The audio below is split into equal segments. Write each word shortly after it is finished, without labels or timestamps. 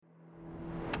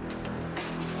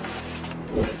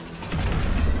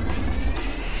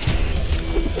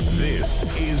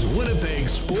is Winnipeg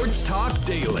Sports Talk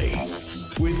Daily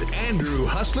with Andrew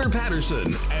Hustler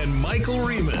Patterson and Michael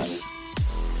Remus.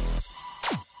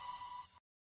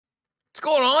 What's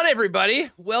going on,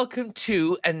 everybody? Welcome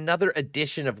to another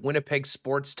edition of Winnipeg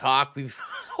Sports Talk. We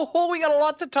got a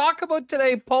lot to talk about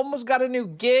today. Pomo's got a new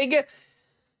gig,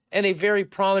 and a very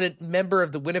prominent member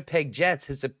of the Winnipeg Jets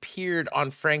has appeared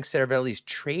on Frank Seravalli's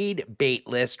trade bait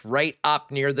list, right up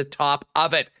near the top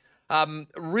of it.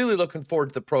 Really looking forward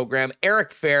to the program. Eric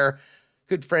Fehr,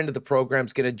 good friend of the program,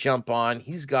 is going to jump on.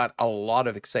 He's got a lot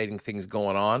of exciting things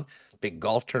going on. Big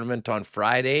golf tournament on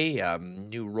Friday,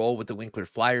 new role with the Winkler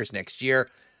Flyers next year.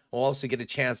 We'll also get a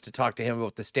chance to talk to him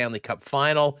about the Stanley Cup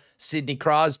Final, Sidney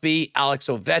Crosby, Alex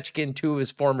Ovechkin, two of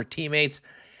his former teammates,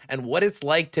 and what it's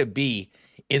like to be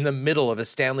in the middle of a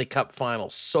Stanley Cup Final,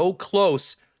 so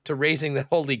close to raising the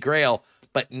Holy Grail,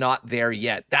 but not there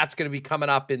yet. That's going to be coming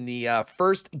up in the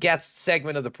first guest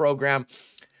segment of the program.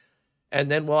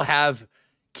 And then we'll have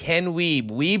Ken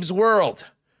Wiebe, Wiebe's World,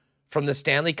 from the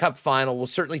Stanley Cup Final. We'll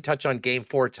certainly touch on Game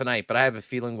 4 tonight, but I have a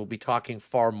feeling we'll be talking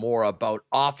far more about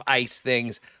off-ice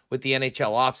things with the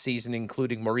NHL offseason,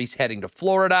 including Maurice heading to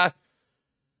Florida,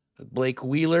 Blake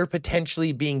Wheeler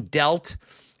potentially being dealt,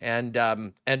 and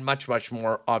much, much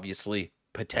more, obviously,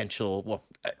 potential. Well,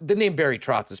 the name Barry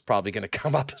Trotz is probably going to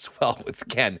come up as well with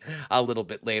Ken a little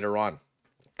bit later on.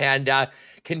 And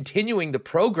continuing the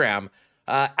program,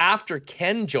 after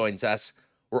Ken joins us,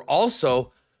 we're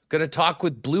also going to talk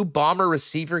with Blue Bomber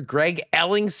receiver Greg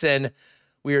Ellingson.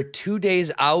 We are 2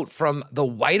 days out from the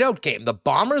whiteout game. The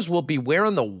Bombers will be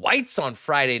wearing the whites on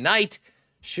Friday night.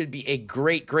 Should be a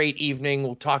great, great evening.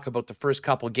 We'll talk about the first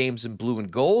couple games in blue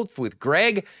and gold with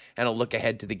Greg, and a look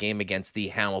ahead to the game against the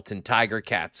Hamilton Tiger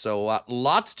Cats. So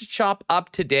lots to chop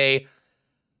up today.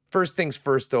 First things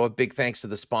first, though, a big thanks to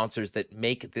the sponsors that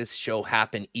make this show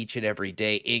happen each and every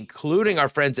day, including our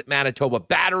friends at Manitoba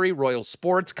Battery, Royal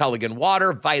Sports, Culligan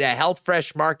Water, Vita Health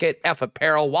Fresh Market, F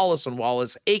Apparel, Wallace &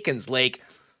 Wallace, Aikens Lake,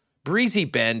 Breezy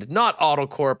Bend, Not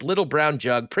Autocorp, Little Brown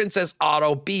Jug, Princess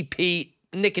Auto, BP,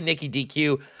 Nick and Nicky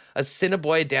DQ,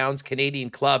 Assiniboia Downs Canadian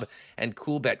Club, and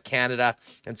Coolbet Canada.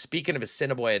 And speaking of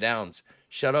Assiniboia Downs,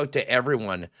 shout out to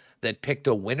everyone that picked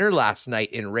a winner last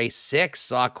night in race 6.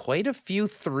 Saw quite a few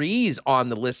threes on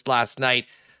the list last night.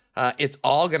 It's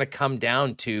all going to come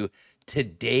down to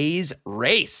today's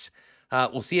race.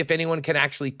 We'll see if anyone can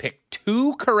actually pick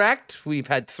 2 correct. We've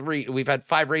had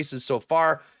 5 races so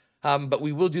far. But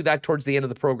we will do that towards the end of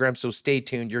the program, so stay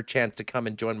tuned. Your chance to come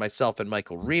and join myself and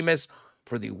Michael Remus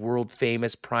for the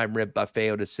world-famous prime rib buffet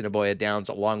out of Assiniboia Downs,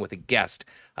 along with a guest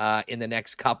in the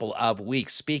next couple of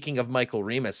weeks. Speaking of Michael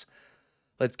Remus,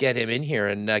 let's get him in here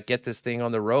and get this thing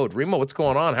on the road. Remo, what's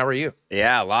going on? How are you?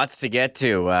 Yeah, lots to get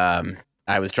to.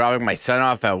 I was dropping my son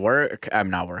off at work. I'm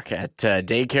not work at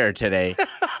daycare today.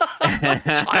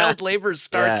 Child labor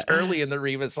starts early in the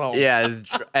Remus home. Yeah,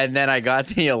 and then I got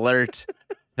the alert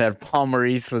that Paul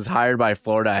Maurice was hired by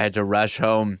Florida. I had to rush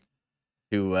home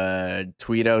to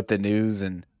tweet out the news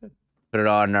and put it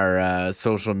on our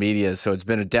social media. So it's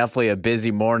been definitely a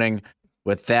busy morning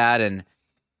with that. And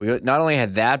we not only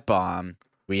had that bomb,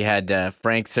 we had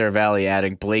Frank Seravalli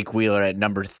adding Blake Wheeler at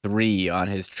number 3 on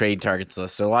his trade targets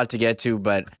list. So a lot to get to,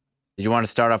 but did you want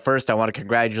to start off first? I want to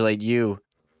congratulate you.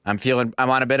 I'm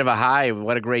on a bit of a high.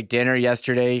 What a great dinner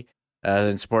yesterday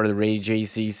in support of the Ray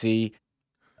JCC.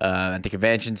 At the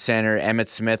convention center, Emmett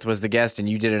Smith was the guest, and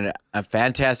you did a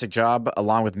fantastic job,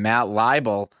 along with Matt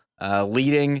Leibel,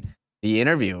 leading the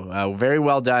interview. Very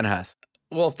well done, Huss.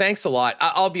 Well, thanks a lot.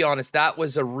 I'll be honest, that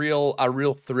was a real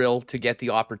thrill to get the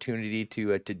opportunity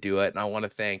to do it, and I want to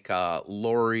thank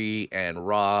Lori and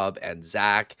Rob and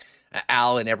Zach,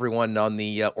 Al, and everyone on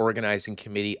the organizing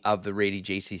committee of the Rady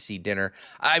JCC dinner.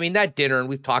 I mean, that dinner, and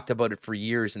we've talked about it for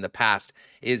years in the past,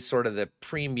 is sort of the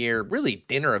premier, really,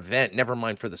 dinner event, never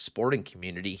mind for the sporting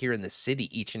community here in the city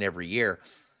each and every year.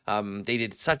 They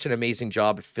did such an amazing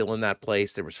job at filling that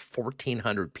place. There was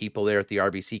 1,400 people there at the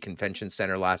RBC Convention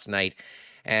Center last night,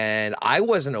 and I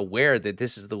wasn't aware that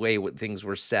this is the way things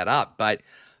were set up, but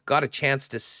got a chance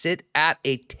to sit at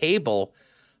a table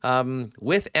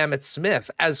with Emmett Smith,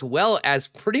 as well as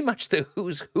pretty much the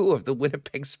who's who of the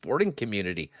Winnipeg sporting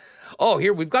community. Oh,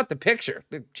 here, we've got the picture.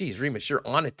 Geez, Remus, you're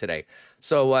on it today.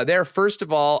 So first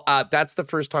of all, that's the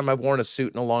first time I've worn a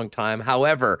suit in a long time.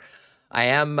 However, I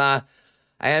am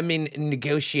in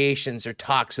negotiations or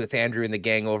talks with Andrew and the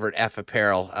gang over at F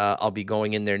Apparel. I'll be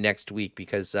going in there next week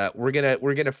because we're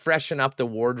gonna freshen up the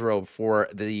wardrobe for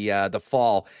the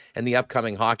fall and the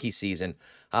upcoming hockey season.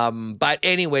 But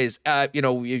anyways,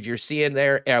 you're seeing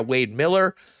there Wade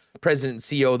Miller, President and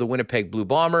CEO of the Winnipeg Blue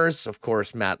Bombers, of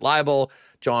course, Matt Leibel,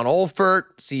 John Olfert,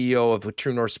 CEO of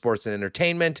True North Sports and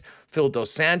Entertainment, Phil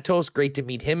Dos Santos, great to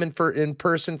meet him in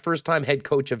person, first time head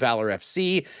coach of Valor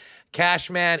FC,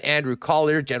 Cashman, Andrew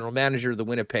Collier, general manager of the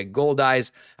Winnipeg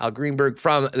Goldeyes, Al Greenberg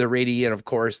from the Rady, and of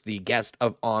course, the guest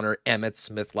of honor, Emmett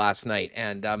Smith, last night.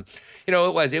 And,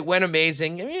 it went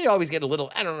amazing. I mean, you always get a little,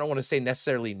 I don't want to say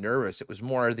necessarily nervous. It was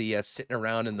more the sitting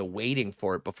around and the waiting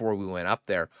for it before we went up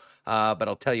there. But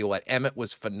I'll tell you what, Emmett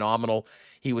was phenomenal.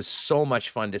 He was so much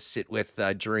fun to sit with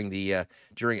at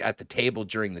the table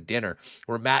during the dinner,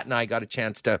 where Matt and I got a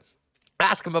chance to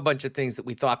ask him a bunch of things that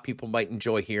we thought people might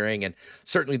enjoy hearing, and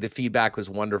certainly the feedback was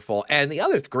wonderful. And the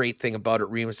other great thing about it,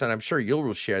 Remus, and I'm sure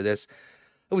you'll share this,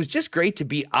 it was just great to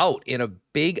be out in a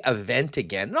big event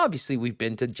again. And obviously we've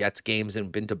been to Jets games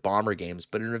and been to Bomber games,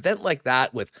 but an event like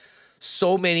that with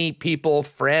so many people,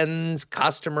 friends,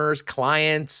 customers,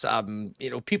 clients,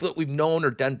 people that we've known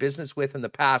or done business with in the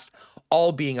past,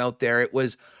 all being out there. It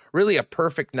was really a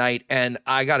perfect night. And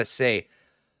I got to say,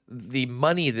 the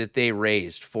money that they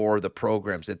raised for the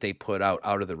programs that they put out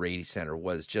of the Rady Center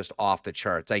was just off the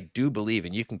charts. I do believe,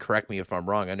 and you can correct me if I'm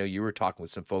wrong, I know you were talking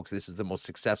with some folks, this is the most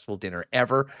successful dinner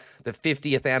ever, the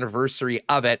 50th anniversary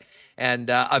of it. And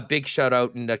a big shout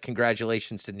out and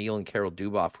congratulations to Neil and Carol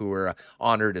Duboff, who were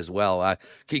honored as well.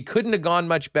 It couldn't have gone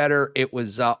much better. It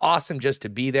was awesome just to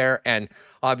be there. And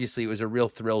obviously it was a real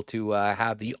thrill to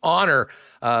have the honor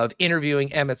of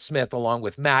interviewing Emmett Smith along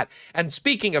with Matt. And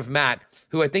speaking of Matt,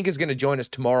 who I think is going to join us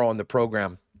tomorrow on the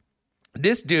program,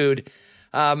 this dude,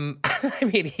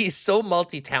 he's so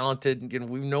multi-talented.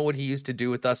 We know what he used to do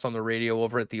with us on the radio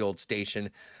over at the old station.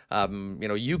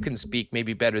 You can speak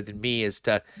maybe better than me as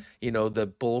to,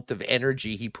 the bolt of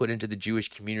energy he put into the Jewish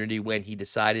community when he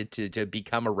decided to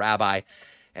become a rabbi.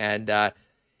 And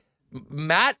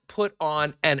Matt put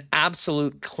on an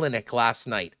absolute clinic last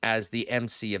night as the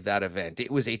MC of that event. It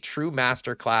was a true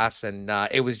masterclass, and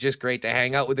it was just great to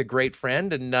hang out with a great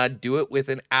friend and do it with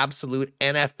an absolute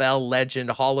NFL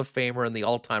legend, Hall of Famer, and the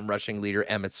all-time rushing leader,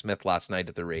 Emmett Smith, last night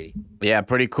at the Rady. Yeah,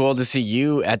 pretty cool to see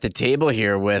you at the table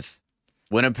here with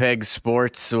Winnipeg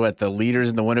sports, with the leaders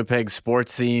in the Winnipeg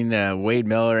sports scene, Wade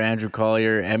Miller, Andrew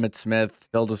Collier, Emmett Smith,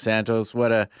 Phil Dos Santos.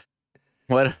 What a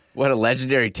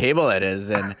legendary table that is,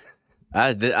 and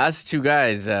us two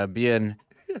guys being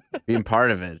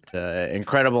part of it.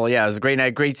 Incredible. Yeah, it was a great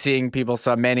night. Great seeing people.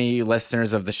 Saw many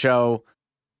listeners of the show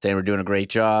saying we're doing a great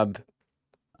job.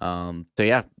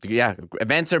 Yeah.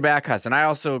 Events are back, Huss. And I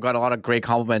also got a lot of great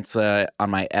compliments on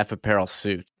my F apparel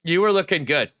suit. You were looking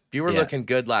good. You were looking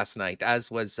good last night,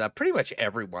 as was pretty much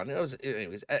everyone.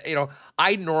 Anyways,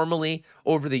 I normally,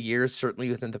 over the years, certainly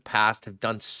within the past, have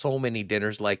done so many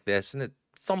dinners like this, and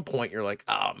some point you're like,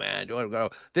 oh man, do I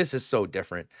go? This is so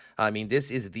different. I mean,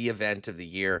 this is the event of the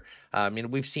year.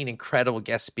 We've seen incredible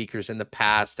guest speakers in the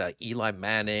past, Eli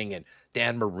Manning and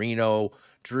Dan Marino,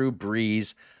 Drew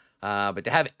Brees. But to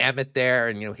have Emmett there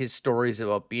and, his stories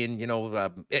about being,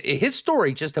 his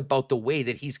story just about the way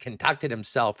that he's conducted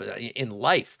himself in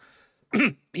life.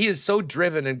 He is so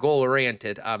driven and goal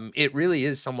oriented. It really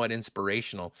is somewhat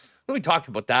inspirational. We talked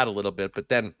about that a little bit, but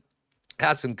then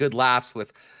had some good laughs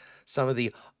with some of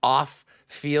the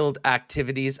off-field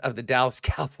activities of the Dallas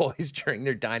Cowboys during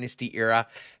their dynasty era.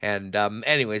 And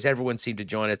anyways, everyone seemed to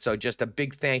join it. So just a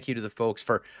big thank you to the folks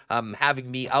for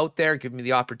having me out there, giving me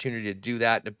the opportunity to do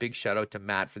that. And a big shout out to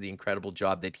Matt for the incredible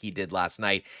job that he did last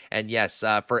night. And yes,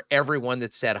 for everyone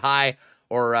that said hi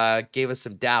or gave us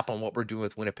some dap on what we're doing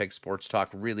with Winnipeg Sports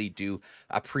Talk, really do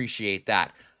appreciate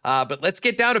that. But let's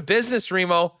get down to business,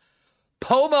 Remo.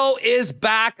 Pomo is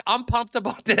back. I'm pumped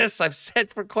about this. I've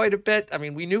said for quite a bit. I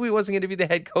mean, we knew he wasn't going to be the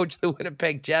head coach of the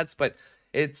Winnipeg Jets, but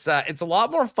it's a lot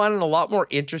more fun and a lot more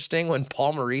interesting when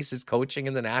Paul Maurice is coaching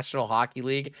in the National Hockey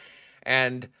League.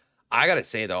 And I got to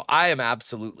say, though, I am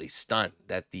absolutely stunned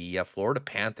that the Florida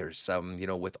Panthers,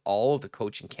 with all of the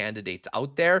coaching candidates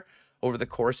out there over the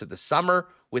course of the summer,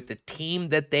 with the team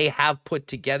that they have put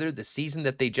together, the season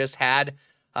that they just had,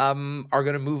 are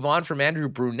going to move on from Andrew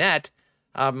Brunette,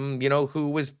 who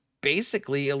was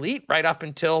basically elite right up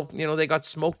until, they got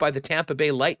smoked by the Tampa Bay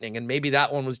Lightning. And maybe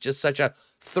that one was just such a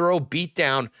thorough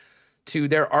beatdown to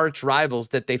their arch rivals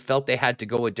that they felt they had to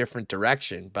go a different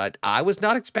direction. But I was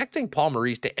not expecting Paul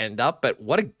Maurice to end up, but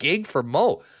what a gig for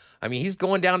Mo. I mean, he's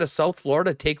going down to South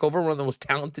Florida to take over one of the most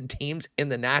talented teams in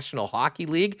the National Hockey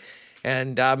League.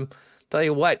 And Tell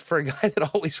you what, for a guy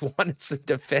that always wanted some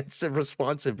defensive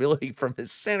responsibility from his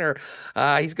center,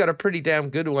 he's got a pretty damn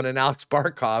good one in Alex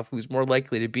Barkov, who's more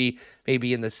likely to be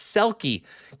maybe in the Selke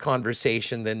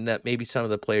conversation than maybe some of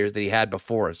the players that he had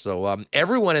before. So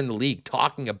everyone in the league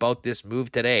talking about this move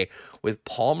today with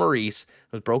Paul Maurice,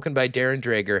 who was broken by Darren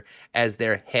Dreger, as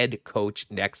their head coach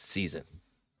next season.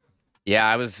 Yeah,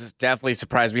 I was definitely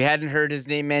surprised. We hadn't heard his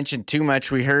name mentioned too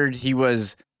much. We heard he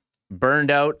was burned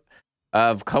out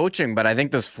of coaching, but I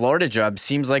think this Florida job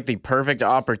seems like the perfect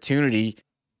opportunity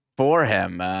for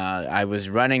him. I was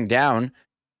running down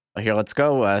here. Let's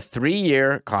go. A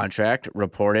 3-year contract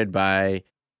reported by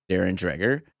Darren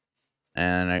Dreger.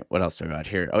 And what else do I got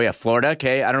here? Oh yeah, Florida.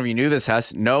 Okay, I don't know if you knew this,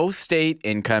 Huss. No state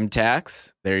income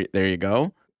tax. There you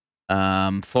go.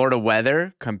 Florida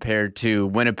weather compared to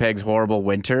Winnipeg's horrible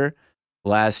winter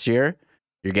last year.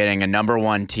 You're getting a number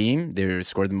 1 team. They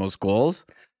scored the most goals.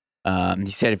 He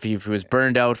said if he was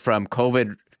burned out from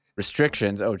COVID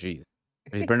restrictions, if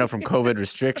he's burned out from COVID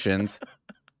restrictions,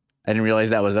 I didn't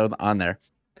realize that was on there.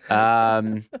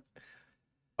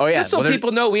 Just so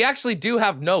people know, we actually do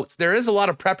have notes. There is a lot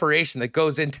of preparation that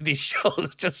goes into these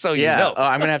shows, just so you know. Oh,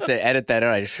 I'm going to have to edit that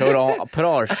out. I put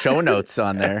all our show notes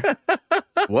on there.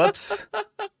 Whoops.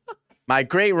 My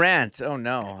great rant. Oh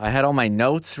no. I had all my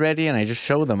notes ready and I just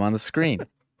showed them on the screen.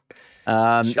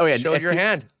 Show your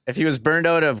hand. If he was burned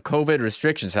out of COVID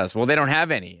restrictions, well, they don't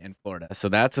have any in Florida, so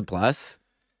that's a plus.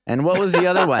 And what was the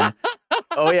other one?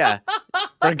 Oh yeah,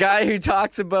 for a guy who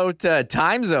talks about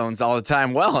time zones all the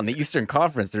time. Well, in the Eastern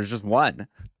Conference, there's just one,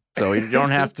 so you don't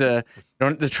have to.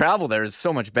 The travel there is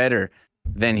so much better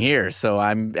than here. So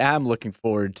I'm looking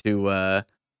forward to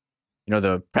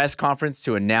the press conference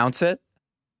to announce it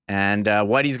and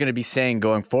what he's going to be saying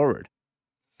going forward.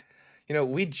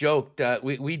 We joked that,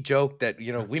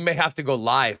 we may have to go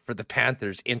live for the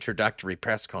Panthers introductory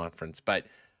press conference, but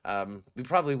we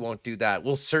probably won't do that.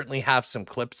 We'll certainly have some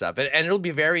clips of it, and it'll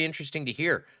be very interesting to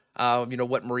hear,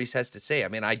 what Maurice has to say. I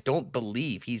mean, I don't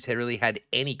believe he's really had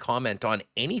any comment on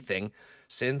anything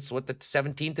since the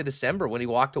 17th of December when he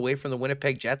walked away from the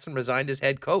Winnipeg Jets and resigned as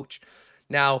head coach.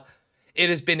 Now, it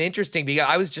has been interesting because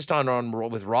I was just on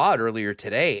with Rod earlier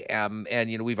today, and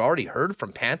we've already heard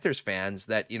from Panthers fans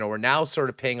that we're now sort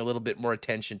of paying a little bit more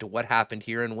attention to what happened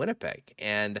here in Winnipeg.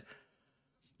 And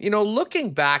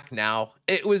looking back now,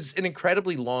 it was an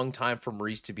incredibly long time for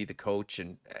Maurice to be the coach,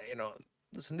 and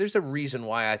listen, there's a reason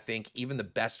why I think even the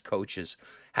best coaches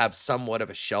have somewhat of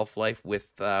a shelf life with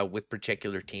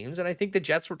particular teams, and I think the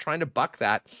Jets were trying to buck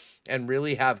that and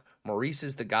really have Maurice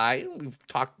is the guy. We've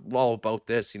talked all about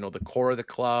this, the core of the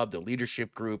club, the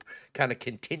leadership group, kind of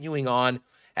continuing on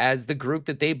as the group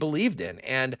that they believed in.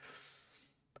 And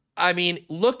I mean,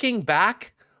 looking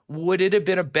back, would it have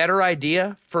been a better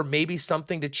idea for maybe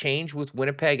something to change with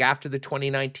Winnipeg after the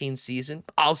 2019 season?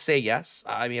 I'll say yes.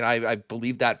 I mean, I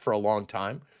believed that for a long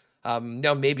time.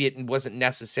 Now, maybe it wasn't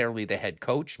necessarily the head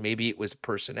coach. Maybe it was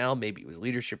personnel. Maybe it was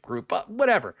leadership group, but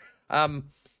whatever.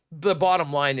 The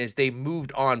bottom line is they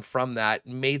moved on from that,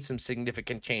 made some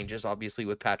significant changes, obviously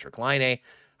with Patrick Laine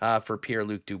for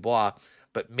Pierre-Luc Dubois,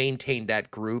 but maintained that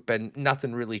group and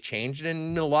nothing really changed.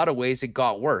 And in a lot of ways, it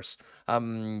got worse,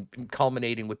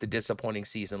 culminating with the disappointing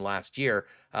season last year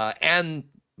and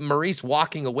Maurice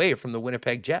walking away from the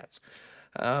Winnipeg Jets.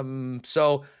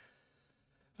 So,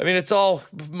 I mean, it's all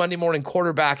Monday morning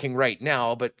quarterbacking right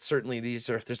now, but certainly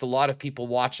there's a lot of people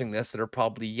watching this that are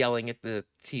probably yelling at the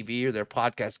TV or their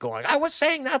podcast going, I was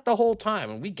saying that the whole time.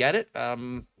 And we get it.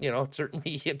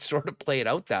 Certainly it sort of played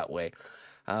out that way.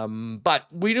 But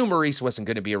we knew Maurice wasn't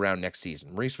going to be around next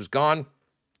season. Maurice was gone.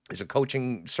 There's a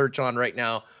coaching search on right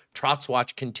now. Trotz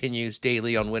Watch continues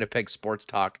daily on Winnipeg Sports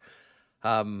Talk.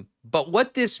 But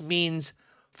what this means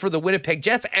for the Winnipeg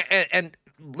Jets, and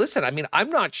listen, I mean, I'm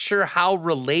not sure how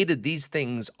related these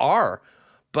things are,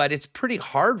 but it's pretty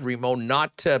hard, Remo,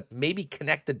 not to maybe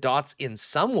connect the dots in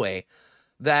some way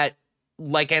that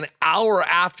like an hour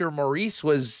after Maurice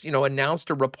was, announced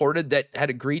or reported that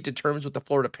had agreed to terms with the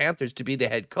Florida Panthers to be the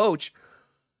head coach,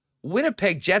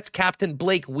 Winnipeg Jets captain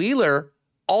Blake Wheeler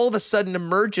all of a sudden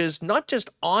emerges not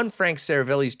just on Frank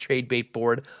Seravalli's trade bait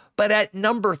board, but at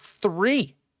number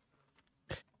 3.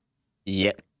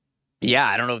 Yeah. Yeah,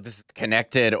 I don't know if this is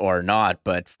connected or not,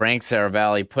 but Frank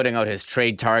Seravalli putting out his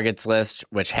trade targets list,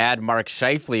 which had Mark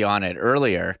Scheifele on it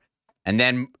earlier, and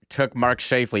then took Mark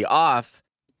Scheifele off,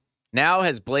 now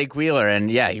has Blake Wheeler.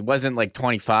 And yeah, he wasn't like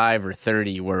 25 or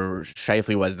 30 where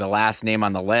Scheifele was the last name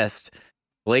on the list.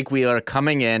 Blake Wheeler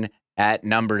coming in at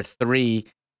number 3,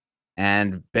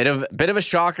 and bit of a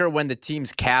shocker when the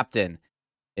team's captain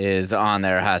is on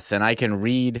there, Huss. And I can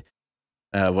read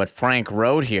what Frank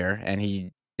wrote here, and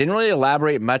he didn't really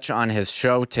elaborate much on his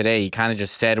show today. He kind of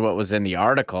just said what was in the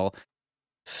article.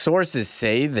 Sources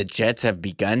say the Jets have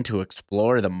begun to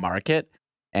explore the market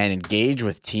and engage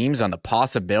with teams on the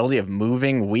possibility of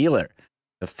moving Wheeler,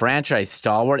 the franchise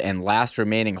stalwart and last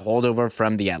remaining holdover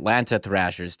from the Atlanta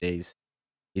Thrashers days.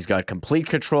 He's got complete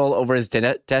control over his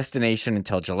destination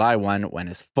until July 1, when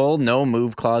his full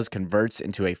no-move clause converts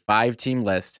into a 5-team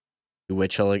list to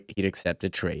which he'd accept a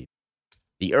trade.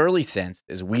 The early sense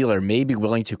is Wheeler may be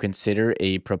willing to consider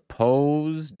a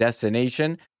proposed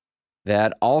destination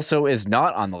that also is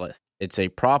not on the list. It's a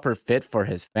proper fit for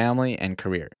his family and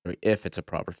career, if it's a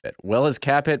proper fit. Will his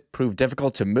cap hit prove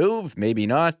difficult to move? Maybe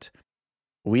not.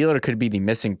 Wheeler could be the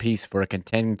missing piece for a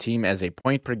contending team as a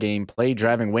point-per-game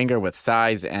play-driving winger with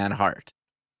size and heart.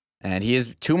 And he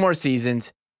has 2 more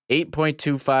seasons,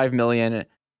 $8.25 million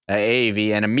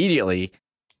AAV, and immediately,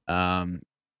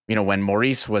 when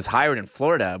Maurice was hired in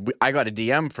Florida, I got a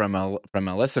DM from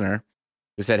a listener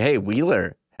who said, "Hey,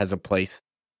 Wheeler has a place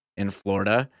in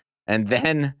Florida," and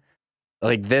then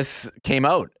this came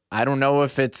out. I don't know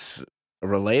if it's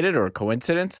related or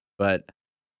coincidence, but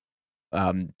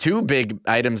 2 big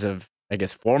items of, I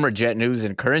guess, former Jet news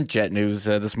and current Jet news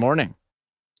this morning.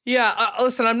 Yeah,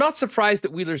 listen, I'm not surprised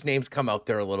that Wheeler's name's come out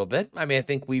there a little bit. I mean, I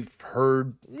think we've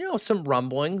heard, some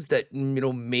rumblings that,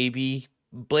 maybe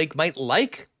Blake might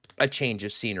like a change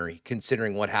of scenery,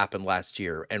 considering what happened last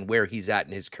year and where he's at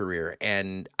in his career.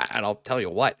 And I'll tell you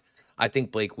what, I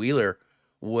think Blake Wheeler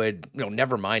would,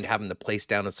 never mind having the place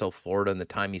down in South Florida and the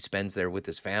time he spends there with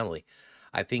his family.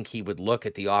 I think he would look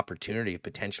at the opportunity of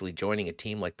potentially joining a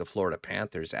team like the Florida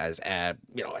Panthers as an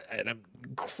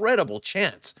incredible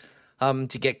chance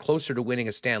to get closer to winning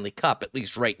a Stanley Cup, at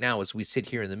least right now as we sit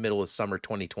here in the middle of summer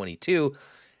 2022.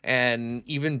 And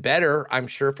even better, I'm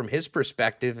sure from his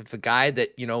perspective, if a guy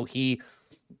that, he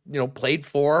played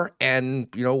for and,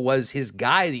 was his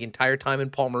guy the entire time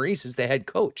in Paul Maurice as the head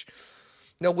coach.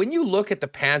 Now, when you look at the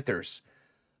Panthers,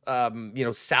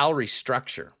 salary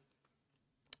structure,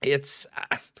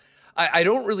 I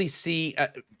don't really see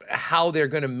how they're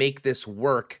going to make this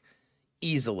work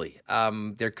easily.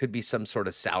 There could be some sort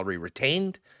of salary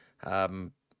retained.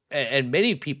 And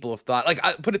many people have thought,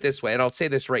 I put it this way, and I'll say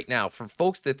this right now, for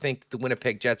folks that think the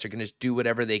Winnipeg Jets are going to do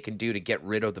whatever they can do to get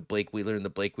rid of the Blake Wheeler and the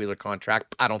Blake Wheeler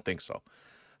contract, I don't think so.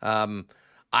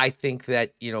 I think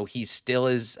that, he still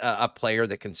is a player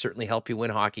that can certainly help you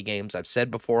win hockey games. I've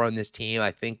said before on this team,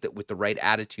 I think that with the right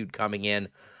attitude coming in,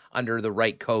 under the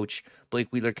right coach, Blake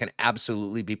Wheeler can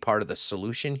absolutely be part of the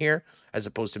solution here, as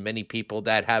opposed to many people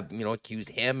that have, accused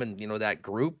him and, that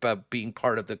group of being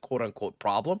part of the quote unquote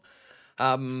problem.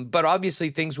 But obviously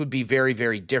things would be very,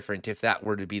 very different if that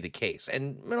were to be the case.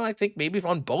 And, I think maybe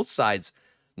on both sides,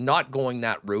 not going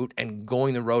that route and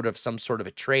going the road of some sort of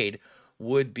a trade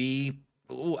would be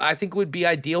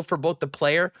ideal for both the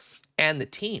player and the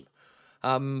team.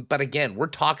 But again, we're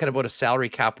talking about a salary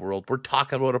cap world. We're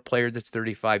talking about a player that's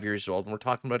 35 years old, and we're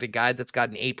talking about a guy that's got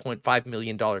an $8.5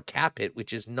 million cap hit,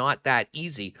 which is not that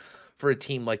easy for a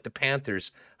team like the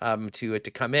Panthers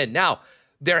to come in. Now,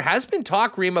 there has been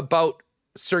talk, Reem, about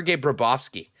Sergei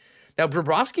Bobrovsky. Now,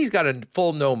 Bobrovsky's got a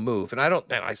full no move, and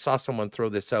I saw someone throw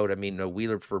this out. I mean, a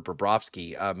Wheeler for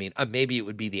Bobrovsky. I mean, maybe it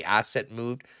would be the asset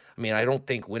moved. I mean, I don't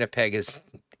think Winnipeg is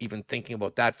even thinking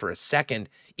about that for a second,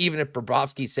 even if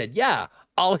Bobrovsky said, yeah,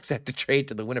 I'll accept a trade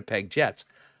to the Winnipeg Jets.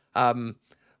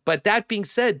 But that being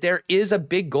said, there is a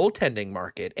big goaltending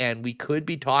market, and we could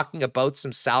be talking about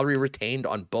some salary retained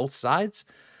on both sides.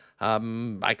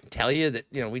 I can tell you that,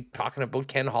 we're talking about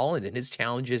Ken Holland and his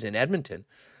challenges in Edmonton,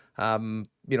 to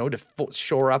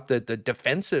shore up the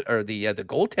defensive or the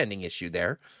goaltending issue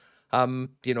there.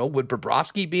 Would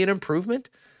Bobrovsky be an improvement?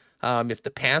 If the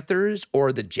Panthers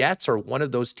or the Jets or one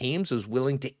of those teams was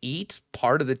willing to eat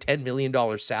part of the $10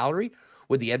 million salary,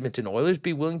 would the Edmonton Oilers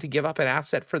be willing to give up an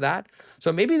asset for that?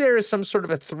 So maybe there is some sort of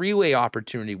a 3-way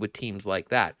opportunity with teams like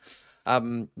that.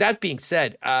 That being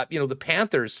said, the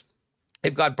Panthers,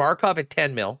 they've got Barkov at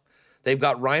 10 mil. They've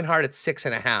got Reinhart at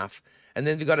 6.5. And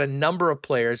then they've got a number of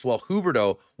players. Well,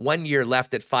 Huberdeau, 1 year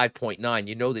left at 5.9.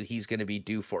 You know that he's going to be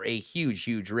due for a huge,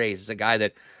 huge raise. It's a guy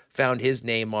that found his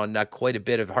name on quite a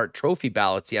bit of Hart Trophy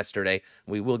ballots yesterday.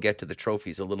 We will get to the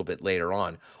trophies a little bit later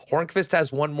on. Hornqvist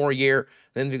has 1 more year.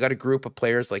 Then we've got a group of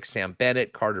players like Sam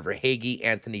Bennett, Carter Verhaeghe,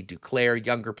 Anthony Duclair,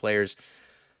 younger players.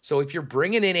 So if you're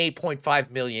bringing in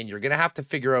 $8.5 million, you're going to have to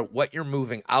figure out what you're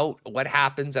moving out, what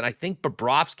happens. And I think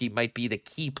Bobrovsky might be the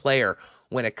key player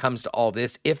when it comes to all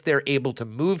this. If they're able to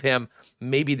move him,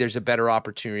 maybe there's a better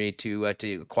opportunity to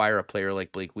acquire a player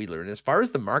like Blake Wheeler. And as far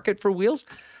as the market for Wheels,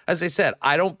 as I said,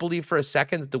 I don't believe for a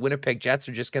second that the Winnipeg Jets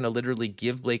are just going to literally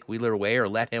give Blake Wheeler away or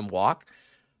let him walk.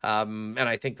 And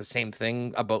I think the same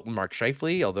thing about Mark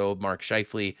Scheifele, although Mark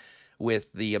Scheifele,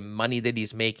 with the money that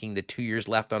he's making, the 2 years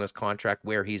left on his contract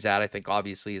where he's at, I think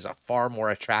obviously is a far more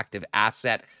attractive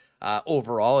asset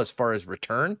overall as far as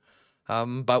return.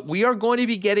 But we are going to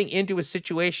be getting into a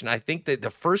situation. I think that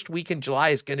the first week in July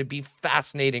is going to be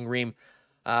fascinating, Reem,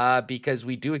 because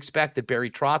we do expect that Barry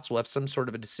Trotz will have some sort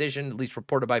of a decision, at least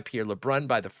reported by Pierre LeBrun,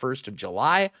 by the 1st of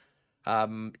July.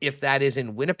 If that is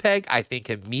in Winnipeg, I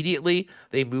think immediately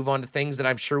they move on to things that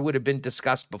I'm sure would have been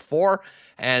discussed before,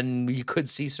 and you could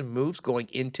see some moves going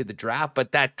into the draft.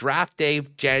 But that draft day,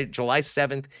 July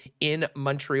 7th in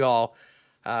Montreal,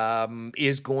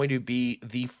 is going to be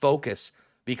the focus,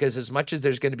 because as much as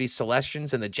there's going to be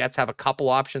selections and the Jets have a couple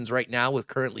options right now with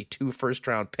currently 2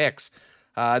 first-round picks,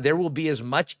 there will be as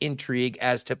much intrigue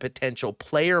as to potential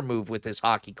player move with this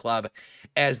hockey club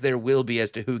as there will be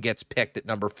as to who gets picked at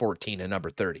number 14 and number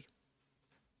 30.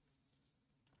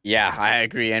 Yeah, I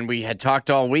agree. And we had talked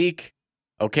all week.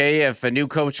 Okay, if a new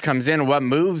coach comes in, what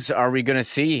moves are we going to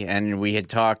see? And we had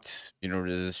talked,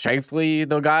 is Scheifele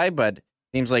the guy? But it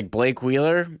seems like Blake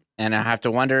Wheeler. And I have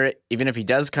to wonder, even if he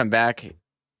does come back,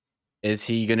 is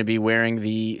he going to be wearing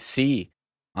the C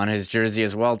on his jersey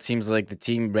as well? It seems like the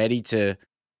team ready to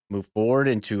move forward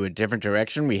into a different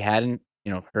direction. We hadn't,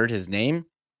 heard his name,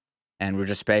 and we're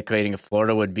just speculating if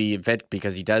Florida would be a fit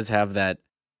because he does have that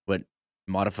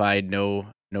modified no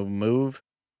move,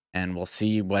 and we'll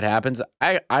see what happens.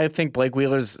 I think Blake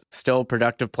Wheeler's still a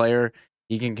productive player.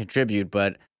 He can contribute,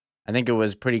 but I think it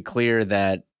was pretty clear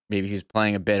that maybe he was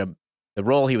playing a bit of the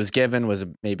role he was given was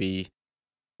maybe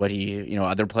what he,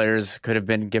 other players could have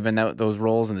been given those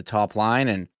roles in the top line,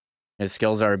 and his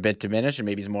skills are a bit diminished, and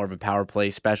maybe he's more of a power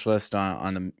play specialist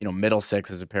on the middle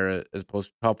six as opposed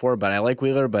to top four. But I like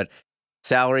Wheeler, but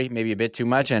salary maybe a bit too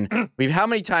much. And how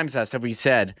many times have we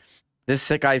said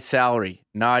this guy's salary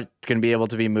not going to be able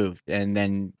to be moved, and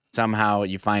then somehow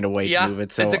you find a way to move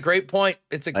it? So it's a great point.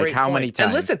 It's a great how point. many times?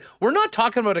 And listen, we're not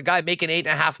talking about a guy making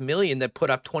 $8.5 million that put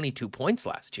up 22 points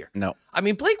last year. No. I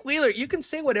mean, Blake Wheeler, you can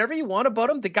say whatever you want about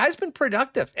him. The guy's been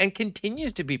productive and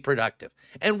continues to be productive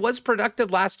and was productive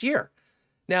last year.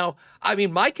 Now, I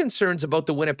mean, my concerns about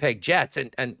the Winnipeg Jets,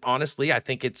 and honestly, I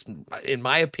think it's, in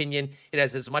my opinion, it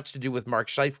has as much to do with Mark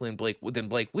Scheifele than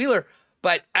Blake Wheeler.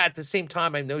 But at the same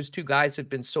time, I mean, those two guys have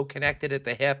been so connected at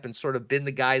the hip and sort of been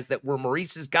the guys that were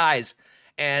Maurice's guys.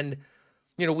 And,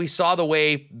 we saw the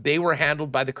way they were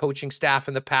handled by the coaching staff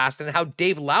in the past and how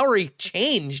Dave Lowry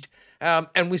changed.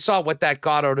 And we saw what that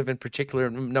got out of, in particular,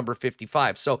 number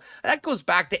 55. So that goes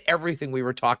back to everything we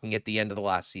were talking at the end of the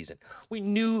last season. We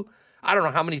knew, I don't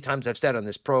know how many times I've said on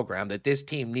this program that this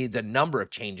team needs a number of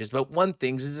changes, but one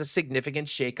thing is a significant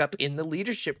shakeup in the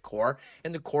leadership core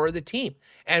and the core of the team.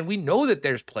 And we know that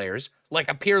there's players like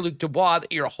a Pierre-Luc Dubois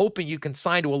that you're hoping you can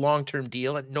sign to a long-term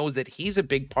deal and knows that he's a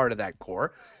big part of that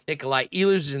core. Nikolai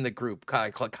Ehlers is in the group.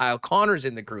 Kyle Connor's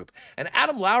in the group. And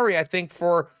Adam Lowry, I think,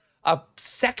 for a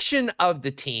section of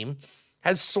the team,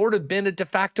 has sort of been a de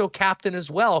facto captain as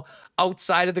well,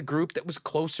 outside of the group that was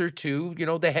closer to,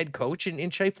 the head coach in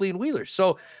Scheifele and Wheeler.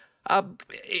 So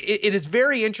it is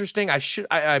very interesting.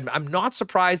 I'm not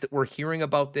surprised that we're hearing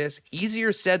about this.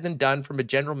 Easier said than done from a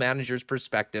general manager's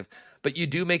perspective. But you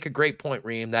do make a great point,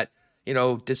 Reem, that,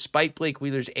 despite Blake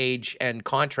Wheeler's age and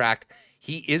contract,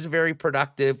 he is very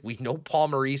productive. We know Paul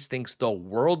Maurice thinks the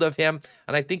world of him.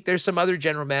 And I think there's some other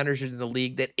general managers in the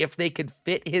league that if they could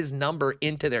fit his number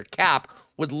into their cap,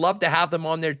 would love to have them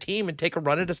on their team and take a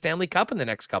run at a Stanley Cup in the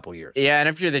next couple of years. Yeah, and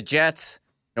if you're the Jets,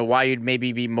 why you'd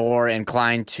maybe be more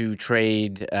inclined to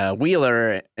trade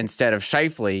Wheeler instead of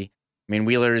Scheifele. I mean,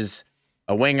 Wheeler's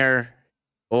a winger,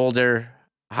 older,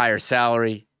 higher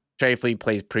salary. Scheifele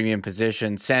plays premium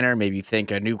position center. Maybe you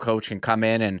think a new coach can come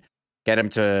in and get him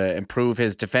to improve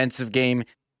his defensive game.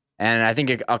 And I think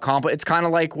it's kind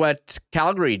of like what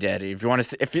Calgary did.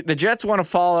 If the Jets want to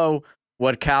follow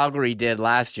what Calgary did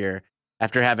last year,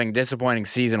 after having a disappointing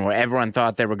season where everyone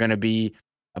thought they were going to be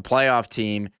a playoff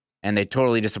team and they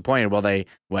totally disappointed. Well, they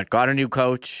got a new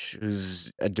coach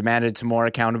who's demanded some more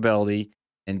accountability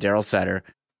in Daryl Sutter.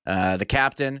 The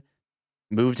captain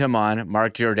moved him on.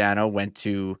 Mark Giordano went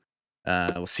to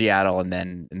Seattle and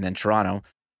then Toronto.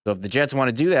 So if the Jets want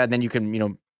to do that, then you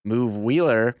can, move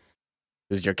Wheeler,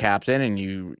 who's your captain, and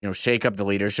you shake up the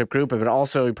leadership group. But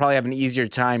also you probably have an easier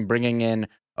time bringing in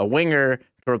a winger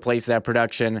to replace that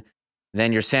production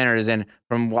than your centers. And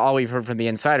from all we've heard from the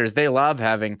insiders, they love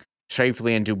having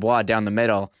Scheifele and Dubois down the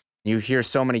middle. You hear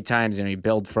so many times, you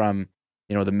build from,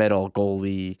 the middle,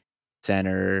 goalie,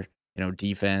 center,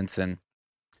 defense. And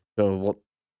so we'll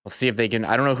see if they can.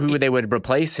 I don't know who they would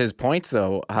replace his points,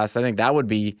 though, Huss. I think that would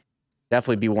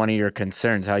definitely be one of your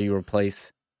concerns, how you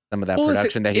replace some of that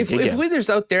production that he did if get. Withers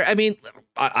out there, I mean,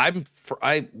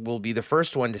 I will be the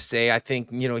first one to say I think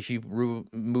if you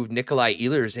move Nikolai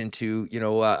Ehlers into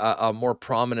a more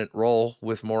prominent role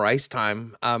with more ice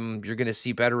time, you're going to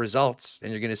see better results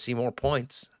and you're going to see more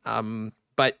points.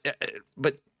 But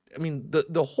I mean,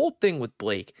 the whole thing with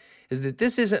Blake is that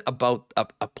this isn't about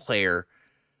a player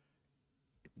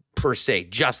per se,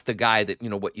 just the guy that,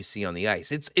 what you see on the ice.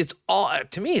 It's all,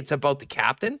 to me, it's about the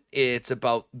captain. It's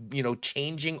about,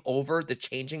 changing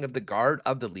of the guard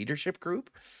of the leadership group.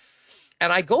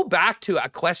 And I go back to a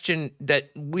question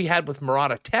that we had with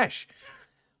Murat Atesh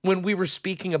when we were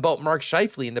speaking about Mark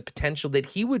Scheifele and the potential that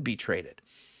he would be traded.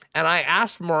 And I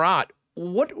asked Murat,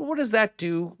 what does that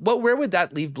do? Where would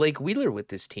that leave Blake Wheeler with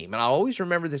this team? And I always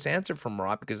remember this answer from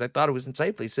Murat because I thought it was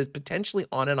insightful. He says, potentially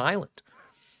on an island.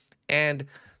 And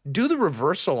do the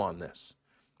reversal on this.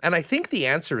 And I think the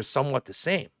answer is somewhat the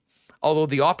same, although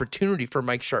the opportunity for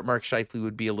Mark Scheifele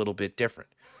would be a little bit different.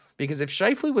 Because if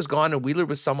Scheifele was gone and Wheeler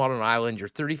was somewhat on an island, you're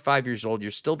 35 years old, you're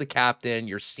still the captain,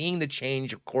 you're seeing the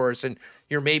change, of course, and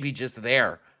you're maybe just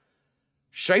there.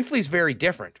 Scheifele's very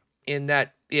different in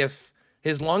that if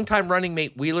his longtime running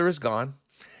mate Wheeler is gone,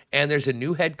 and there's a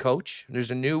new head coach, there's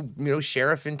a new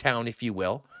sheriff in town, if you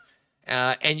will,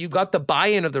 and you got the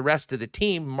buy-in of the rest of the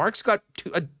team, Mark's got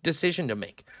a decision to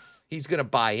make. He's going to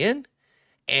buy in,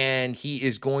 and he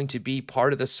is going to be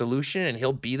part of the solution, and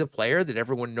he'll be the player that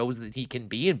everyone knows that he can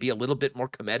be and be a little bit more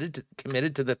committed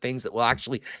to the things that will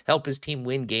actually help his team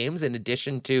win games in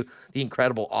addition to the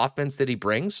incredible offense that he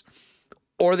brings.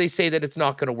 Or they say that it's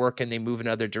not going to work and they move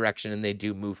another direction, and they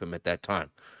do move him at that time.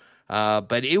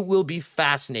 But it will be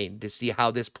fascinating to see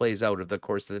how this plays out over the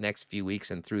course of the next few weeks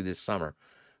and through this summer.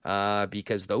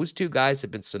 Because those two guys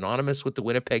have been synonymous with the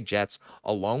Winnipeg Jets,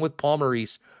 along with Paul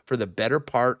Maurice, for the better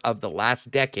part of the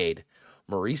last decade.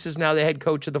 Maurice is now the head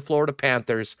coach of the Florida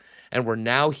Panthers, and we're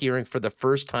now hearing for the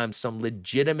first time some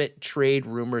legitimate trade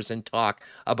rumors and talk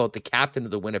about the captain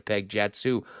of the Winnipeg Jets,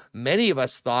 who many of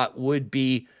us thought would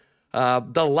be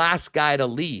the last guy to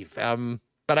leave.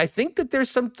 But I think that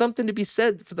there's something to be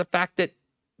said for the fact that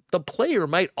the player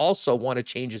might also want to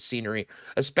change his scenery,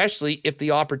 especially if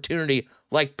the opportunity,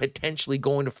 like potentially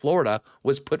going to Florida,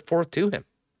 was put forth to him.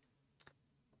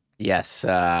 Yes,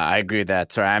 I agree with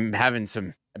that. Sorry, I'm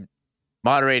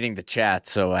moderating the chat,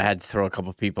 so I had to throw a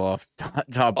couple people off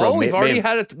top rope. Oh, we've already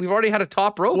had a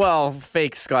top rope. Well,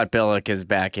 fake Scott Billick is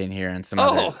back in here, and some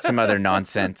other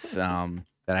nonsense that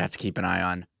I have to keep an eye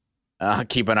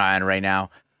on right now.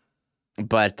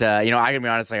 But I gotta be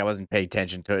honest, I wasn't paying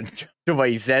attention to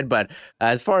what you said. But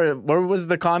as far as what was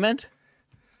the comment?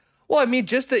 Well, I mean,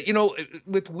 just that,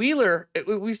 with Wheeler,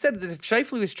 we said that if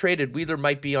Scheifele was traded, Wheeler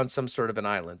might be on some sort of an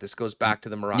island. This goes back to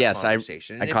the Murat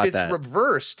conversation. I caught that. If it's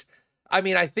reversed, I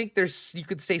mean, I think you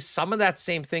could say some of that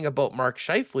same thing about Mark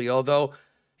Scheifele, although,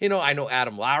 I know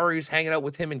Adam Lowry's hanging out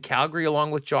with him in Calgary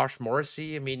along with Josh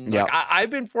Morrissey. I mean, I've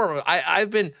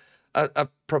been a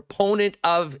proponent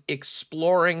of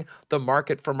exploring the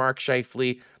market for Mark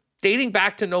Scheifele dating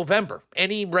back to November.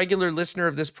 Any regular listener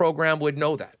of this program would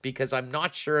know that, because I'm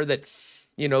not sure that,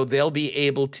 they'll be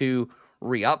able to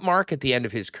re-up Mark at the end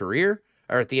of his career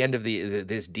or at the end of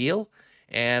this deal.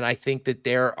 And I think that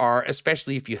there are,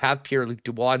 especially if you have Pierre-Luc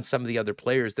Dubois and some of the other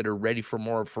players that are ready for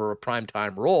a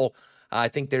primetime role, I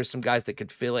think there's some guys that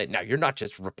could fill it. Now, you're not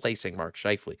just replacing Mark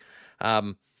Scheifele.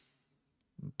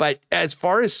 But as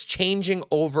far as changing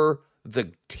over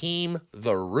the team,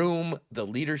 the room, the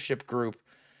leadership group,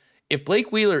 if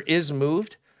Blake Wheeler is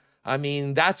moved, I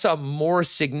mean, that's a more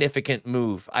significant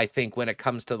move, I think, when it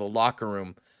comes to the locker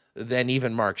room than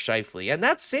even Mark Scheifele. And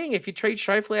that's saying if you trade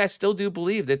Scheifele, I still do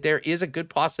believe that there is a good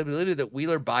possibility that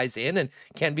Wheeler buys in and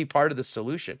can be part of the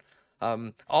solution.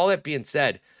 All that being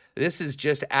said, this has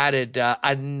just added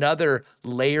another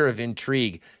layer of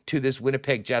intrigue to this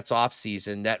Winnipeg Jets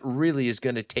offseason that really is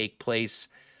going to take place.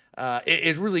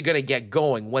 It's really going to get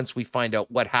going once we find out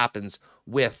what happens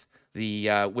with the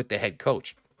head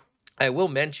coach. I will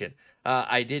mention,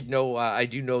 I do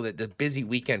know that the busy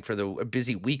week for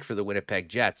the Winnipeg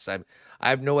Jets. I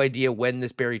have no idea when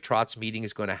this Barry Trotz meeting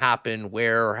is going to happen,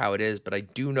 where or how it is, but I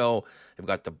do know they've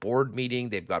got the board meeting,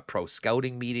 they've got pro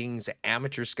scouting meetings,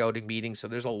 amateur scouting meetings. So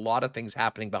there's a lot of things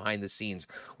happening behind the scenes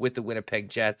with the Winnipeg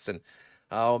Jets. And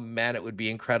oh man, it would be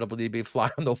incredible to be fly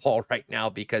on the wall right now,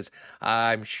 because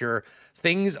I'm sure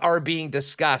things are being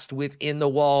discussed within the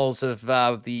walls of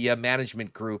the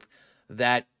management group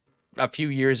that a few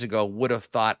years ago would have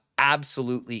thought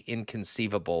absolutely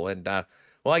inconceivable. And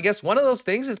Well, I guess one of those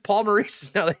things is Paul Maurice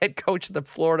is now the head coach of the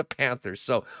Florida Panthers.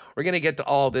 So we're going to get to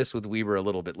all this with Wiebe a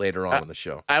little bit later on in the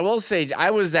show. I will say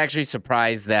I was actually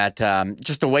surprised that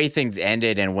just the way things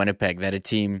ended in Winnipeg, that a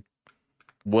team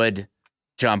would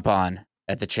jump on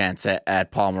at the chance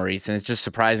at Paul Maurice. And it's just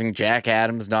surprising. Jack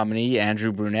Adams nominee,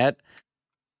 Andrew Brunette.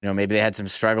 Maybe they had some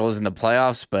struggles in the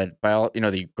playoffs, but by all,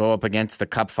 they go up against the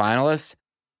Cup finalists.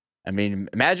 I mean,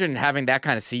 imagine having that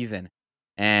kind of season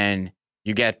and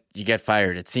you get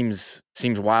fired. It seems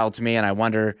wild to me, and I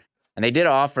wonder. And they did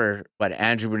offer,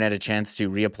 Andrew Brunette a chance to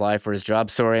reapply for his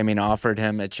job. Offered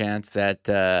him a chance at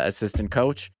assistant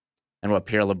coach, and what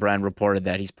Pierre LeBrun reported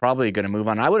that he's probably going to move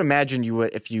on. I would imagine you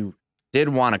would, if you did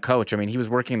want to coach. He was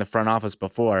working in the front office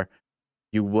before.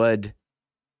 You would,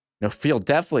 feel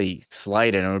definitely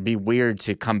slighted, and it would be weird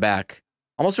to come back.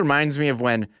 Almost reminds me of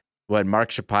when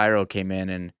Mark Shapiro came in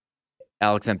and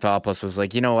Alex Anthopoulos was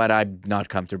like, you know what, I'm not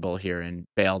comfortable here, and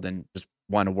bailed and just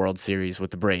won a World Series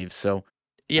with the Braves. So,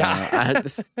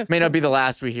 this may not be the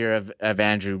last we hear of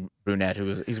Andrew Brunette,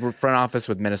 he's front office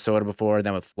with Minnesota before,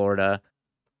 then with Florida.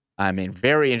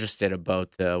 Very interested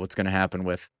about what's going to happen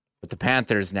with the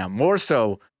Panthers now, more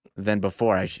so than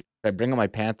before. Should I bring on my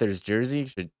Panthers jersey?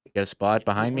 Should get a spot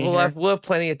behind me. We'll have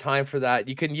plenty of time for that.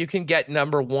 You can get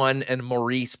number 1 and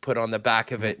Maurice put on the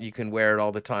back of it. You can wear it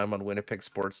all the time on Winnipeg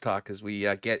Sports Talk as we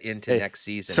get into next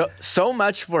season. So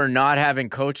much for not having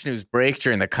Coach News break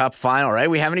during the Cup final, right?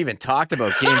 We haven't even talked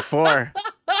about Game 4.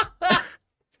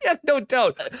 Yeah, no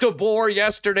doubt. DeBoer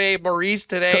yesterday, Maurice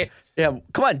today. Yeah,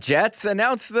 come on, Jets,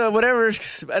 announce the whatever.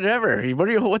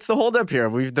 What's the holdup here?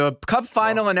 The Cup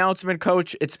final announcement,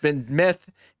 Coach. It's been myth.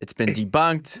 It's been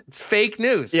debunked. It's fake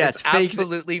news. Yeah, it's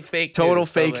absolutely fake total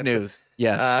news. Fake news.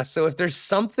 Yes. So if there's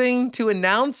something to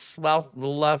announce, well,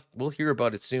 we'll hear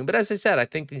about it soon. But as I said, I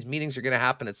think these meetings are going to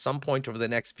happen at some point over the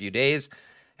next few days,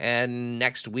 and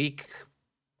next week,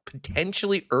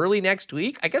 potentially early next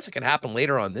week. I guess it could happen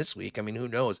later on this week. Who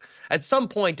knows? At some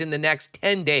point in the next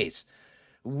 10 days.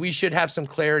 We should have some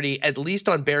clarity, at least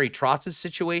on Barry Trotz's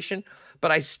situation,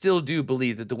 but I still do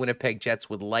believe that the Winnipeg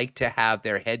Jets would like to have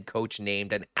their head coach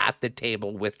named and at the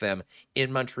table with them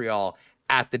in Montreal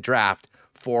at the draft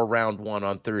for round 1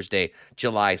 on Thursday,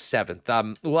 July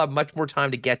 7th. We'll have much more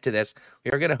time to get to this. We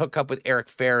are going to hook up with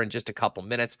Eric Fehr in just a couple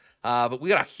minutes. But we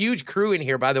got a huge crew in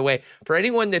here, by the way. For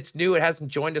anyone that's new and hasn't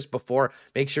joined us before,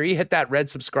 make sure you hit that red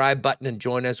subscribe button and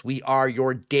join us. We are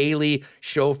your daily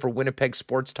show for Winnipeg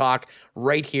Sports Talk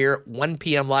right here, 1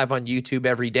 p.m. live on YouTube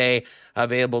every day,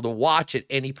 available to watch at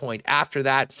any point after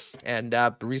that. And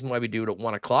the reason why we do it at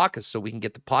 1 o'clock is so we can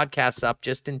get the podcasts up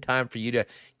just in time for you to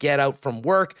get out from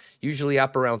work, usually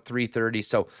up around 3:30.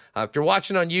 So if you're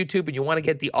watching on YouTube and you want to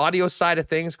get the audio side of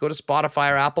things, go to Spotify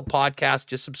or Apple Podcasts.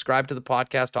 Just subscribe to the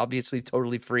podcast, obviously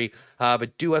totally free.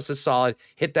 But do us a solid,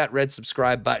 hit that red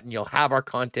subscribe button. You'll have our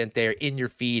content there in your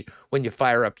feed when you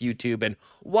fire up YouTube. And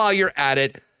while you're at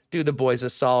it, do the boys a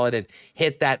solid and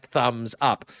hit that thumbs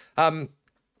up.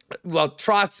 Well,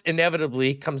 Trotz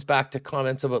inevitably comes back to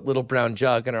comments about Little Brown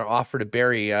Jug and our offer to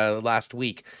Barry last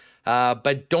week.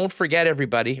 But don't forget,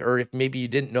 everybody, or if maybe you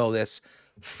didn't know this,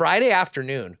 Friday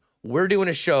afternoon, we're doing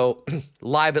a show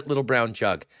live at Little Brown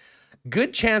Jug.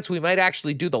 Good chance we might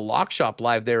actually do the Lock Shop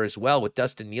live there as well with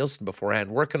Dustin Nielsen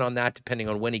beforehand. Working on that depending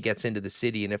on when he gets into the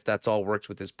city and if that's all works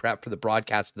with his prep for the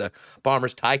broadcast of the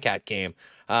Bombers Ticat game.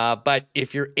 But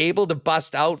if you're able to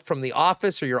bust out from the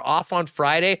office or you're off on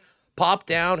Friday, pop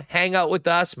down, hang out with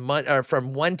us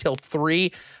from 1 till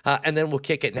 3, and then we'll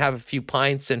kick it and have a few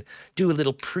pints and do a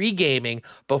little pre-gaming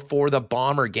before the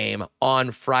Bomber game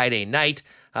on Friday night.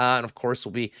 And of course,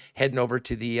 we'll be heading over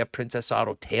to the Princess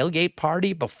Auto tailgate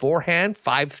party beforehand.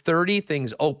 5:30,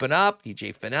 things open up.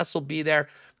 DJ Finesse will be there.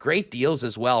 Great deals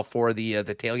as well for the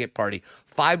tailgate party.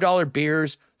 $5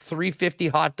 beers, $3.50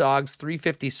 hot dogs,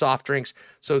 $3.50 soft drinks.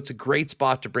 So it's a great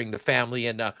spot to bring the family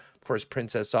and of course,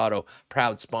 Princess Auto,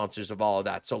 proud sponsors of all of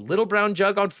that. So Little Brown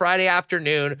Jug on Friday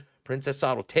afternoon, Princess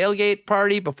Auto tailgate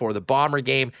party before the Bomber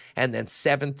game, and then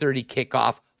 7:30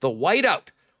 kickoff, the whiteout.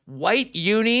 White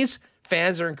unis.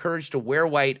 Fans are encouraged to wear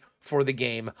white for the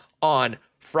game on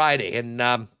Friday. And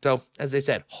so, as I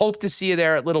said, hope to see you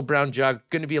there at Little Brown Jug.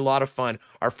 Going to be a lot of fun.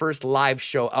 Our first live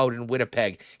show out in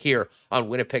Winnipeg here on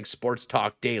Winnipeg Sports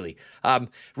Talk Daily.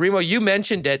 Remo, you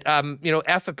mentioned it.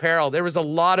 F apparel. There was a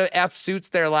lot of F suits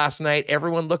there last night.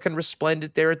 Everyone looking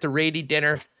resplendent there at the Rady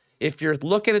dinner. If you're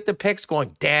looking at the pics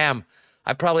going, damn,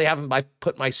 I probably haven't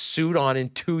put my suit on in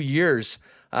 2 years.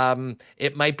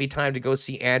 It might be time to go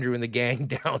see Andrew and the gang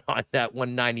down on that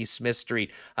 190 Smith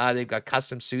Street. They've got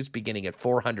custom suits beginning at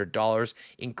 $400.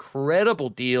 Incredible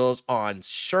deals on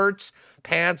shirts,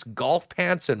 pants, golf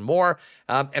pants, and more.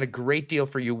 And a great deal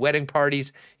for you wedding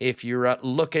parties. If you're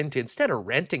looking to, instead of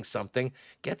renting something,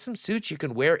 get some suits you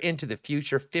can wear into the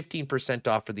future. 15%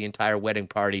 off for the entire wedding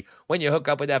party when you hook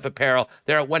up with F Apparel.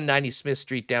 They're at 190 Smith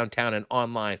Street downtown and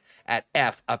online at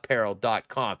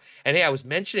fapparel.com. And hey, I was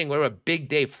mentioning what a big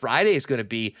day Friday is going to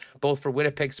be, both for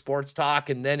Winnipeg Sports Talk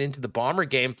and then into the Bomber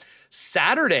game.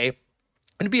 Saturday,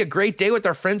 going to be a great day with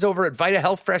our friends over at Vita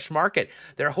Health Fresh Market.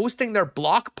 They're hosting their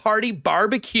block party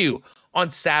barbecue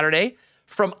on Saturday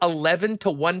from 11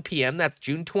 to 1 p.m. That's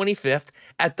June 25th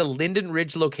at the Linden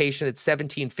Ridge location at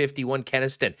 1751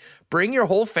 Kenaston. Bring your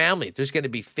whole family. There's going to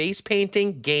be face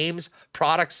painting, games,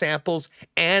 product samples,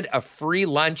 and a free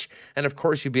lunch. And of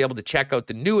course, you'll be able to check out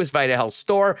the newest Vita Health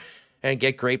store and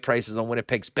get great prices on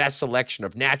Winnipeg's best selection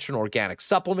of natural and organic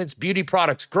supplements, beauty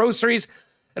products, groceries,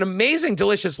 and amazing,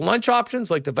 delicious lunch options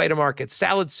like the Vita Market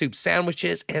salad, soup,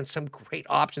 sandwiches, and some great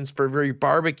options for your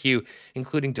barbecue,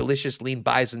 including delicious lean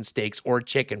bison steaks or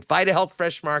chicken. Vita Health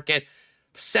Fresh Market,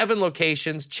 7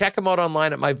 locations. Check them out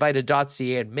online at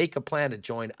myvita.ca and make a plan to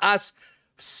join us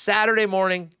Saturday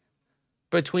morning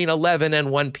between 11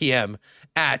 and 1 p.m.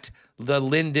 at the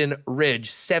Linden Ridge,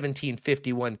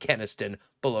 1751 Kenaston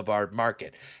Boulevard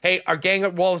Market. Hey, our gang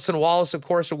at Wallace & Wallace, of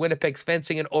course, are Winnipeg's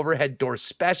fencing and overhead door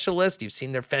specialist. You've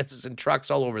seen their fences and trucks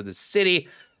all over the city.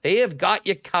 They have got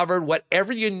you covered.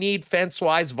 Whatever you need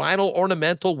fence-wise, vinyl,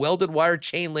 ornamental, welded wire,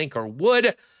 chain link, or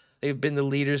wood. They've been the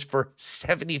leaders for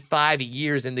 75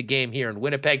 years in the game here in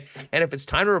Winnipeg. And if it's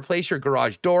time to replace your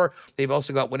garage door, they've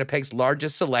also got Winnipeg's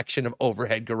largest selection of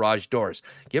overhead garage doors.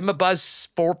 Give them a buzz,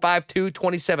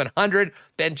 452-2700.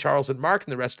 Ben, Charles, and Mark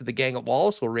and the rest of the gang at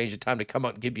Wallace will arrange a time to come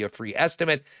out and give you a free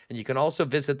estimate. And you can also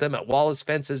visit them at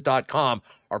wallacefences.com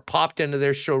or popped into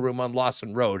their showroom on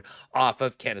Lawson Road off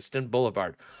of Kenaston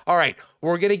Boulevard. All right,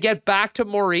 we're going to get back to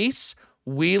Maurice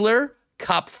Wheeler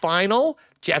Cup final,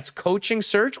 Jets coaching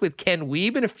search with Ken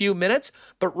Wiebe in a few minutes.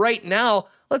 But right now,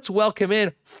 let's welcome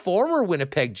in former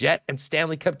Winnipeg Jet and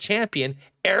Stanley Cup champion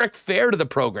Eric Fehr to the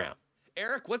program.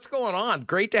 Eric, what's going on?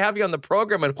 Great to have you on the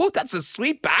program. And whoa, that's a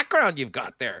sweet background you've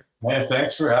got there. Man,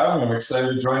 thanks for having me. I'm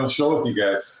excited to join the show with you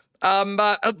guys.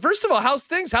 First of all, how's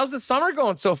things? How's the summer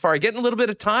going so far? Getting a little bit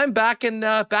of time back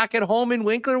at home in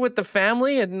Winkler with the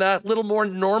family and a little more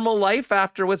normal life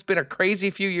after what's been a crazy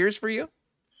few years for you?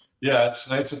 Yeah, it's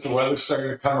nice that the weather's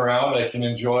starting to come around. I can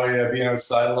enjoy being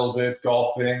outside a little bit,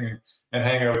 golfing, and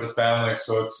hanging out with the family.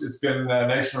 So it's been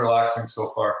nice and relaxing so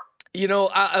far. You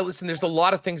know, listen, there's a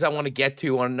lot of things I want to get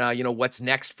to on, what's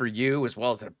next for you, as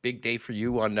well as a big day for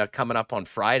you on coming up on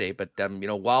Friday. But,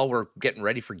 while we're getting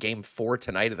ready for Game 4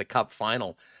 tonight of the Cup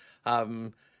final,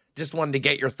 just wanted to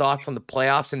get your thoughts on the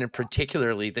playoffs and in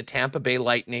particularly the Tampa Bay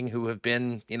Lightning, who have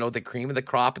been, the cream of the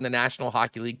crop in the National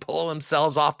Hockey League, pull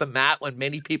themselves off the mat when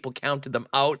many people counted them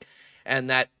out. And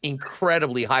that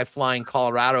incredibly high-flying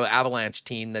Colorado Avalanche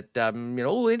team that,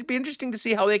 it'd be interesting to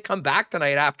see how they come back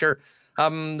tonight after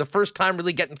the first time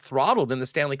really getting throttled in the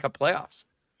Stanley Cup playoffs.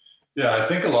 Yeah, I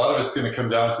think a lot of it's going to come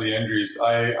down to the injuries.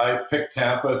 I picked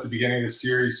Tampa at the beginning of the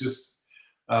series just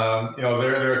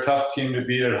they're a tough team to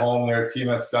beat at home. They're a team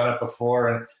that's done it before,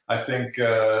 and I think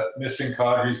missing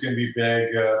Kadri's going to be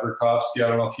big. Burkowski, I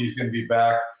don't know if he's going to be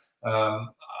back.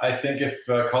 I think if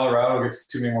Colorado gets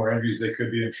too many more injuries, they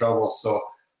could be in trouble. So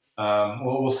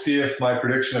we'll see if my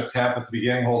prediction of Tampa at the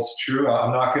beginning holds true.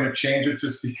 I'm not going to change it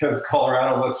just because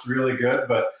Colorado looks really good,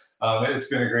 but it's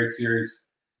been a great series.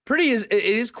 It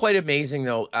is quite amazing,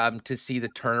 though, to see the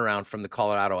turnaround from the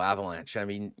Colorado Avalanche. I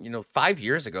mean, 5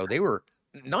 years ago, they were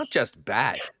not just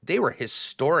bad, they were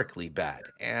historically bad.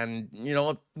 And,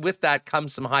 with that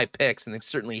comes some high picks, and they've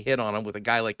certainly hit on them with a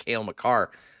guy like Cale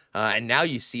Makar. And now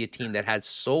you see a team that has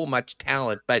so much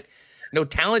talent, but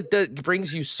talent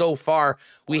brings you so far.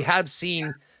 We have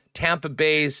seen Tampa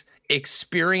Bay's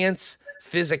experience,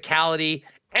 physicality,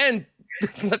 and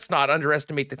let's not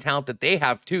underestimate the talent that they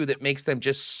have too, that makes them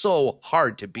just so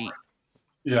hard to beat.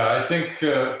 Yeah, I think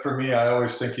for me, I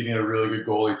always think you need a really good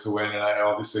goalie to win, and I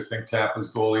obviously think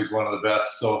Tampa's goalie is one of the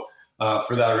best. So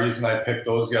for that reason, I picked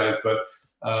those guys. But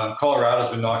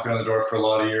Colorado's been knocking on the door for a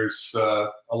lot of years,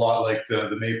 a lot like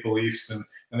the Maple Leafs,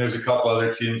 and there's a couple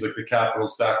other teams like the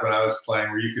Capitals back when I was playing,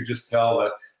 where you could just tell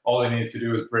that all they need to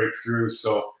do is break through.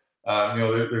 So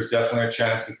there's definitely a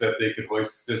chance that they could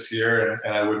hoist this year,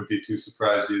 and I wouldn't be too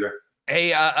surprised either.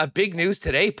 Hey, a big news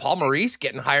today, Paul Maurice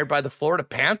getting hired by the Florida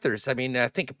Panthers. I mean, I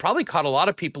think it probably caught a lot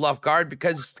of people off guard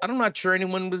because I'm not sure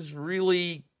anyone was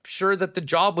really sure that the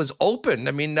job was open.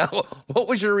 I mean, what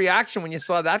was your reaction when you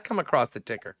saw that come across the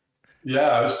ticker?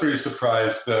 Yeah, I was pretty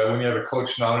surprised when you have a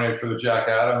coach nominated for the Jack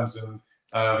Adams and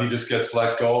he just gets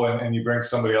let go, and you bring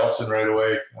somebody else in right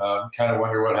away. Kind of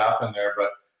wonder what happened there, but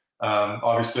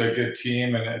obviously a good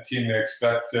team and a team they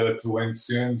expect to win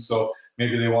soon. So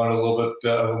maybe they want a little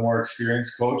bit of a more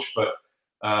experienced coach. But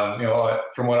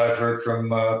from what I've heard from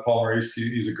Paul Maurice,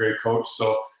 he's a great coach.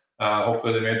 So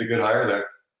hopefully they made a good hire there.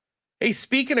 Hey,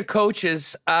 speaking of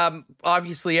coaches,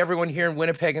 obviously everyone here in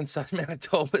Winnipeg and Southern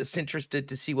Manitoba is interested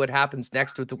to see what happens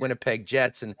next with the Winnipeg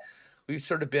Jets. And we've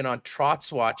sort of been on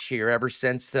Trot's watch here ever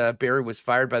since Barry was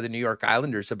fired by the New York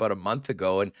Islanders about a month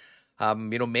ago. And,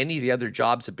 many of the other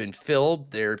jobs have been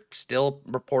filled. There still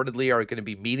reportedly are going to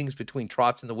be meetings between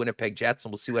Trotz and the Winnipeg Jets,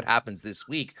 and we'll see what happens this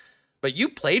week. But you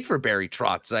played for Barry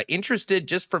Trotz. Interested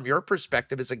just from your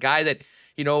perspective as a guy that,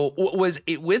 was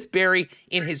with Barry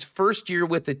in his first year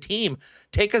with the team.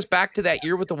 Take us back to that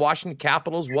year with the Washington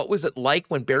Capitals. What was it like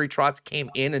when Barry Trotz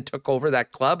came in and took over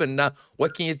that club? And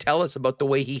what can you tell us about the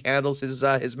way he handles his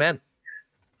men?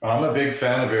 I'm a big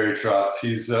fan of Barry Trotz.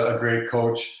 He's a great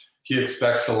coach. He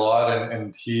expects a lot,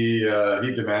 and he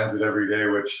demands it every day,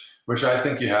 which I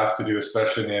think you have to do,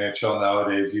 especially in the NHL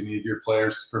nowadays. You need your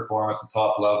players to perform at the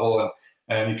top level,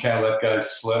 and you can't let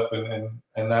guys slip.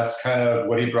 And that's kind of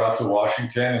what he brought to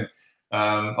Washington.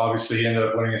 And obviously, he ended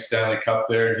up winning a Stanley Cup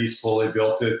there, and he slowly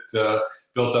built up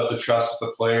the trust with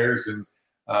the players. And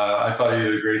I thought he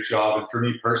did a great job. And for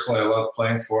me personally, I love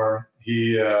playing for him.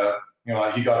 He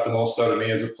got the most out of me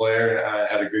as a player, and I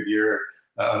had a good year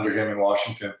under him in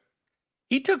Washington.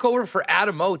 He took over for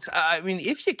Adam Oates.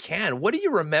 If you can, what do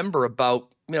you remember about,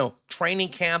 training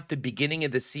camp, the beginning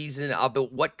of the season,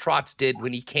 about what Trotz did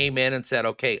when he came in and said,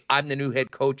 okay, I'm the new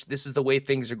head coach. This is the way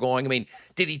things are going.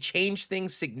 Did he change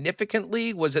things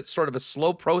significantly? Was it sort of a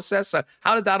slow process?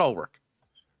 How did that all work?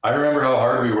 I remember how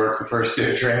hard we worked the first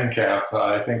day of training camp.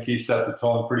 I think he set the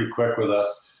tone pretty quick with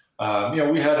us. We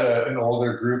had an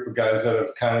older group of guys that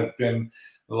have kind of been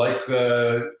like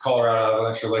the Colorado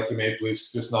Avalanche or like the Maple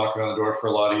Leafs, just knocking on the door for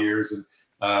a lot of years. And,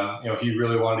 he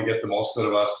really wanted to get the most out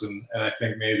of us. And I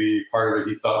think maybe part of it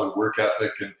he thought was work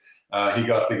ethic. And he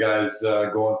got the guys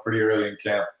going pretty early in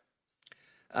camp.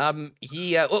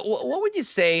 What would you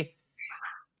say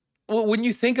when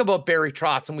you think about Barry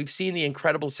Trotz, and we've seen the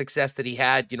incredible success that he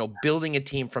had, building a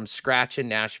team from scratch in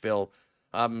Nashville,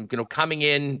 coming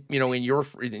in,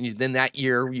 then that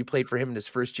year you played for him in his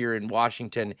first year in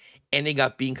Washington, ending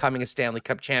up becoming a Stanley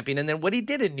Cup champion. And then what he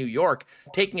did in New York,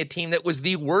 taking a team that was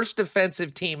the worst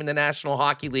defensive team in the National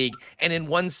Hockey League, and in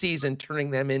one season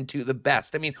turning them into the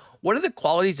best. What are the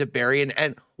qualities of Barry,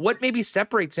 and what maybe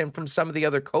separates him from some of the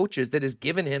other coaches that has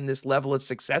given him this level of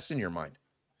success in your mind?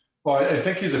 Well, I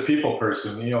think he's a people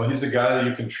person. He's a guy that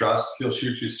you can trust. He'll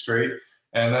shoot you straight.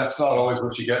 And that's not always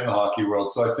what you get in the hockey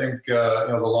world. So I think,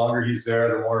 the longer he's there,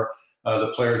 the more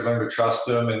the players learn to trust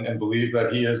him and believe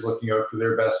that he is looking out for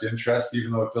their best interest,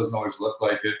 even though it doesn't always look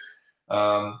like it.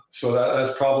 So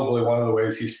that's probably one of the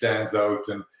ways he stands out.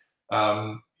 And,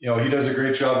 he does a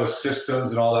great job with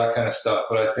systems and all that kind of stuff.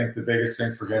 But I think the biggest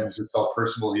thing for him is just how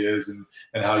personable he is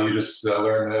and how you just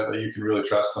learn that you can really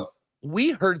trust him.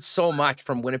 We heard so much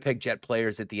from Winnipeg Jet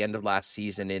players at the end of last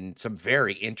season in some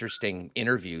very interesting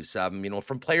interviews,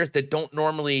 from players that don't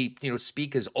normally,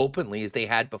 speak as openly as they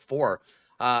had before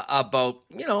about,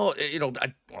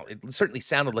 it certainly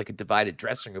sounded like a divided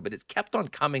dressing room, but it kept on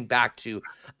coming back to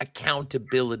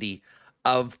accountability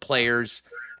of players.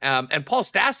 And Paul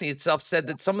Stastny itself said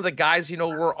that some of the guys,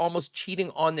 were almost cheating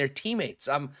on their teammates.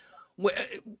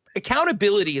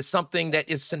 Accountability is something that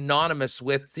is synonymous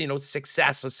with,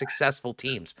 success of successful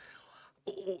teams.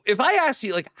 If I ask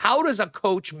you, how does a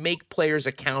coach make players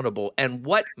accountable, and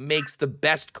what makes the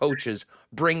best coaches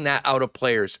bring that out of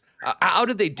players? How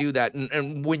do they do that?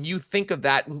 And when you think of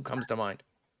that, who comes to mind?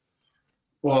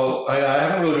 Well, I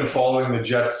haven't really been following the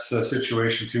Jets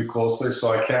situation too closely,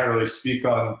 so I can't really speak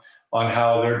on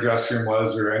how their dressing room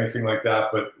was or anything like that.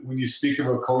 But when you speak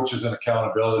about coaches and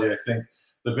accountability, I think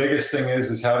the biggest thing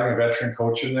is having a veteran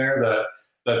coach in there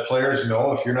that players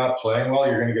know if you're not playing well,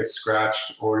 you're going to get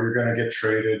scratched or you're going to get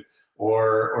traded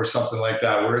or something like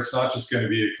that, where it's not just going to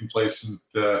be a complacent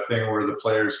thing where the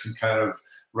players can kind of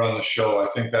run the show. I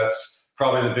think that's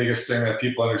probably the biggest thing that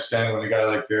people understand when a guy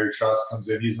like Barry Trotz comes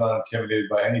in. He's not intimidated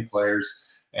by any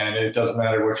players, and it doesn't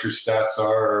matter what your stats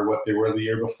are or what they were the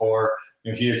year before.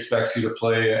 He expects you to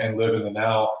play and live in the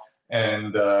now,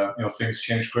 and things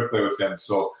change quickly with him.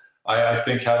 So I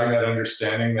think having that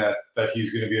understanding that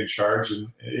he's going to be in charge and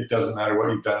it doesn't matter what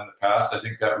you've done in the past, I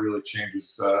think that really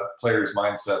changes players'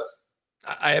 mindsets.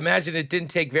 I imagine it didn't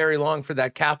take very long for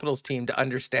that Capitals team to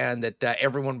understand that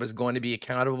everyone was going to be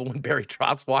accountable when Barry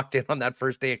Trotz walked in on that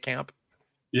first day of camp.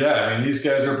 Yeah, I mean, these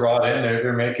guys are brought in.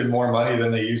 They're making more money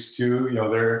than they used to.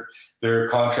 Their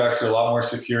contracts are a lot more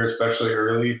secure, especially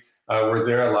early, where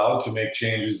they're allowed to make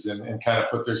changes and kind of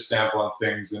put their stamp on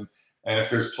things. And if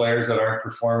there's players that aren't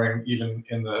performing even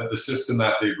in the system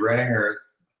that they bring or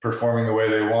performing the way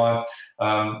they want, a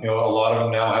lot of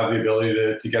them now have the ability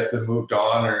to get them moved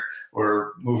on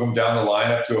or move them down the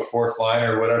lineup to a fourth line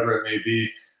or whatever it may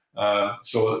be.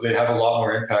 So they have a lot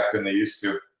more impact than they used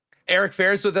to. Eric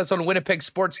Fehr is with us on Winnipeg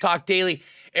Sports Talk Daily.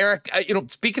 Eric,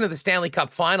 speaking of the Stanley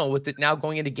Cup final, with it now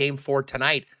going into Game 4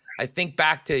 tonight, I think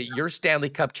back to your Stanley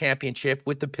Cup championship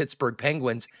with the Pittsburgh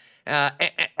Penguins, and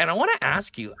I want to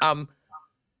ask you,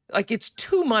 it's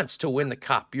 2 months to win the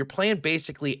Cup. You're playing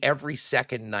basically every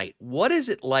second night. What is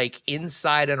it like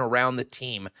inside and around the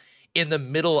team in the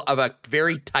middle of a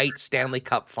very tight Stanley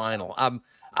Cup final?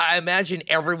 I imagine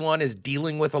everyone is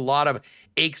dealing with a lot of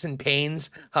aches and pains,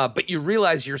 but you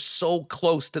realize you're so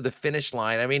close to the finish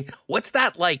line. I mean, what's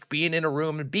that like, being in a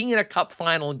room and being in a Cup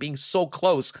final and being so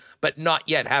close, but not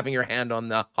yet having your hand on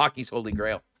the hockey's holy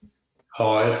grail?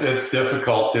 Oh, it's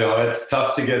difficult. It's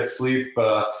tough to get sleep.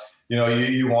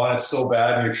 You want it so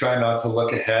bad, and you're trying not to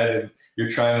look ahead, and you're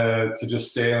trying to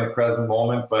just stay in the present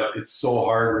moment, but it's so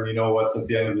hard when you know what's at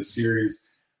the end of the series.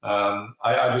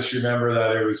 I just remember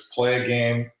that it was play a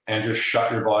game and just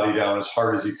shut your body down as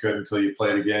hard as you could until you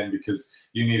played again, because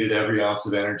you needed every ounce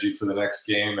of energy for the next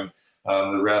game and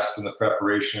the rest and the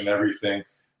preparation and everything.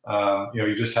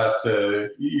 You just had to.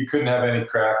 You couldn't have any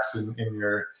cracks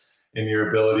in your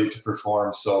ability to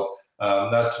perform. So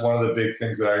that's one of the big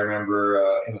things that I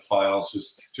remember in the finals.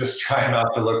 Just trying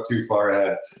not to look too far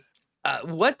ahead.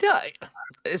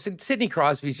 Sidney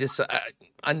Crosby's just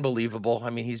unbelievable. I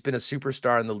mean, he's been a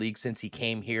superstar in the league since he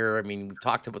came here. I mean, we've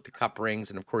talked about the Cup rings,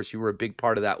 and of course, you were a big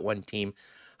part of that one team.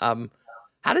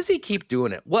 How does he keep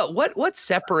doing it? What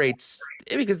separates?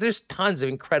 Because there's tons of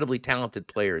incredibly talented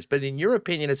players, but in your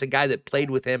opinion, as a guy that played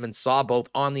with him and saw both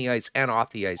on the ice and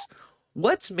off the ice,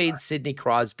 what's made Sidney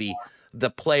Crosby the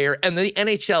player and the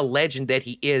NHL legend that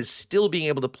he is, still being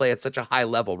able to play at such a high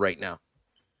level right now?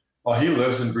 Well, he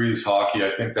lives and breathes hockey. I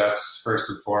think that's first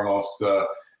and foremost. A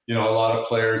lot of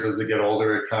players, as they get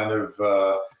older, it kind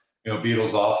of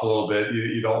beetles off a little bit.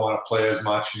 You don't want to play as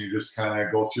much, and you just kind of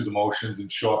go through the motions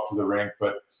and show up to the rink.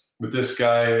 But with this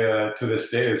guy, to this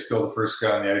day, is still the first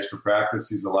guy on the ice for practice.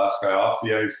 He's the last guy off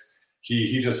the ice.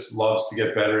 He just loves to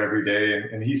get better every day,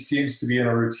 and he seems to be in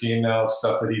a routine now of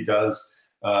stuff that he does,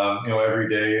 every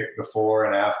day before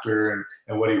and after,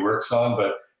 and what he works on.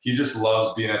 But he just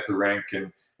loves being at the rink,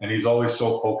 and he's always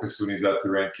so focused when he's at the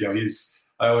rink.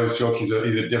 I always joke he's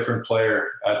a different player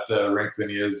at the rink than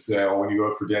he is when you go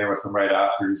out for dinner with him right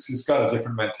after. He's got a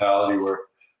different mentality where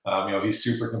he's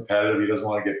super competitive. He doesn't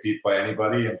want to get beat by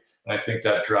anybody, and I think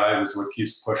that drive is what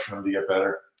keeps pushing him to get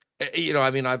better.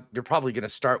 You're probably going to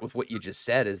start with what you just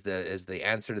said as the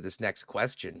answer to this next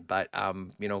question, but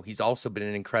he's also been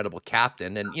an incredible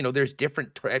captain, and there's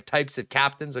different types of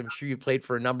captains. I'm sure you played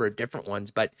for a number of different ones,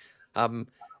 but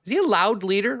is he a loud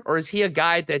leader, or is he a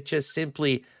guy that just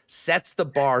simply sets the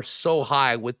bar so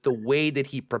high with the way that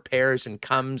he prepares and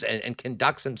comes and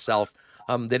conducts himself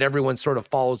that everyone sort of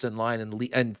follows in line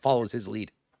and follows his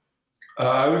lead?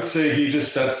 I would say he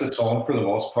just sets the tone for the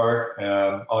most part.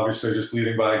 Obviously, just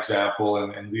leading by example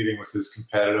and leading with his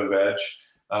competitive edge.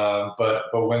 But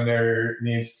when there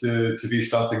needs to be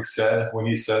something said, when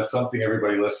he says something,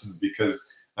 everybody listens,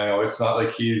 because I know it's not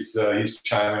like he's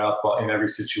chiming up in every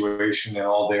situation and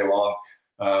all day long.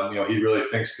 He really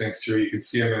thinks things through. You can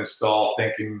see him in his stall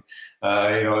thinking,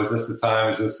 is this the time?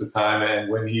 Is this the time? And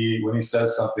when he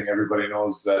says something, everybody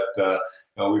knows that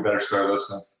we better start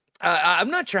listening. I'm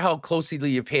not sure how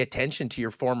closely you pay attention to your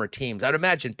former teams. I'd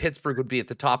imagine Pittsburgh would be at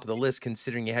the top of the list,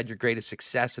 considering you had your greatest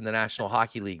success in the National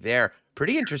Hockey League there.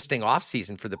 Pretty interesting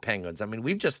offseason for the Penguins. I mean,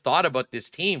 we've just thought about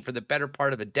this team for the better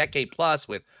part of a decade plus,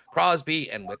 with Crosby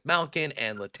and with Malkin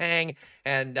and Letang.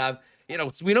 And,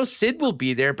 we know Sid will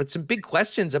be there, but some big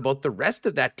questions about the rest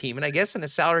of that team. And I guess in a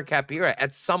salary cap era,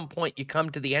 at some point you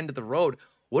come to the end of the road.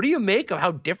 What do you make of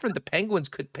how different the Penguins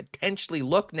could potentially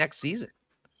look next season?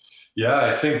 Yeah,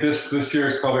 I think this year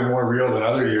is probably more real than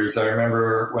other years. I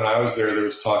remember when I was there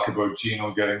was talk about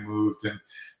Gino getting moved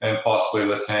and possibly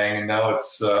Letang, and now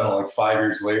it's 5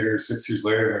 years later, 6 years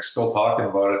later, and they're still talking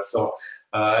about it. So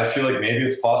I feel like maybe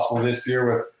it's possible this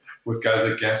year with guys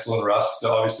like Gensel and Rust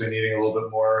obviously needing a little bit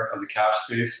more of the cap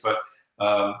space. But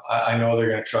I know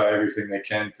they're going to try everything they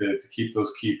can to keep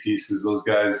those key pieces. Those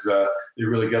guys, they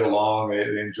really get along.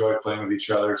 They enjoy playing with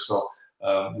each other. So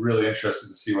really interested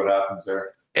to see what happens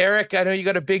there. Eric, I know you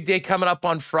got a big day coming up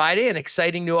on Friday, an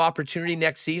exciting new opportunity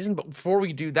next season. But before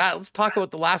we do that, let's talk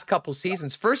about the last couple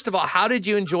seasons. First of all, how did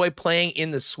you enjoy playing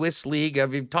in the Swiss League?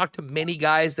 I've talked to many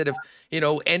guys that have,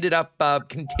 ended up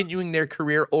continuing their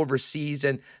career overseas,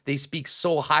 and they speak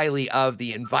so highly of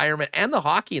the environment and the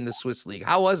hockey in the Swiss League.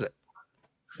 How was it?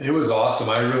 It was awesome.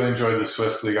 I really enjoyed the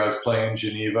Swiss League. I was playing in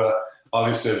Geneva,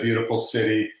 obviously a beautiful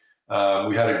city.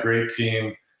 We had a great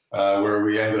team. Where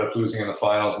we ended up losing in the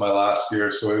finals my last year.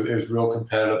 So it was real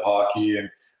competitive hockey, and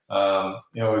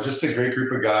it was just a great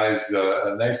group of guys,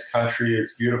 a nice country.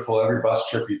 It's beautiful. Every bus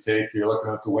trip you take, you're looking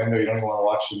out the window. You don't even want to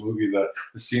watch the movie. The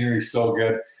scenery is so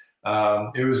good.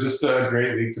 It was just a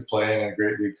great league to play in and a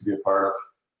great league to be a part of.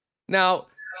 Now,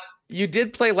 you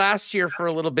did play last year for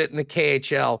a little bit in the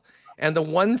KHL. And the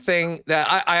one thing that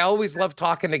I always love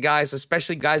talking to guys,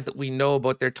 especially guys that we know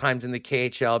about their times in the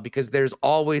KHL, because there's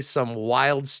always some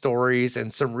wild stories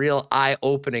and some real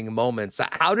eye-opening moments.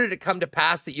 How did it come to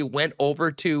pass that you went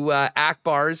over to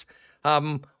Akbars?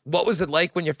 What was it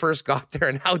like when you first got there,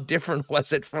 and how different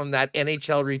was it from that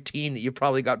NHL routine that you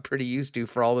probably got pretty used to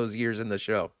for all those years in the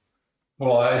show?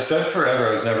 Well, I said forever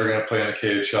I was never going to play in the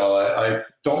KHL. I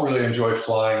don't really enjoy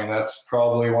flying, and that's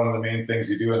probably one of the main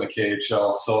things you do in the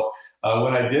KHL. So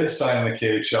when I did sign the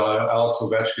KHL, Alex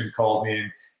Ovechkin called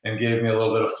me and gave me a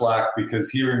little bit of flack because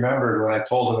he remembered when I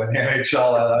told him in the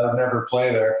NHL I would never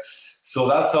play there. So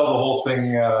that's how the whole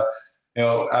thing,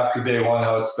 after day one,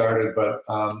 how it started. But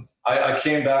I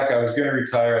came back. I was going to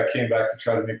retire. I came back to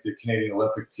try to make the Canadian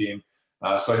Olympic team.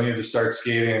 So I needed to start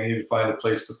skating. I needed to find a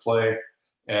place to play.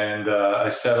 And I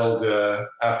settled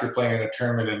after playing in a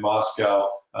tournament in Moscow.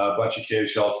 A bunch of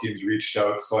KHL teams reached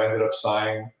out. So I ended up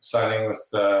signing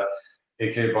with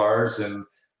AK Bars and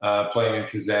playing in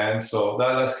Kazan. So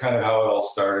that's kind of how it all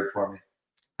started for me.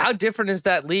 How different is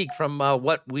that league from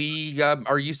what we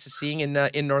are used to seeing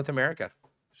in North America?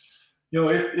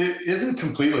 It isn't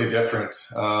completely different.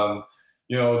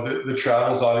 The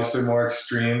travel is obviously more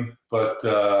extreme, but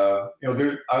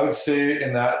I would say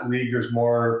in that league there's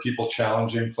more people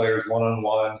challenging players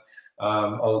one-on-one,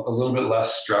 a little bit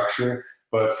less structure.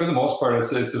 But for the most part,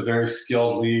 it's a very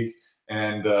skilled league.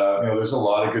 And, there's a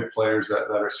lot of good players that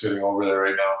are sitting over there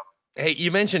right now. Hey, you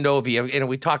mentioned Ovi.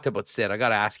 We talked about Sid. I got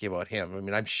to ask you about him. I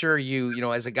mean, I'm sure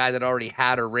you, as a guy that already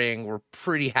had a ring, were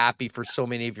pretty happy for so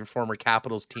many of your former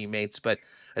Capitals teammates, but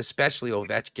especially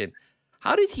Ovechkin.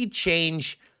 How did he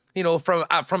change,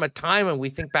 from a time when we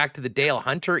think back to the Dale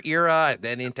Hunter era,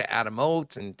 then into Adam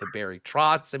Oates and to Barry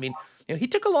Trotz? I mean, he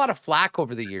took a lot of flack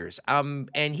over the years,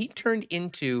 and he turned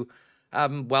into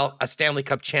a Stanley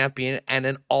Cup champion and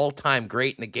an all-time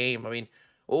great in the game. I mean,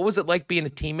 what was it like being a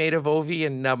teammate of Ovi,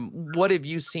 and what have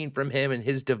you seen from him and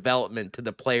his development to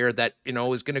the player that,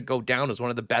 is going to go down as one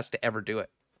of the best to ever do it?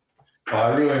 I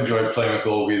really enjoyed playing with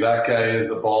Ovi. That guy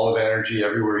is a ball of energy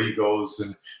everywhere he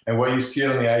goes. And what you see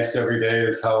on the ice every day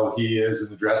is how he is in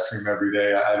the dressing room every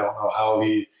day. I don't know how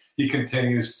he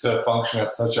continues to function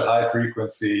at such a high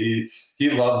frequency.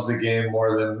 He loves the game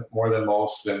more than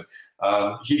most. And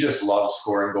he just loves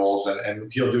scoring goals,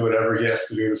 and he'll do whatever he has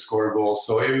to do to score goals.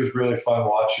 So it was really fun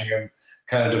watching him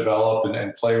kind of develop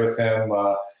and play with him.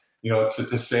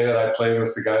 To say that I played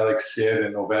with a guy like Sid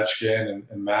and Ovechkin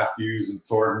and Matthews and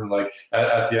Thornton, like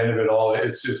at the end of it all,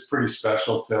 it's just pretty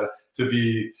special to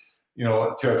be,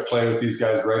 to have played with these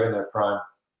guys right in their prime.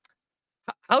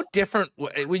 How different,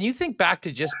 when you think back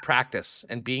to just practice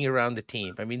and being around the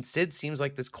team? I mean, Sid seems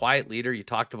like this quiet leader. You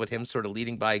talked about him sort of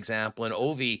leading by example, and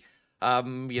Ovi,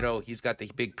 he's got the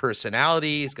big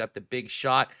personality. He's got the big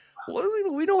shot.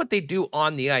 We know what they do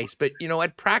on the ice, but,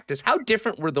 at practice, how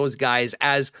different were those guys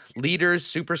as leaders,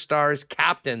 superstars,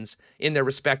 captains in their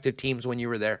respective teams when you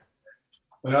were there?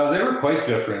 Well, they were quite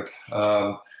different.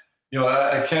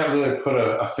 I can't really put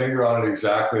a finger on it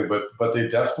exactly, but they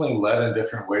definitely led in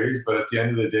different ways. But at the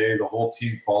end of the day, the whole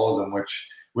team followed them,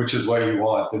 which is what you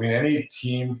want. I mean, any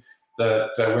team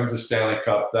that wins the Stanley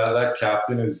Cup, that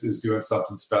captain is doing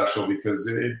something special, because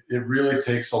it really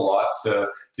takes a lot to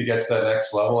get to that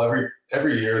next level.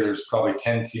 Every year there's probably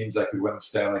 10 teams that could win the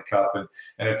Stanley Cup, and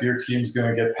if your team's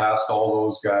going to get past all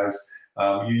those guys,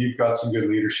 you've got some good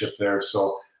leadership there.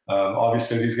 So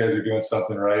obviously these guys are doing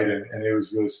something right, and it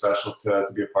was really special to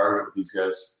be a part of it with these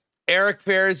guys. Eric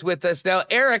Fehr is with us now.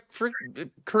 Eric,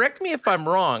 correct me if I'm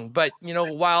wrong, but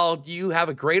while you have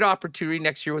a great opportunity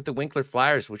next year with the Winkler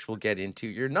Flyers, which we'll get into,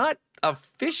 you're not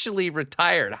officially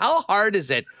retired. How hard is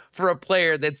it for a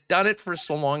player that's done it for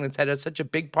so long, that's had such a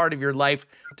big part of your life,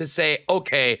 to say,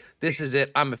 okay, this is it,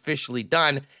 I'm officially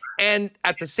done? And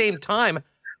at the same time,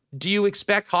 do you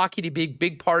expect hockey to be a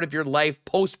big part of your life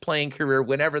post-playing career,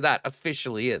 whenever that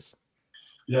officially is?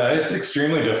 Yeah, it's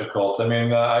extremely difficult. I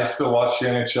mean, I still watch the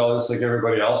NHL just like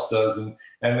everybody else does, and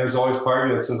there's always part of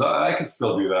me that says, I could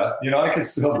still do that. I could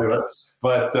still do it.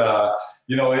 But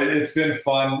it's been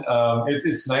fun.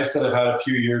 It's nice that I've had a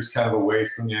few years kind of away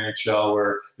from the NHL,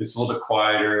 where it's a little bit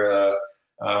quieter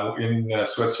in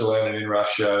Switzerland and in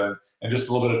Russia, and just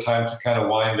a little bit of time to kind of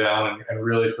wind down and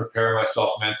really prepare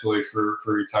myself mentally for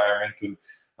retirement. And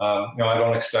I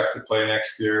don't expect to play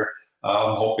next year.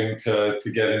 I'm hoping to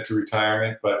get into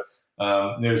retirement, but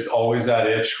there's always that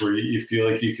itch where you feel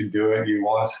like you can do it. You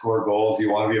want to score goals.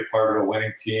 You want to be a part of a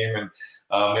winning team. And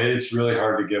it's really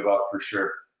hard to give up for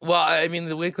sure. Well, I mean,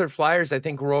 the Winkler Flyers, I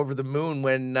think, were over the moon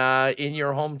when in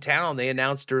your hometown, they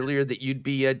announced earlier that you'd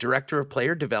be a director of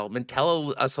player development.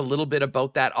 Tell us a little bit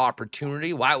about that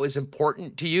opportunity, why it was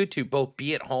important to you to both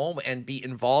be at home and be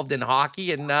involved in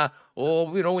hockey. And,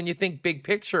 when you think big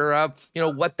picture,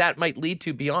 what that might lead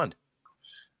to beyond.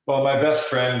 Well, my best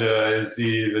friend is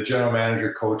the general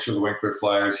manager coach of the Winkler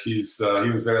Flyers. He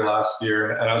was there last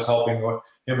year, and I was helping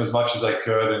him as much as I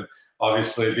could. And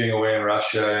obviously, being away in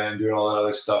Russia and doing all that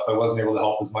other stuff, I wasn't able to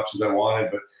help as much as I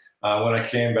wanted. But when I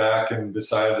came back and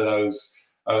decided that I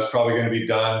was probably going to be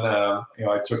done,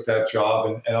 I took that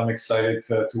job, and I'm excited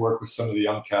to work with some of the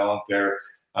young talent there.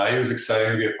 It was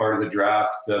exciting to be a part of the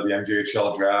draft, the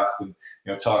MJHL draft, and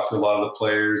talk to a lot of the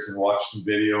players and watch some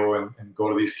video and go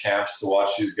to these camps to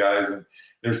watch these guys. And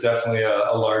there's definitely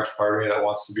a large part of me that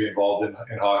wants to be involved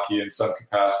in hockey in some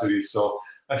capacity. So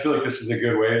I feel like this is a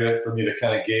good way for me to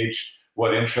kind of gauge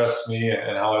what interests me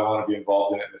and how I want to be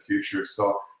involved in it in the future.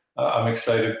 So I'm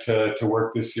excited to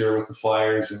work this year with the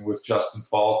Flyers and with Justin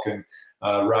Falk and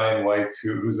Ryan White,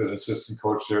 who's an assistant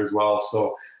coach there as well.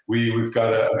 So we've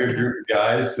got a good group of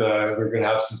guys. We're going to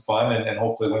have some fun and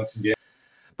hopefully win some games.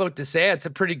 About to say, it's a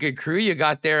pretty good crew you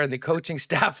got there, and the coaching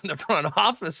staff in the front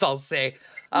office, I'll say.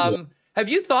 Have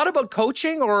you thought about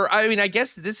coaching? Or, I mean, I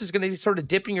guess this is going to be sort of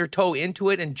dipping your toe into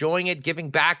it, enjoying it,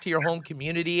 giving back to your home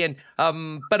community. And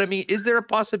but I mean, is there a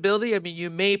possibility? I mean, you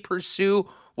may pursue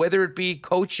whether it be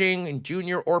coaching in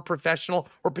junior or professional,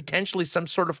 or potentially some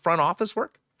sort of front office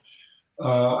work?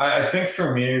 I think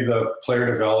for me, the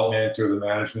player development or the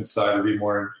management side would be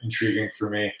more intriguing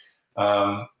for me.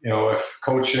 If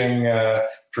coaching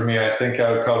for me, I think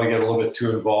I would probably get a little bit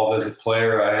too involved as a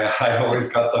player. I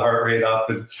always got the heart rate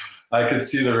up, and I could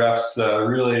see the refs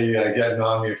really getting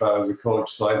on me if I was a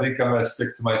coach. So I think I'm going to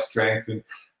stick to my strength. And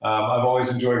I've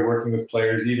always enjoyed working with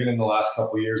players, even in the last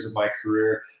couple of years of my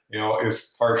career. It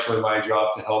was partially my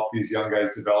job to help these young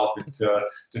guys develop into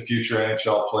future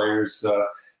NHL players.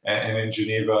 And in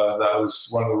Geneva, that was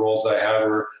one of the roles I had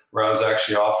where I was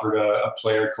actually offered a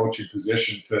player coaching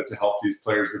position to help these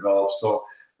players develop. So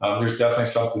there's definitely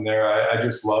something there. I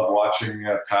just love watching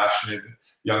passionate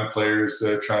young players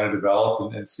trying to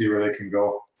develop and see where they can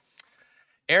go.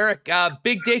 Eric,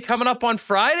 big day coming up on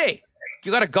Friday.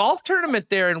 You got a golf tournament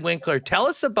there in Winkler. Tell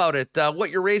us about it, what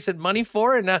you're raising money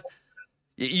for. And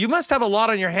you must have a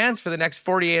lot on your hands for the next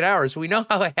 48 hours. We know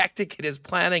how hectic it is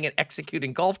planning and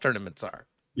executing golf tournaments are.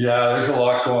 Yeah, there's a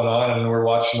lot going on, and we're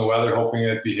watching the weather, hoping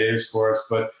it behaves for us.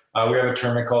 But we have a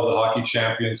tournament called the Hockey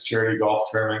Champions Charity Golf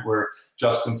Tournament, where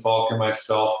Justin Falk and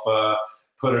myself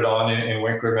put it on in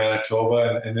Winkler,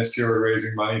 Manitoba. And this year we're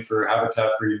raising money for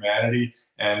Habitat for Humanity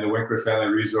and the Winkler Family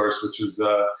Resource, which is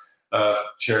a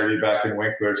charity back in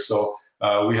Winkler. So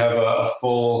we have a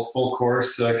full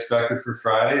course expected for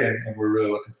Friday, and we're really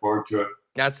looking forward to it.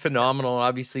 That's phenomenal,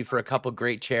 obviously, for a couple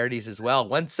great charities as well.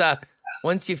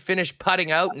 Once you finish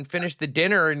putting out and finish the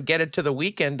dinner and get it to the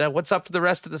weekend, what's up for the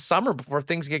rest of the summer before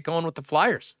things get going with the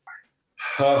Flyers?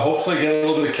 Hopefully get a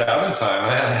little bit of cabin time.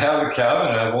 I have a cabin,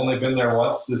 and I've only been there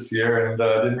once this year and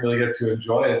didn't really get to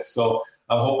enjoy it. So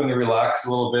I'm hoping to relax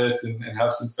a little bit and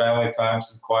have some family time,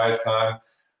 some quiet time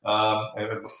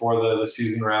before the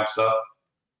season wraps up.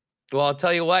 Well, I'll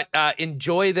tell you what,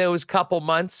 enjoy those couple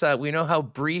months. We know how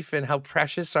brief and how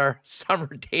precious our summer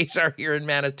days are here in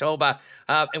Manitoba.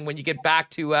 And when you get back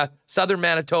to southern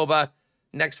Manitoba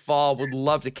next fall, would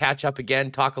love to catch up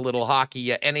again, talk a little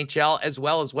hockey, NHL, as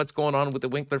well as what's going on with the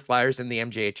Winkler Flyers and the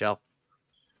MJHL.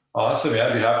 Awesome. Yeah,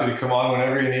 I'd be happy to come on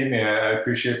whenever you need me. I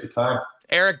appreciate the time.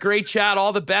 Eric, great chat.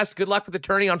 All the best. Good luck with the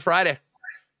tourney on Friday.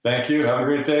 Thank you. Have a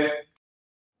great day.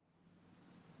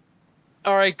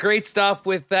 All right, great stuff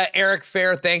with Eric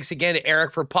Fehr. Thanks again to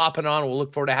Eric for popping on. We'll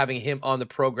look forward to having him on the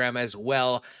program as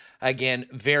well again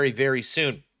very, very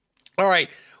soon. All right,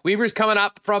 Wieber's coming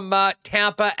up from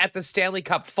Tampa at the Stanley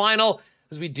Cup Final.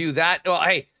 As we do that, well,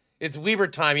 hey, it's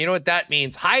Wiebe time. You know what that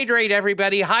means. Hydrate,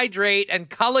 everybody. Hydrate, and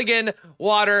Culligan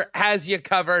Water has you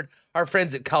covered. Our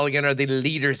friends at Culligan are the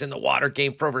leaders in the water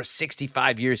game for over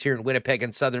 65 years here in Winnipeg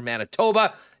and southern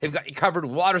Manitoba. They've got you covered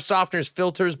with water softeners,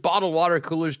 filters, bottled water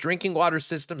coolers, drinking water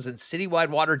systems, and citywide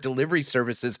water delivery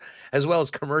services, as well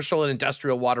as commercial and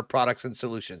industrial water products and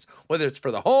solutions. Whether it's for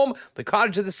the home, the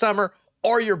cottage of the summer,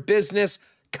 or your business,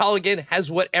 Culligan has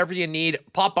whatever you need.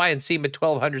 Pop by and see them at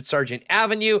 1200 Sargent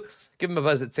Avenue. Give them a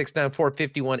buzz at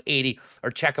 694-5180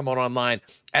 or check them out online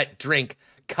at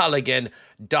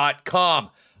drinkculligan.com.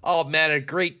 Oh, man, a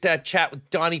great chat with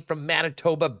Donnie from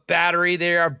Manitoba Battery.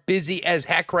 They are busy as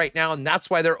heck right now, and that's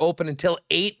why they're open until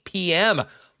 8 p.m.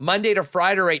 Monday to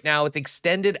Friday right now with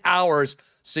extended hours,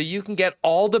 so you can get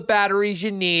all the batteries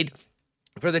you need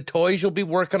for the toys you'll be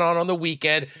working on the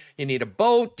weekend. You need a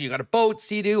boat, you got a boat,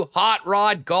 Sea-Doo, hot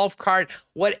rod, golf cart,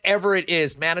 whatever it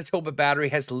is. Manitoba Battery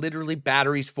has literally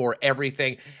batteries for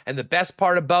everything. And the best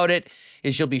part about it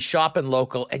is you'll be shopping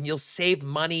local and you'll save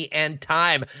money and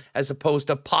time as opposed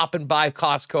to popping by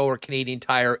Costco or Canadian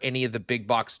Tire or any of the big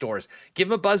box stores. Give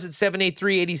them a buzz at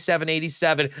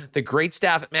 783-8787. The great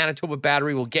staff at Manitoba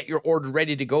Battery will get your order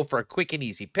ready to go for a quick and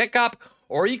easy pickup.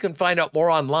 Or you can find out more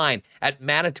online at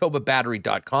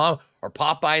manitobabattery.com or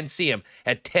pop by and see them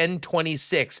at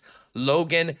 1026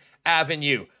 Logan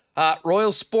Avenue.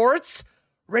 Royal Sports,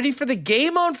 ready for the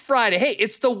game on Friday. Hey,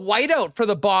 it's the whiteout for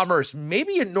the Bombers.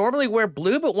 Maybe you normally wear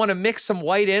blue, but want to mix some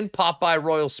white in, pop by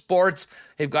Royal Sports.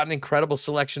 They've got an incredible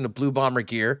selection of Blue Bomber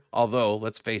gear, although,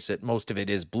 let's face it, most of it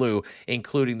is blue,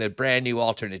 including the brand new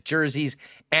alternate jerseys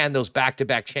and those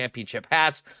back-to-back championship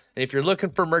hats. And if you're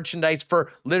looking for merchandise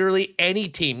for literally any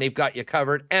team, they've got you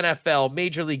covered. NFL,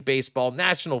 Major League Baseball,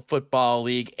 National Football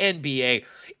League, NBA,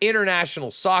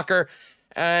 international soccer.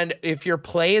 And if you're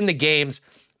playing the games,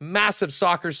 massive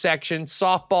soccer section,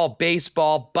 softball,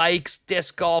 baseball, bikes,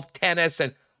 disc golf, tennis,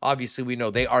 and obviously we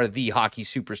know they are the hockey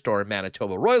superstore in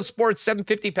Manitoba. Royal Sports,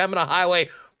 750 Pembina Highway.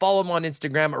 Follow them on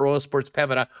Instagram at Royal Sports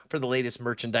Pembina for the latest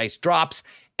merchandise drops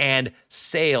and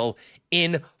sale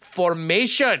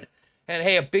information. And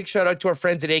hey, a big shout out to our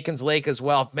friends at Aikens Lake as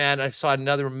well. Man, I saw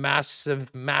another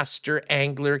massive master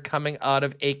angler coming out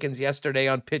of Aikens yesterday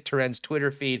on Pit Terren's Twitter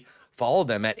feed. Follow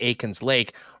them at Aikens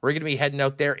Lake. We're going to be heading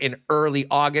out there in early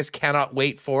August. Cannot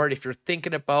wait for it. If you're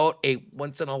thinking about a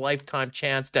once-in-a-lifetime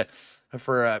chance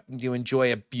for you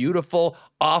enjoy a beautiful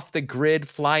off-the-grid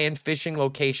fly-in fishing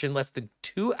location less than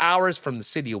 2 hours from the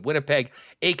city of Winnipeg,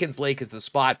 Aikens Lake is the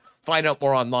spot. Find out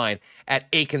more online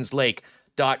at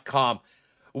aikenslake.com.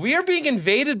 We are being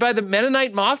invaded by the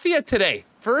Mennonite Mafia today.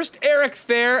 First Eric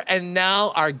Fehr, and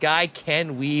now our guy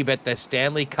Ken Wiebe at the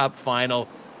Stanley Cup Final,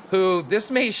 who,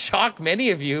 this may shock many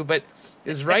of you, but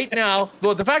is right now,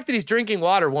 well, the fact that he's drinking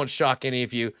water won't shock any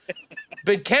of you,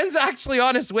 but Ken's actually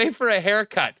on his way for a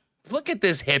haircut. Look at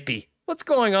this hippie. What's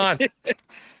going on?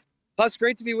 Plus,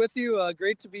 great to be with you.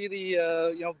 Great to be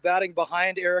the, batting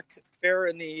behind Eric Fehr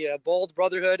in the Bald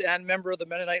Brotherhood and member of the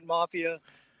Mennonite Mafia.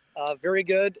 Very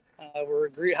good. We're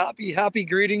happy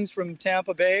greetings from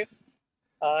Tampa Bay.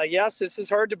 Yes, this is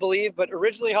hard to believe, but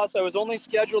originally, Huss, I was only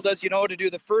scheduled, as you know, to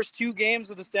do the first two games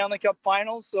of the Stanley Cup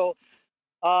Finals. So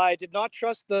I did not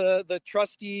trust the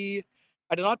trusty.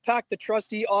 I did not pack the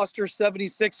trusty Oster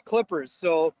 76 Clippers.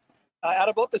 So at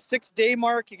about the 6-day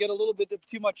mark, you get a little bit of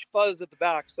too much fuzz at the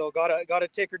back. So gotta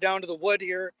take her down to the wood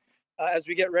here as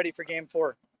we get ready for Game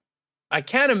 4. I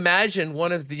can't imagine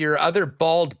one of your other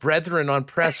bald brethren on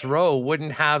press row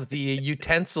wouldn't have the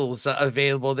utensils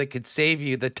available that could save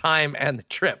you the time and the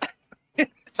trip.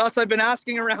 Tuss, I've been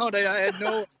asking around. I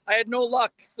had no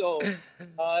luck. So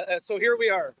here we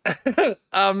are.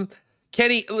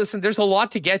 Kenny, listen, there's a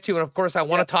lot to get to. And of course, I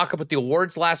want to talk about the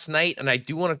awards last night. And I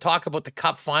do want to talk about the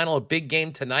Cup Final, a big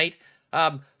game tonight.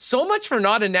 So much for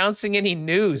not announcing any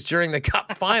news during the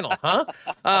Cup Final, huh?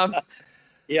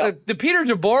 Yeah. The Peter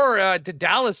DeBoer to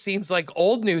Dallas seems like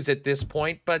old news at this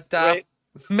point, but right.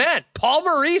 Man, Paul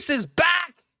Maurice is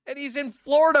back and he's in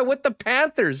Florida with the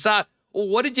Panthers.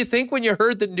 What did you think when you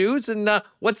heard the news, and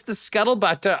what's the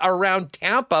scuttlebutt around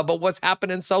Tampa about what's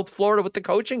happened in South Florida with the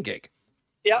coaching gig?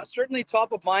 Yeah, certainly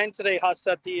top of mind today, Huss,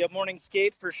 at the morning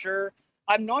skate for sure.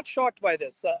 I'm not shocked by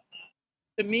this.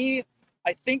 To me,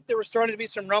 I think there were starting to be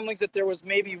some rumblings that there was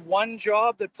maybe one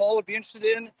job that Paul would be interested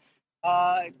in.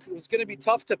 It was going to be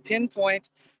tough to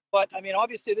pinpoint, but I mean,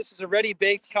 obviously this is a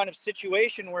ready-baked kind of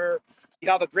situation where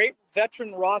you have a great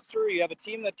veteran roster. You have a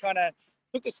team that kind of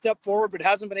took a step forward, but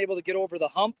hasn't been able to get over the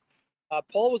hump.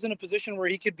 Paul was in a position where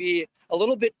he could be a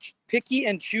little bit picky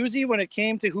and choosy when it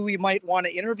came to who he might want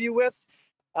to interview with.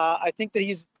 I think that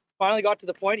he's finally got to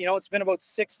the point, it's been about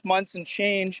 6 months and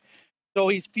change. So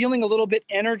he's feeling a little bit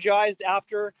energized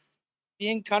after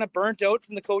being kind of burnt out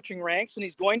from the coaching ranks. And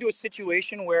he's going to a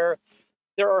situation where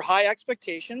There are high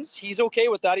expectations. He's okay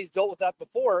with that. He's dealt with that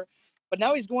before. But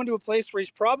now he's going to a place where he's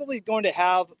probably going to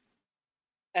have,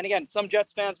 and again, some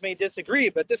Jets fans may disagree,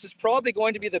 but this is probably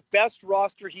going to be the best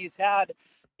roster he's had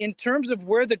in terms of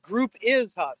where the group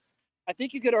is, Huss. I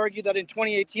think you could argue that in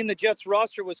 2018, the Jets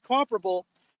roster was comparable,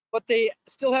 but they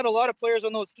still had a lot of players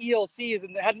on those ELCs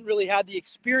and they hadn't really had the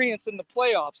experience in the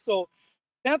playoffs. So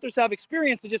Panthers have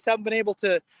experience, they just haven't been able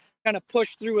to kind of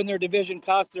push through in their division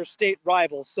past their state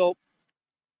rivals. So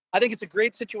I think it's a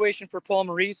great situation for Paul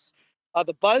Maurice.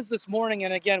 The buzz this morning,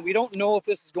 and again, we don't know if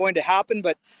this is going to happen,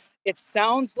 but it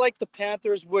sounds like the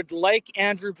Panthers would like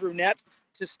Andrew Brunette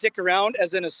to stick around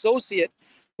as an associate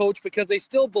coach because they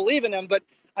still believe in him. But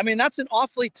I mean, that's an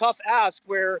awfully tough ask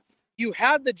where you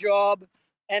had the job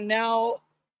and now,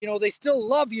 they still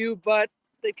love you, but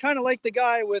they kind of like the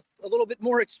guy with a little bit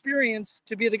more experience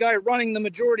to be the guy running the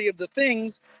majority of the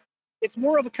things. It's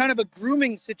more of a kind of a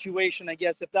grooming situation, I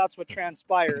guess, if that's what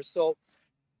transpires. So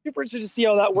super interested to see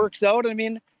how that works out. I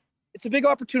mean, it's a big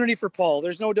opportunity for Paul.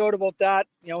 There's no doubt about that.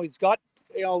 He's got,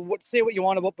 say what you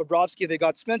want about Bobrovsky. They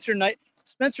got Spencer Knight.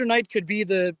 Spencer Knight could be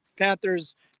the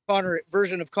Panthers'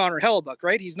 version of Connor Hellebuck,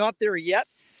 right? He's not there yet,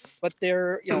 but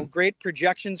they're, great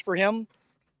projections for him.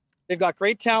 They've got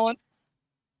great talent.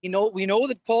 We know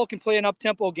that Paul can play an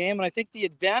up-tempo game, and I think the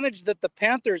advantage that the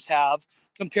Panthers have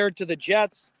compared to the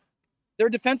Jets, their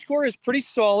defense core is pretty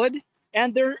solid,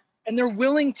 and they're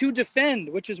willing to defend,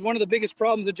 which is one of the biggest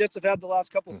problems the Jets have had the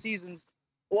last couple seasons.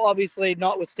 Well, obviously,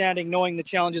 notwithstanding knowing the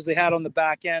challenges they had on the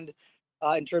back end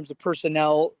in terms of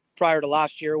personnel prior to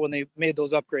last year when they made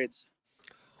those upgrades.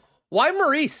 Why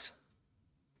Maurice?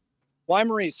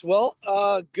 Well,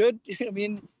 good. I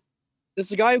mean, this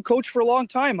is a guy who coached for a long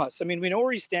time, Huss. I mean, we know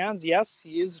where he stands. Yes,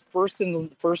 he is first in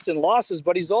losses,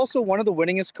 but he's also one of the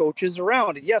winningest coaches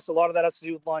around. And yes, a lot of that has to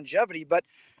do with longevity, but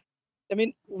I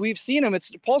mean, we've seen him.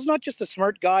 Paul's not just a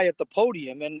smart guy at the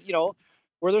podium. And,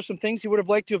 were there some things he would have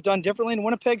liked to have done differently in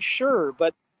Winnipeg? Sure.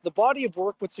 But the body of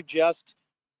work would suggest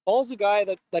Paul's a guy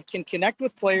that can connect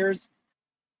with players,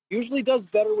 usually does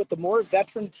better with the more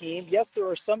veteran team. Yes, there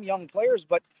are some young players,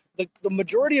 but the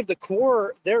majority of the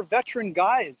core, they're veteran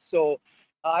guys. So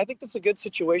I think that's a good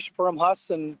situation for him,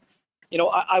 Huss. And,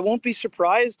 I won't be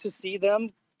surprised to see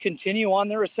them continue on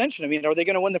their ascension. I mean, are they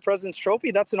going to win the President's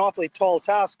Trophy? That's an awfully tall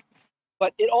task.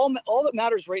 But all that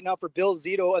matters right now for Bill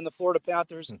Zito and the Florida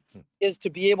Panthers is to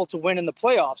be able to win in the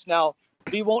playoffs. Now,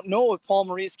 we won't know if Paul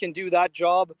Maurice can do that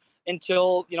job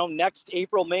until, next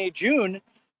April, May, June.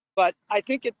 But I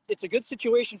think it's a good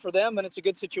situation for them, and it's a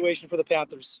good situation for the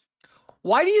Panthers.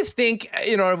 Why do you think,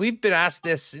 we've been asked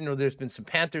this, there's been some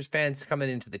Panthers fans coming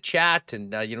into the chat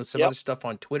and, some other stuff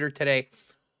on Twitter today.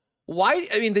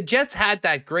 The Jets had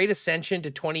that great ascension to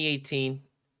 2018.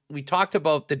 We talked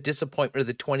about the disappointment of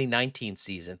the 2019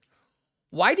 season.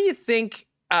 Why do you think,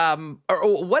 or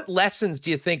what lessons do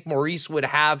you think Maurice would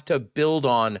have to build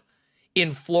on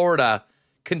in Florida,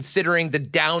 considering the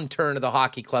downturn of the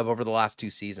hockey club over the last 2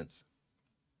 seasons?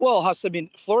 Well, Huss, I mean,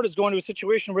 Florida's going to a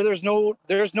situation where there's no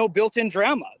built-in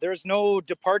drama. There's no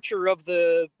departure of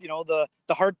the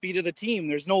heartbeat of the team.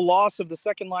 There's no loss of the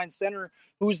second line center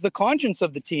who's the conscience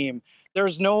of the team.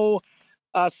 There's no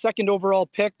second overall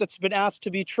pick that's been asked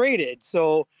to be traded.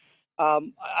 So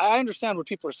I understand what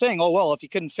people are saying. Oh, well, if he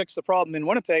couldn't fix the problem in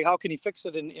Winnipeg, how can he fix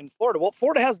it in Florida? Well,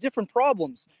 Florida has different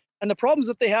problems, and the problems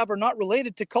that they have are not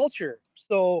related to culture.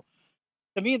 So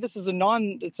to me, this is a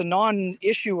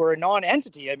non-issue or a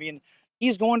non-entity. I mean,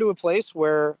 he's going to a place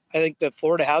where I think that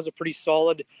Florida has a pretty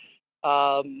solid,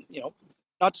 not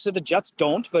to say the Jets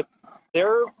don't, but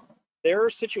their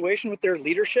situation with their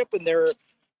leadership and their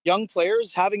young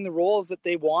players having the roles that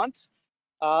they want.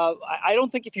 I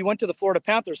don't think if you went to the Florida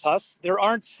Panthers, Huss, there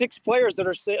aren't 6 players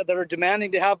that are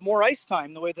demanding to have more ice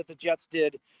time the way that the Jets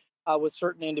did with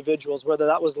certain individuals, whether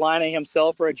that was Laine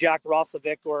himself or a Jack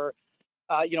Roslovic or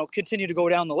continue to go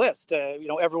down the list.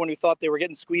 Everyone who thought they were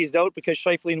getting squeezed out because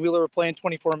Scheifele and Wheeler were playing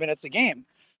 24 minutes a game.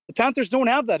 The Panthers don't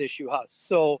have that issue, Huss.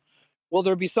 So will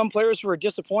there be some players who are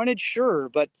disappointed? Sure.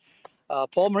 But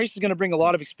Paul Maurice is going to bring a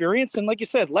lot of experience. And like you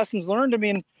said, lessons learned. I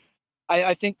mean,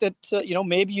 I think that,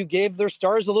 maybe you gave their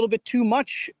stars a little bit too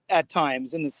much at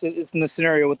times in the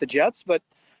scenario with the Jets. But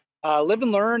live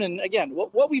and learn. And again,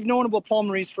 what we've known about Paul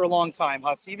Maurice for a long time,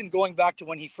 Huss, even going back to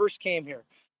when he first came here,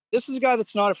 this is a guy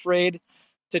that's not afraid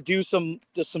to do some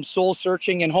soul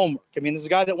searching and homework. I mean, this is a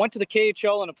guy that went to the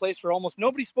KHL in a place where almost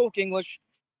nobody spoke English,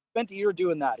 spent a year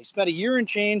doing that. He spent a year and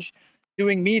change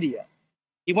doing media.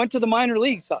 He went to the minor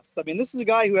leagues, Huss. I mean, this is a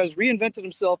guy who has reinvented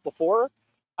himself before.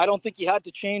 I don't think he had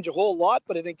to change a whole lot,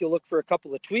 but I think you'll look for a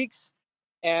couple of tweaks.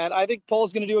 And I think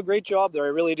Paul's going to do a great job there. I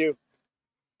really do.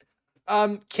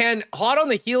 Ken, hot on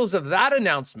the heels of that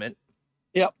announcement,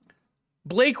 Yep.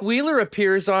 Blake Wheeler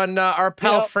appears on our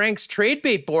pal Yep. Frank's trade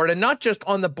bait board, and not just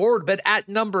on the board, but at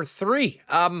number 3.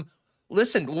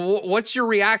 Listen, what's your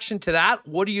reaction to that?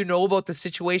 What do you know about the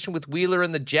situation with Wheeler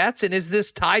and the Jets? And is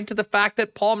this tied to the fact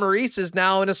that Paul Maurice is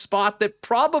now in a spot that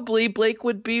probably Blake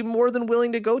would be more than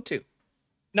willing to go to?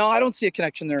 No, I don't see a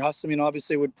connection there, Huss. I mean,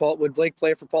 obviously, would Blake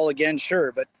play for Paul again?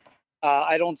 Sure, but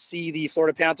I don't see the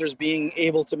Florida Panthers being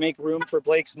able to make room for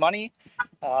Blake's money.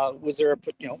 Was there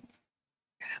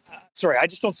sorry, I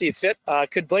just don't see a fit.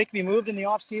 Could Blake be moved in the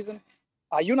offseason?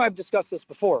 You and I have discussed this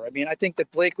before. I mean, I think that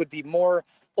Blake would be more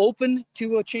open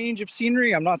to a change of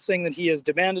scenery. I'm not saying that he has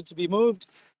demanded to be moved,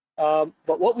 but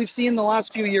what we've seen the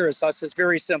last few years, Huss, is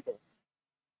very simple.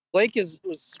 Blake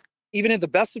was even at the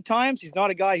best of times, he's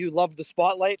not a guy who loved the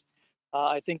spotlight.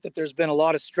 I think that there's been a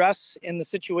lot of stress in the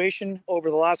situation over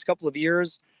the last couple of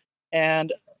years.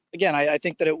 And again, I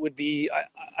think that it would be,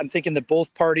 I'm thinking that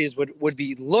both parties would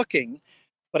be looking.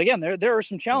 But again, there are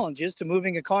some challenges to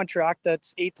moving a contract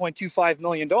that's $8.25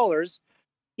 million,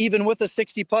 even with a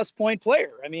 60-plus point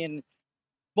player. I mean,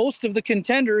 most of the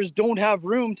contenders don't have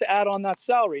room to add on that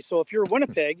salary. So if you're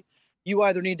Winnipeg, you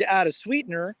either need to add a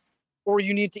sweetener or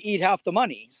you need to eat half the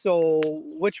money. So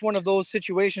which one of those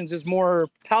situations is more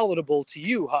palatable to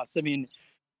you, Huss? I mean,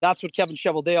 that's what Kevin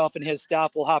Cheveldayoff and his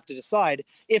staff will have to decide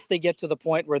if they get to the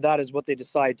point where that is what they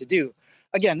decide to do.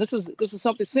 Again, this is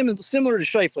something similar to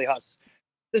Scheifele, Huss.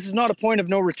 This is not a point of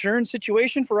no return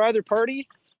situation for either party,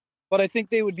 but I think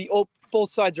they would be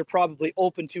both sides are probably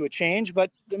open to a change.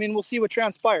 But I mean, we'll see what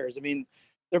transpires. I mean,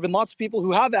 there have been lots of people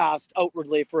who have asked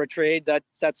outwardly for a trade that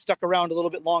stuck around a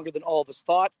little bit longer than all of us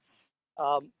thought.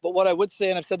 But what I would say,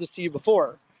 and I've said this to you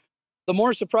before, the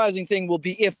more surprising thing will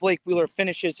be if Blake Wheeler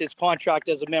finishes his contract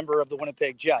as a member of the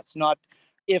Winnipeg Jets, not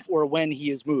if or when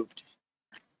he is moved.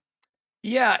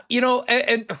 Yeah,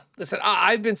 and listen,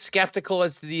 I've been skeptical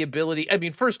as to the ability. I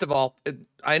mean, first of all,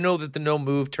 I know that the no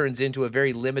move turns into a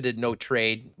very limited no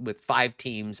trade with 5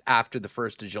 teams after the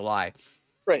 1st of July.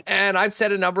 Right. And I've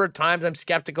said a number of times I'm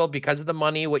skeptical because of the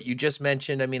money, what you just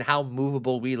mentioned. I mean, how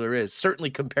movable Wheeler is,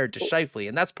 certainly compared to Scheifele.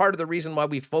 And that's part of the reason why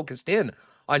we focused in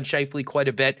on Scheifele quite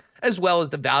a bit, as well as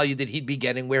the value that he'd be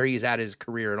getting where he's at his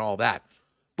career and all that.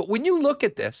 But when you look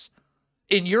at this,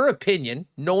 in your opinion,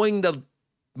 knowing the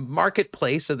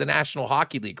marketplace of the National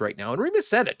Hockey League right now, and Remus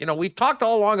said it, we've talked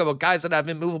all along about guys that have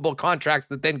immovable contracts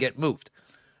that then get moved.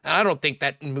 And I don't think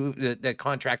that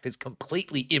contract is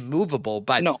completely immovable,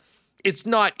 but no. It's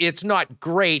not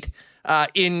great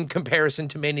in comparison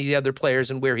to many of the other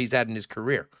players and where he's at in his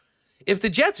career. If the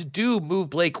Jets do move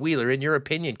Blake Wheeler, in your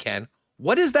opinion, Ken,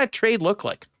 what does that trade look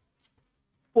like?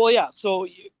 Well, yeah, so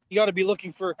you got to be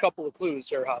looking for a couple of clues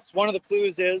here, Huss. One of the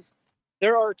clues is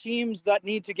there are teams that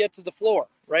need to get to the floor,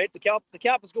 right? The cap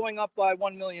is going up by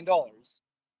 $1 million.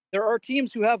 There are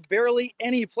teams who have barely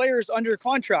any players under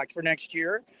contract for next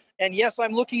year. And yes,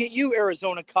 I'm looking at you,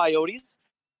 Arizona Coyotes.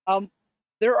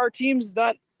 There are teams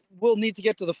that will need to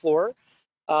get to the floor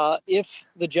if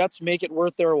the Jets make it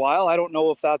worth their while. I don't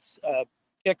know if that's a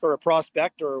pick or a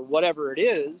prospect or whatever it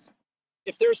is.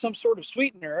 If there's some sort of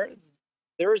sweetener,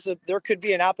 there could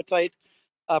be an appetite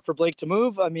for Blake to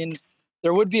move. I mean,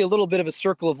 there would be a little bit of a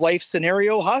circle of life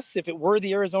scenario, Huss, if it were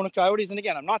the Arizona Coyotes. And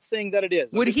again, I'm not saying that it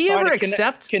is. Would he ever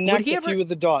accept? Connect a few of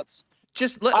the dots.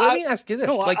 Just let me ask you this.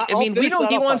 No, I mean, we know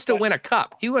he wants to win a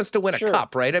cup. He wants to win a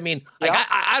cup, right? I mean,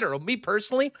 I don't know. Me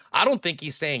personally, I don't think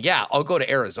he's saying, yeah, I'll go to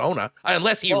Arizona,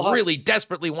 unless he really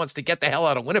desperately wants to get the hell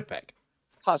out of Winnipeg.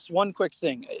 Huss, one quick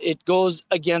thing. It goes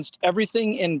against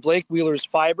everything in Blake Wheeler's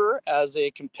fiber as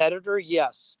a competitor,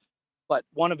 yes. But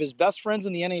one of his best friends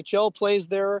in the NHL plays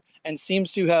there and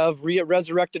seems to have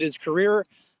resurrected his career.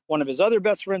 One of his other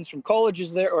best friends from college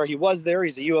is there, or he was there.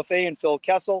 He's a UFA, and Phil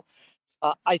Kessel.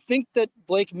 I think that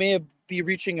Blake may be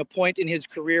reaching a point in his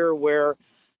career where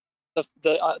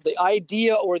the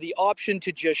idea or the option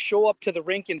to just show up to the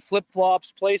rink in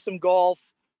flip-flops, play some golf,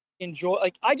 enjoy.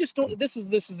 Like, I just don't. This is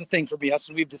the thing for me,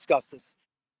 Huston. We've discussed this.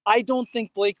 I don't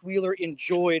think Blake Wheeler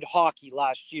enjoyed hockey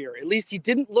last year. At least he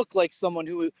didn't look like someone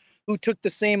who took the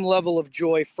same level of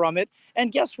joy from it.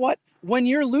 And guess what? When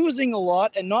you're losing a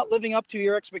lot and not living up to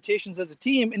your expectations as a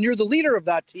team, and you're the leader of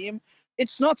that team,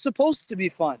 it's not supposed to be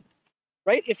fun.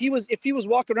 Right? If he was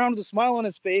walking around with a smile on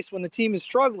his face when the team is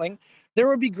struggling, there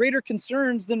would be greater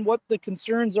concerns than what the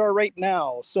concerns are right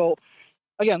now. So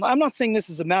again, I'm not saying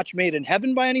this is a match made in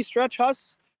heaven by any stretch,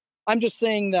 Huss. I'm just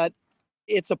saying that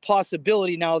it's a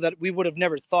possibility now that we would have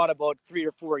never thought about 3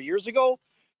 or 4 years ago.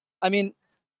 I mean,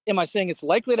 am I saying it's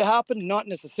likely to happen? Not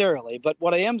necessarily. But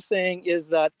what I am saying is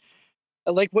that,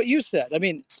 like what you said, I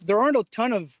mean, there aren't a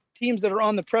ton of teams that are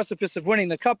on the precipice of winning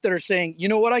the cup that are saying, you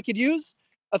know what I could use?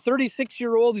 A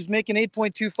 36-year-old who's making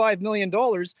 $8.25 million,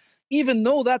 even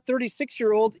though that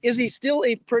 36-year-old is still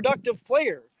a productive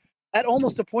player at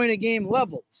almost a point a game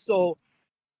level. So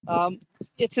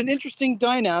it's an interesting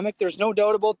dynamic. There's no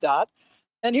doubt about that.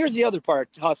 And here's the other part,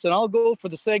 Hassan. I'll go for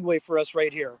the segue for us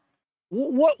right here.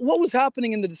 What was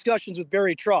happening in the discussions with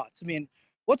Barry Trotz? I mean,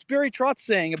 what's Barry Trotz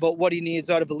saying about what he needs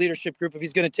out of a leadership group if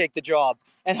he's going to take the job?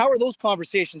 And how are those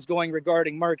conversations going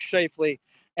regarding Mark Scheifele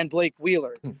and Blake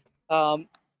Wheeler?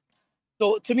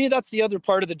 So to me, that's the other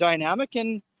part of the dynamic.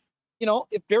 And, you know,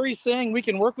 if Barry's saying we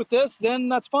can work with this, then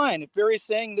that's fine. If Barry's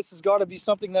saying this has got to be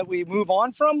something that we move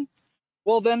on from,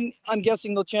 well, then I'm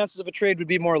guessing the chances of a trade would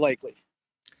be more likely.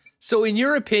 So in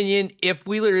your opinion, if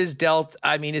Wheeler is dealt,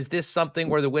 I mean, is this something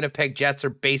where the Winnipeg Jets are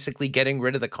basically getting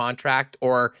rid of the contract,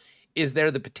 or is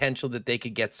there the potential that they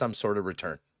could get some sort of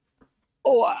return?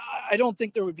 Oh, I don't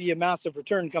think there would be a massive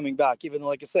return coming back, even though,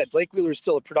 like I said, Blake Wheeler is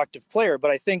still a productive player.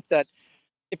 But I think that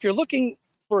if you're looking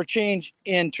for a change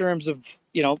in terms of,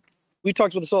 you know, we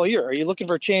talked about this all year. Are you looking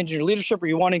for a change in your leadership? Are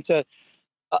you wanting to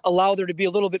allow there to be a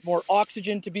little bit more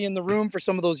oxygen to be in the room for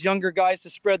some of those younger guys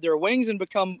to spread their wings and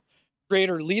become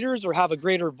greater leaders or have a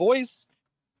greater voice?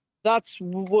 That's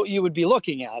what you would be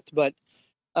looking at. But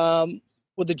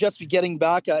would the Jets be getting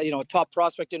back a top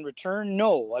prospect in return?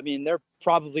 No. I mean, they're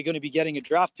probably going to be getting a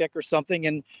draft pick or something,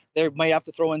 and they might have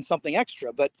to throw in something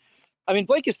extra. But I mean,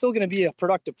 Blake is still going to be a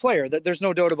productive player. There's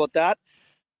no doubt about that.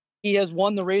 He has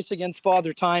won the race against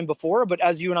Father Time before, but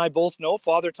as you and I both know,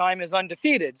 Father Time is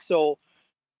undefeated. So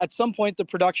at some point the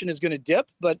production is going to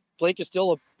dip, but Blake is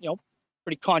still a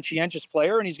pretty conscientious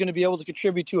player, and he's going to be able to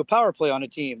contribute to a power play on a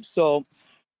team. So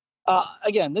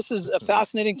again, this is a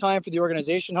fascinating time for the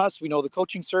organization, Huss. We know the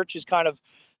coaching search is kind of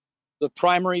the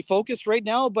primary focus right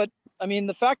now, but I mean,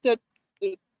 the fact that,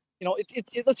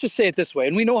 let's just say it this way,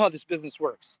 and we know how this business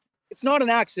works. It's not an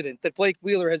accident that Blake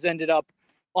Wheeler has ended up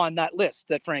on that list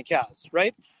that Frank has,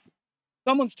 right?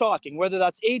 Someone's talking, whether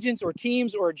that's agents or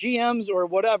teams or GMs or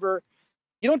whatever.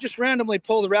 You don't just randomly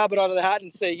pull the rabbit out of the hat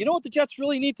and say, you know what the Jets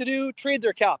really need to do? Trade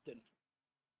their captain.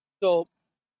 So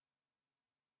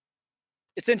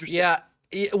it's interesting. Yeah.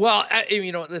 Well,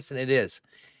 listen, it is.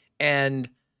 And,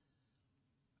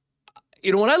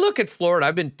 when I look at Florida,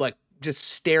 I've been just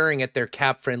staring at their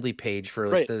cap friendly page for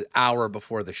the hour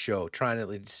before the show, trying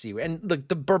to see. And look,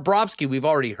 the Bobrovsky, we've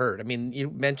already heard. I mean, you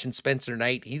mentioned Spencer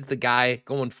Knight. He's the guy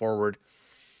going forward.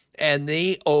 And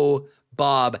they owe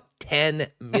Bob $10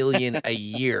 million a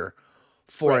year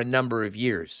for a number of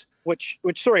years. Which,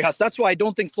 sorry, Huss, that's why I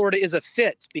don't think Florida is a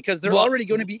fit, because they're already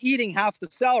going to be eating half the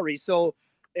salary. So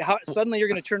suddenly you're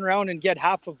going to turn around and get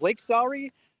half of Blake's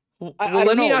salary? I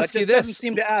don't know. Ask you this. Doesn't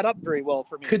seem to add up very well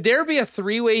for me. Could there be a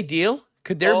three-way deal?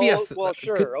 Could there be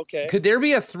Could there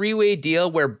be a three-way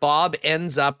deal where Bob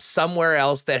ends up somewhere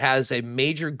else that has a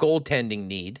major goaltending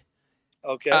need?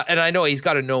 Okay. And I know he's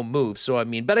got a no move. So, I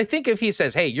mean, but I think if he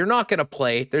says, hey, you're not going to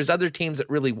play, there's other teams that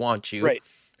really want you. Right.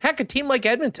 Heck, a team like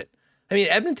Edmonton. I mean,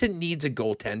 Edmonton needs a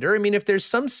goaltender. I mean, if there's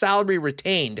some salary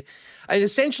retained, and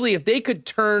essentially if they could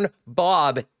turn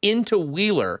Bob into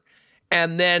Wheeler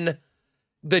and then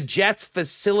the Jets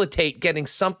facilitate getting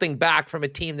something back from a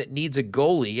team that needs a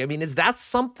goalie, I mean, is that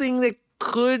something that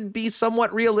could be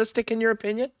somewhat realistic in your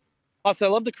opinion? Also, I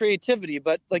love the creativity,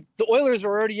 but the Oilers are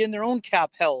already in their own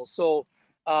cap hell. So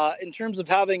in terms of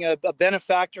having a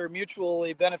benefactor,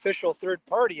 mutually beneficial third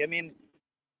party, I mean,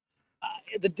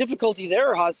 the difficulty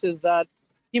there, Huss, is that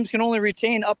teams can only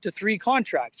retain up to 3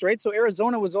 contracts, right? So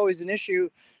Arizona was always an issue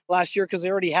last year because they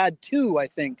already had 2, I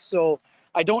think. So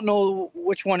I don't know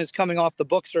which one is coming off the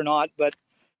books or not, but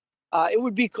it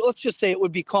would be, let's just say it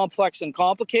would be complex and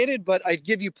complicated, but I'd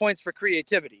give you points for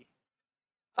creativity.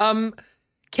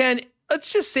 Ken,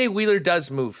 let's just say Wheeler does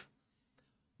move.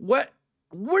 Where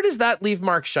does that leave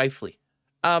Mark Scheifele?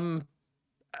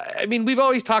 I mean, we've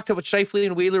always talked about Scheifele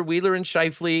and Wheeler and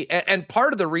Scheifele, and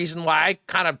part of the reason why I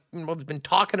kind of have been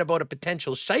talking about a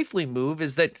potential Scheifele move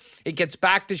is that it gets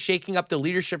back to shaking up the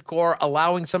leadership core,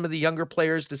 allowing some of the younger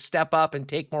players to step up and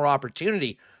take more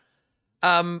opportunity.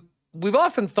 We've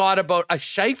often thought about a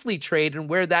Scheifele trade and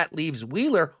where that leaves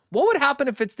Wheeler. What would happen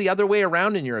if it's the other way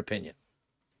around, in your opinion?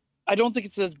 I don't think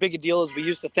it's as big a deal as we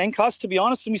used to think, Huss, to be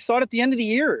honest. And we saw it at the end of the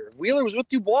year. Wheeler was with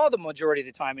Dubois the majority of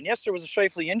the time. And yes, there was a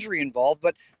Scheifele injury involved,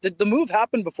 but the move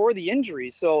happened before the injury.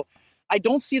 So I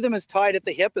don't see them as tied at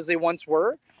the hip as they once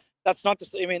were. That's not to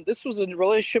say, I mean, this was a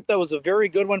relationship that was a very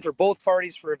good one for both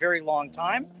parties for a very long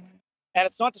time. And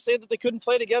it's not to say that they couldn't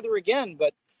play together again,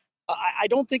 but I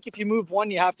don't think if you move one,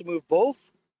 you have to move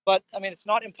both. But I mean, it's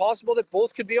not impossible that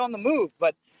both could be on the move.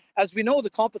 But as we know, the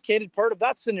complicated part of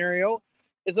that scenario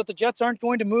is that the Jets aren't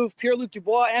going to move Pierre-Luc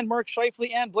Dubois and Mark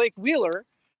Scheifele and Blake Wheeler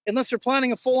unless they're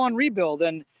planning a full-on rebuild.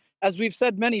 And as we've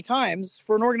said many times,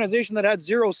 for an organization that had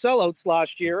 0 sellouts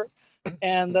last year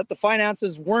and that the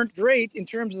finances weren't great in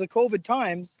terms of the COVID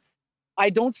times, I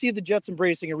don't see the Jets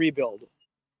embracing a rebuild.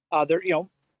 They're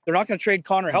not going to trade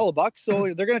Connor Hellebuck,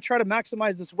 so they're going to try to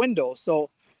maximize this window. So,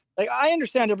 like, I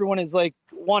understand everyone is like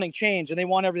wanting change and they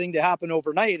want everything to happen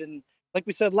overnight. And like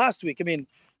we said last week, I mean,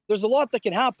 there's a lot that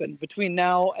can happen between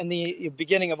now and the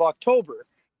beginning of October.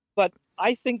 But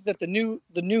I think that the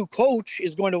new coach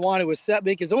is going to want to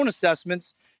make his own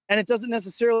assessments, and it doesn't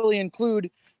necessarily include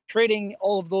trading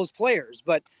all of those players,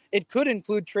 but it could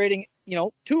include trading,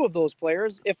 2 of those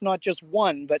players, if not just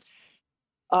one. But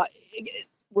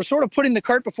we're sort of putting the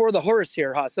cart before the horse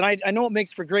here, Huss. And I know it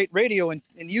makes for great radio and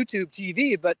YouTube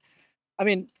TV, but I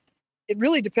mean, it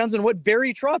really depends on what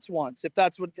Barry Trotz wants,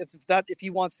 if he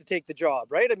wants to take the job,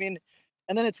 right? I mean,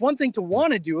 and then it's one thing to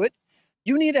want to do it.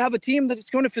 You need to have a team that's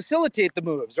going to facilitate the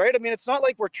moves, right? I mean, it's not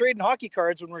like we're trading hockey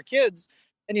cards when we're kids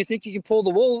and you think you can pull the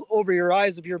wool over your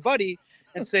eyes of your buddy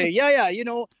and say, yeah,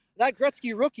 that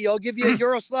Gretzky rookie, I'll give you a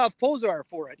Yaroslav Pozar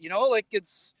for it.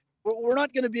 We're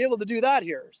not going to be able to do that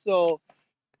here. So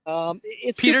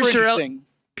it's super interesting.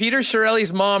 Peter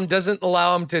Chiarelli's mom doesn't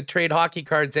allow him to trade hockey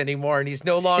cards anymore, and he's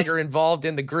no longer involved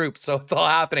in the group. So it's all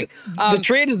happening. The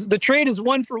trade is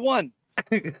 1-for-1.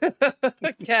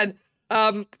 Ken,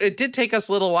 it did take us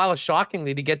a little while,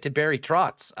 shockingly, to get to Barry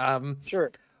Trotz.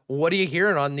 Sure. What are you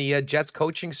hearing on the Jets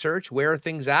coaching search? Where are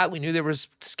things at? We knew there was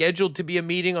scheduled to be a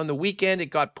meeting on the weekend. It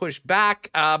got pushed back.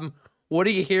 What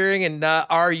are you hearing? And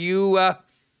are you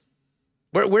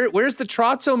where's the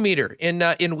Trotzometer in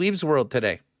Wiebe's world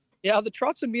today? Yeah, the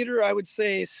Trotzometer, I would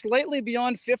say slightly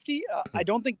beyond 50. I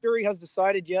don't think Barry has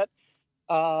decided yet.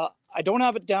 I don't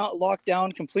have it locked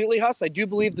down completely, Huss. I do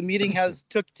believe the meeting has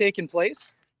taken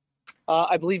place.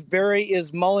 I believe Barry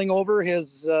is mulling over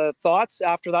his thoughts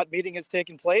after that meeting has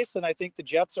taken place, and I think the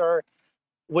Jets are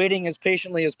waiting as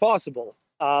patiently as possible.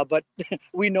 But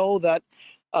we know that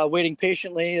waiting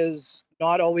patiently is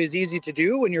not always easy to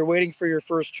do when you're waiting for your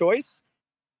first choice.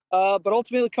 But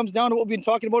ultimately, it comes down to what we've been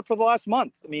talking about for the last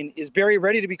month. I mean, is Barry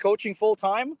ready to be coaching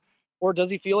full-time, or does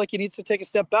he feel like he needs to take a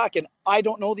step back? And I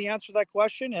don't know the answer to that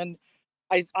question, and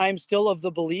I'm still of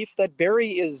the belief that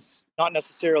Barry is not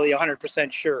necessarily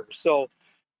 100% sure. So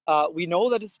we know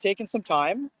that it's taken some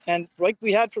time, and like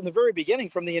we had from the very beginning,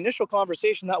 from the initial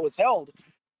conversation that was held,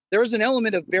 there's an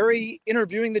element of Barry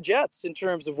interviewing the Jets in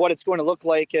terms of what it's going to look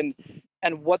like and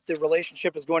what the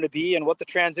relationship is going to be and what the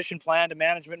transition plan to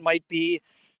management might be.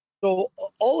 So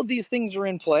all of these things are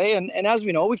in play. And as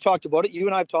we know, we've talked about it. You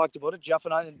and I have talked about it. Jeff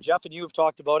and you have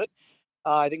talked about it.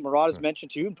 I think Murad has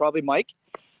mentioned too, and probably Mike.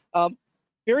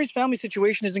 Barry's family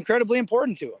situation is incredibly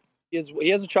important to him. He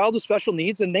has a child with special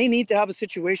needs, and they need to have a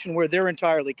situation where they're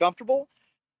entirely comfortable.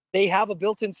 They have a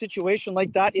built-in situation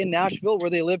like that in Nashville,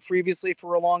 where they lived previously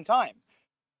for a long time.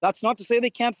 That's not to say they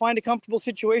can't find a comfortable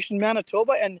situation in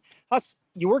Manitoba. And Huss,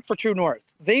 you work for True North.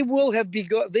 They will have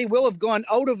gone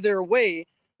out of their way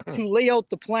to lay out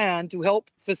the plan to help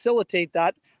facilitate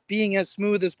that being as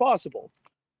smooth as possible.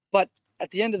 But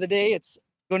at the end of the day, it's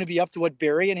going to be up to what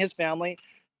Barry and his family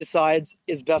decides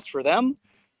is best for them.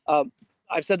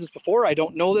 I've said this before. I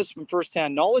don't know this from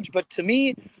firsthand knowledge, but to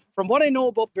me, from what I know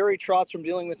about Barry Trotz, from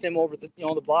dealing with him over the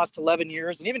last 11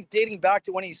 years, and even dating back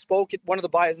to when he spoke at one of the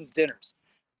Bison's dinners,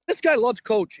 this guy loves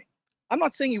coaching. I'm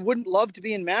not saying he wouldn't love to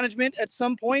be in management at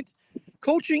some point.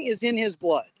 Coaching is in his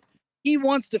blood. He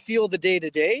wants to feel the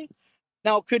day-to-day.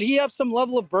 Now, could he have some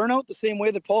level of burnout the same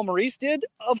way that Paul Maurice did?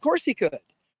 Of course he could.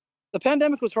 The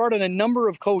pandemic was hard on a number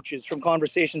of coaches from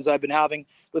conversations I've been having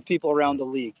with people around the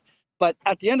league. But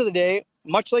at the end of the day,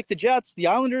 much like the Jets, the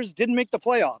Islanders didn't make the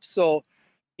playoffs. So,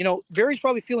 Barry's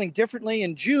probably feeling differently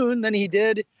in June than he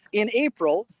did in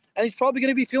April. And he's probably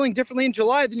going to be feeling differently in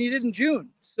July than he did in June.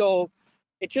 So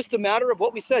it's just a matter of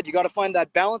what we said. You got to find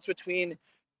that balance between,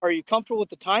 are you comfortable with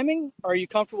the timing? Are you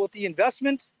comfortable with the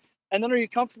investment? And then are you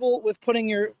comfortable with planting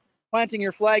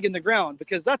your flag in the ground?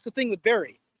 Because that's the thing with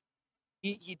Barry.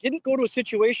 He didn't go to a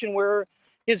situation where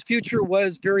his future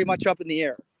was very much up in the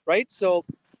air, right? So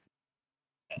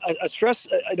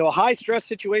a high stress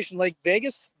situation like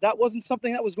Vegas, that wasn't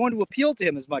something that was going to appeal to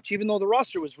him as much, even though the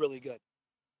roster was really good.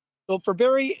 So for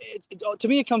Barry, to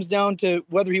me, it comes down to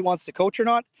whether he wants to coach or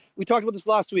not. We talked about this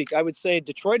last week. I would say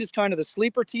Detroit is kind of the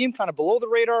sleeper team, kind of below the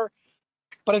radar.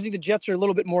 But I think the Jets are a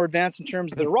little bit more advanced in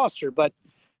terms of their roster. But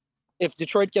if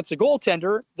Detroit gets a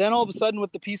goaltender, then all of a sudden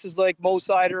with the pieces like Mo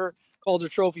Sider, Calder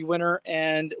Trophy winner,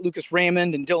 and Lucas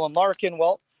Raymond and Dylan Larkin,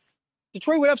 well,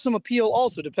 Detroit would have some appeal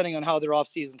also, depending on how their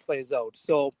offseason plays out.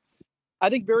 So I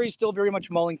think Barry's still very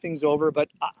much mulling things over, but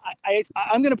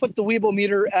I'm going to put the Wiebe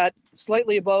meter at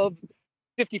slightly above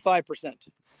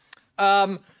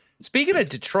 55%. Speaking of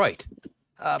Detroit,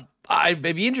 I'd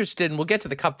be interested, and we'll get to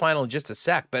the Cup final in just a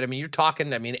sec. But I mean, you're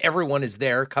talking. I mean, everyone is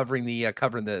there covering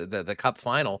the Cup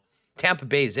final. Tampa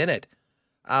Bay's in it.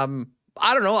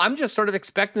 I don't know. I'm just sort of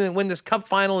expecting that when this Cup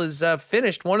final is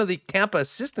finished, one of the Tampa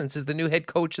assistants is the new head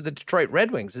coach of the Detroit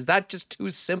Red Wings. Is that just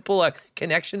too simple a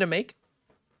connection to make?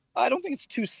 I don't think it's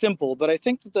too simple, but I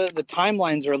think that the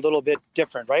timelines are a little bit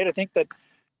different, right? I think that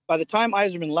by the time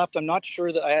Yzerman left, I'm not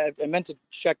sure that I meant to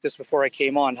check this before I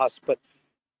came on, Huss, but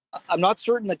I'm not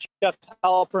certain that Jeff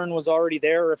Halpern was already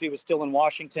there or if he was still in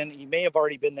Washington. He may have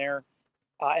already been there.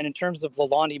 And in terms of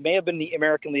Lalonde, he may have been in the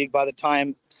American League by the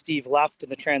time Steve left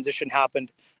and the transition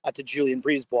happened to Julien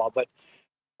Brisebois. But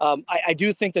I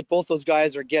do think that both those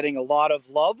guys are getting a lot of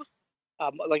love.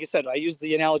 Like I said, I used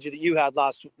the analogy that you had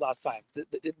last time.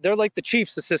 They're like the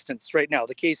Chiefs assistants right now,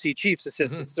 the KC Chiefs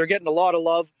assistants. They're getting a lot of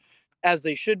love, as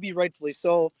they should be, rightfully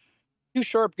so. Two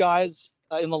sharp guys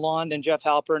in Lalonde and Jeff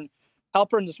Halpern.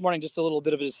 Halpern this morning, just a little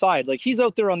bit of his side. Like, he's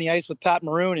out there on the ice with Pat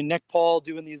Maroon and Nick Paul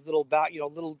doing these little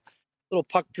little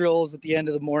puck drills at the end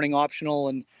of the morning, optional,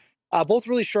 and both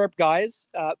really sharp guys.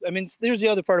 I mean, here's the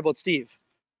other part about Steve.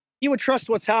 He would trust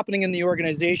what's happening in the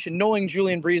organization, knowing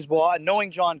Julien Brisebois and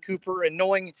knowing John Cooper and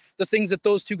knowing the things that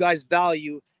those two guys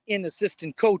value in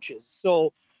assistant coaches.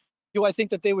 So do I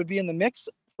think that they would be in the mix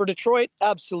for Detroit?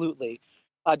 Absolutely.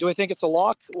 Do I think it's a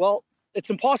lock? Well, it's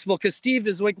impossible because Steve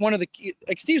is like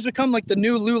Steve's become like the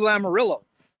new Lou Lamoriello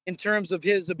in terms of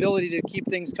his ability to keep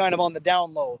things kind of on the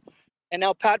down low. And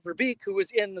now Pat Verbeek, who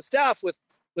was in the staff with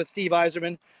Steve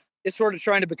Yzerman, is sort of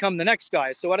trying to become the next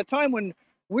guy. So at a time when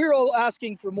we're all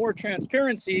asking for more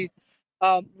transparency,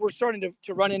 we're starting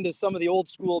to run into some of the old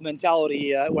school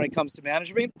mentality when it comes to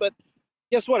management. But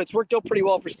guess what? It's worked out pretty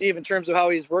well for Steve in terms of how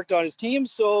he's worked on his team.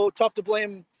 So tough to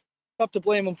blame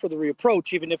him for the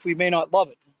reapproach, even if we may not love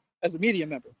it as a media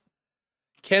member.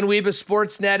 Ken Wiebe,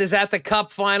 Sportsnet is at the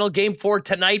Cup final. Game 4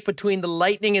 tonight between the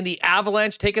Lightning and the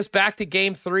Avalanche. Take us back to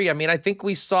Game 3. I mean, I think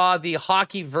we saw the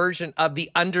hockey version of the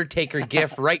Undertaker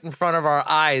gif right in front of our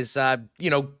eyes.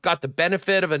 Got the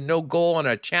benefit of a no goal on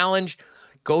a challenge,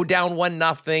 go down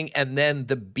 1-0, and then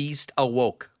the beast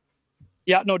awoke.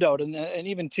 Yeah, no doubt. And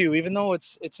even though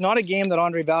it's not a game that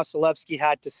Andrei Vasilevsky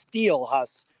had to steal,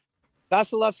 Huss.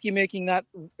 Vasilevsky making that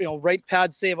right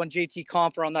pad save on JT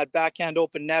Compher on that backhand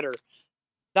open netter.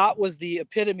 That was the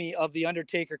epitome of the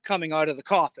Undertaker coming out of the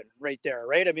coffin right there,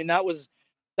 right? I mean, that was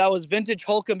vintage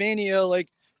Hulkamania, like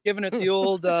giving it the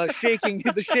old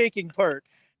shaking part.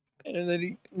 And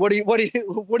then what are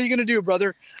you gonna do,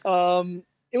 brother?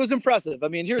 It was impressive. I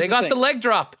mean, they got the leg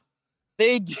drop.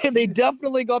 They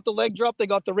definitely got the leg drop. They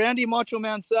got the Randy Macho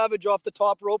Man Savage off the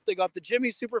top rope. They got the Jimmy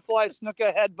Superfly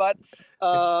Snuka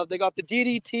headbutt. They got the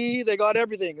DDT. They got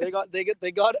everything.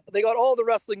 They got all the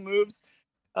wrestling moves.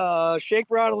 Shake,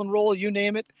 rattle, and roll, you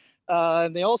name it.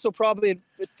 And they also it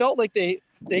felt like they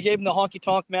gave him the Honky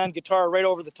Tonk Man guitar right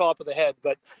over the top of the head.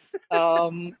 But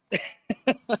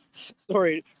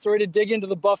sorry to dig into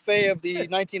the buffet of the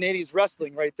 1980s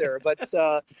wrestling right there. But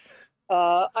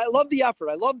I love the effort.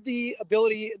 I love the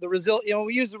ability, the resilient.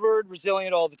 We use the word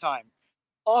resilient all the time,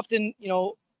 often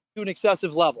to an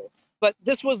excessive level. But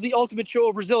this was the ultimate show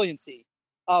of resiliency.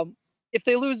 If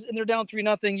they lose and they're down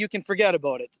 3-0, you can forget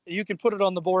about it. You can put it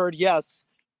on the board, yes,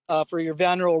 for your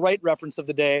Van Earl Wright reference of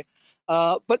the day.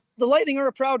 But the Lightning are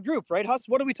a proud group, right, Huss?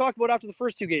 What did we talk about after the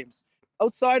first two games?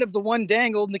 Outside of the one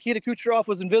dangled, Nikita Kucherov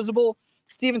was invisible.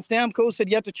 Steven Stamkos had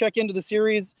yet to check into the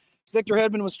series. Victor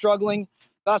Hedman was struggling.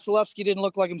 Vasilevsky didn't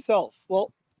look like himself.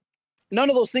 Well, none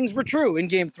of those things were true in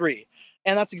Game 3.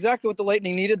 And that's exactly what the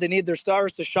Lightning needed. They need their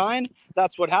stars to shine.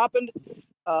 That's what happened.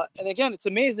 And again, it's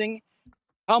amazing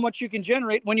how much you can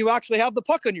generate when you actually have the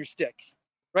puck on your stick,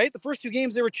 right? The first two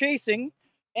games they were chasing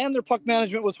and their puck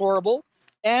management was horrible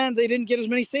and they didn't get as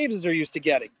many saves as they're used to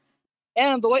getting.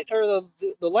 And the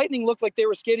Lightning looked like they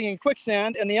were skating in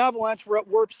quicksand and the Avalanche were at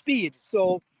warp speed.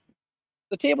 So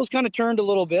the tables kind of turned a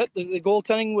little bit. The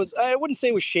goaltending was, I wouldn't say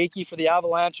it was shaky for the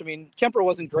Avalanche. I mean, Kemper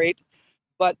wasn't great,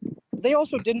 but they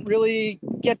also didn't really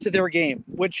get to their game,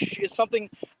 which is something.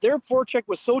 Their forecheck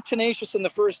was so tenacious in the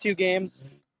first two games.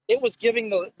 It was giving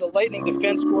the Lightning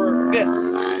defense corps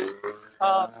fits.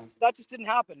 That just didn't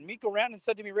happen. Mikko Rantanen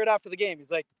said to me right after the game, he's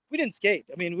like, we didn't skate.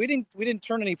 I mean, we didn't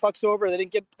turn any pucks over. They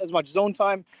didn't get as much zone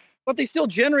time, but they still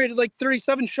generated like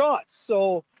 37 shots.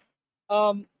 So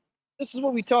this is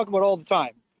what we talk about all the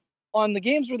time. On the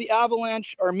games where the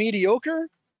Avalanche are mediocre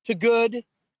to good,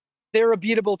 they're a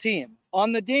beatable team.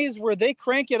 On the days where they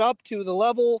crank it up to the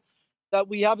level that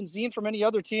we haven't seen from any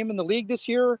other team in the league this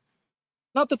year,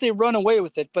 not that they run away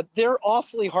with it, but they're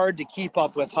awfully hard to keep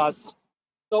up with, Huss.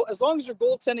 So as long as their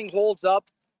goaltending holds up,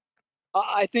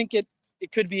 I think it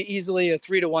could be easily a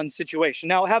 3-1 situation.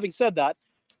 Now, having said that,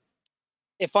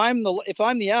 if I'm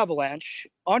the Avalanche,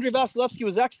 Andrei Vasilevsky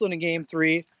was excellent in Game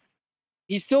 3.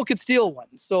 He still could steal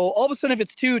one. So all of a sudden, if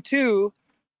it's 2-2,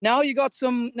 now you got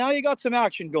some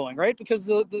action going, right? Because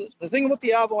the thing about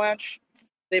the Avalanche,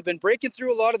 they've been breaking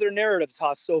through a lot of their narratives,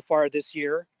 Huss, so far this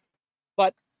year.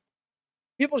 But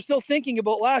people are still thinking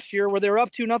about last year where they were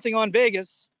up 2-0 on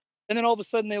Vegas, and then all of a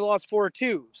sudden they lost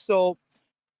 4-2. So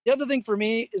the other thing for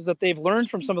me is that they've learned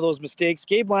from some of those mistakes.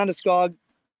 Gabe Landeskog,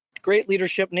 great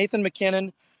leadership. Nathan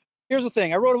MacKinnon. Here's the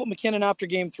thing. I wrote about MacKinnon after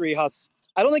Game 3, Huss.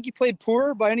 I don't think he played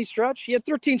poor by any stretch. He had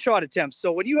 13 shot attempts.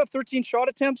 So when you have 13 shot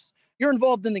attempts, you're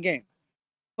involved in the game.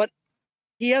 But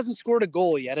he hasn't scored a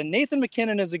goal yet. And Nathan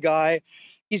MacKinnon is a guy,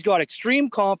 he's got extreme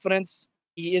confidence.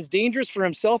 He is dangerous for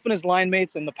himself and his line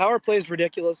mates, and the power play is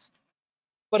ridiculous.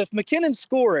 But if MacKinnon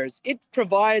scores, it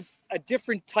provides a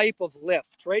different type of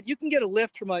lift, right? You can get a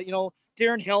lift from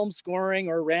Darren Helm scoring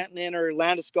or Rantanen or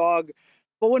Landeskog.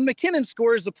 But when MacKinnon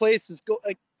scores, the place is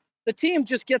the team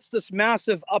just gets this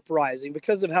massive uprising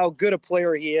because of how good a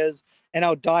player he is and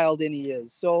how dialed in he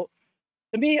is. So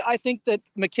to me, I think that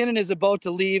MacKinnon is about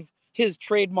to leave his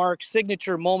trademark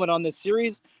signature moment on this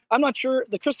series. I'm not sure.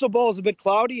 The crystal ball is a bit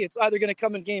cloudy. It's either going to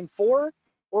come in Game 4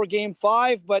 or Game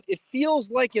 5, but it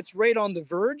feels like it's right on the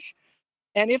verge.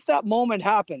 And if that moment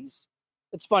happens,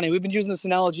 it's funny. We've been using this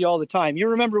analogy all the time. You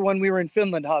remember when we were in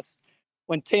Finland, Huss,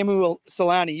 when Teemu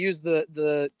Selanne used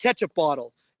the ketchup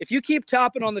bottle. If you keep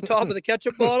tapping on the top of the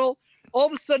ketchup bottle, all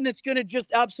of a sudden it's going to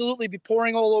just absolutely be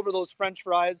pouring all over those French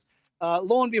fries.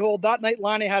 Lo and behold, that night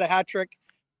Laine had a hat trick.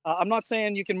 I'm not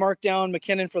saying you can mark down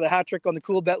MacKinnon for the hat trick on the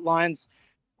cool bet lines,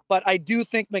 but I do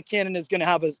think MacKinnon is going to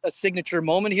have a signature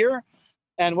moment here.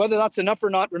 And whether that's enough or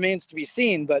not remains to be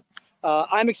seen. But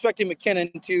I'm expecting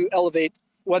MacKinnon to elevate,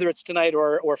 whether it's tonight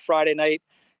or Friday night.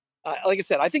 Like I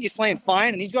said, I think he's playing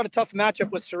fine, and he's got a tough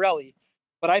matchup with Cirelli.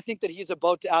 But I think that he's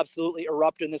about to absolutely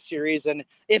erupt in this series. And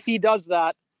if he does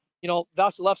that,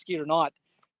 Vasilevsky or not,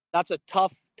 that's a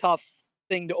tough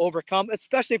thing to overcome,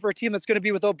 especially for a team that's going to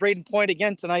be without Braden Point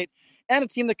again tonight, and a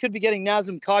team that could be getting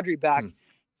Nazem Kadri back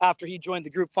after he joined the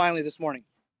group finally this morning.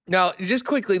 Now, just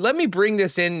quickly, let me bring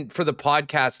this in for the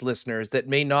podcast listeners that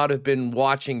may not have been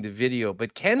watching the video,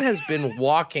 but Ken has been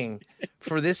walking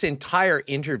for this entire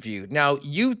interview. Now,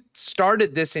 you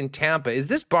started this in Tampa. Is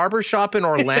this barbershop in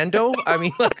Orlando? I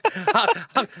mean, look,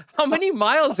 how many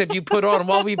miles have you put on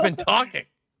while we've been talking?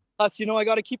 Us, I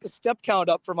got to keep the step count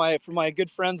up for my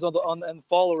good friends and the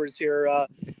followers here.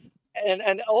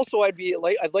 And also I'd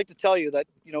like to tell you that,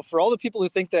 for all the people who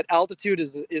think that altitude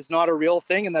is not a real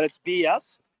thing and that it's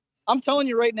BS, I'm telling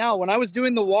you right now, when I was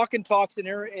doing the walk and talks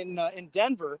in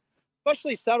Denver,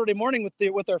 especially Saturday morning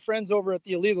with our friends over at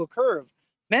the Illegal Curve,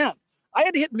 man, I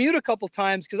had to hit mute a couple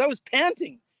times because I was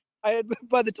panting.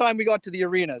 By the time we got to the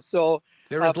arena. So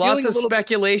there was lots of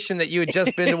speculation that you had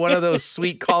just been to one of those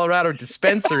sweet Colorado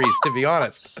dispensaries, to be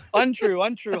honest. Untrue,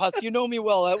 Huss. You know me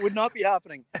well. That would not be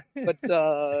happening. But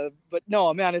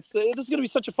no, man, this is going to be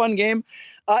such a fun game.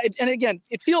 And again,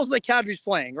 it feels like Kadri's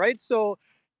playing, right? So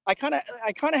I kind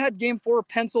of had Game 4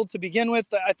 penciled to begin with.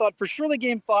 I thought for sure the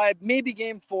Game 5, maybe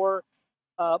Game 4.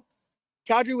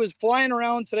 Kadri was flying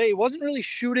around today. He wasn't really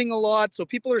shooting a lot, so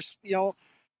people are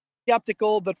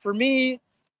skeptical. But for me,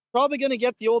 probably going to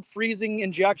get the old freezing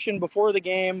injection before the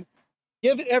game,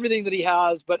 give it everything that he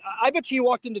has. But I bet you he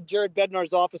walked into Jared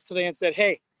Bednar's office today and said,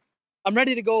 "Hey, I'm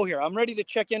ready to go here. I'm ready to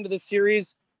check into this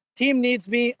series. Team needs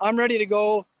me. I'm ready to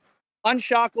go.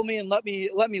 Unshackle me and let me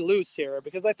loose here."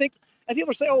 Because I think, and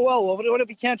people say, "Oh, well, what if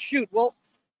he can't shoot?" Well,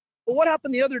 what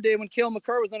happened the other day when Cale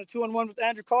Makar was on a 2-on-1 with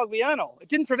Andrew Cogliano? It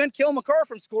didn't prevent Cale Makar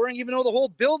from scoring, even though the whole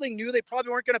building knew they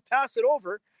probably weren't going to pass it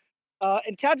over.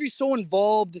 And Kadri's so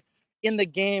involved in the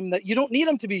game that you don't need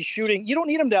him to be shooting. You don't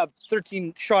need him to have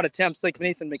 13 shot attempts like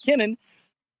Nathan MacKinnon.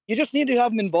 You just need to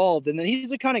have him involved. And then he's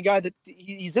the kind of guy that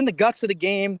he's in the guts of the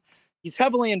game. He's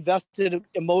heavily invested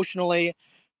emotionally.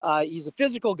 He's a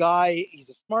physical guy. He's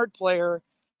a smart player.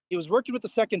 He was working with the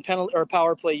second penalty or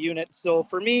power play unit. So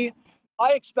for me,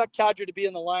 I expect Kadri to be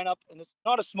in the lineup. And this is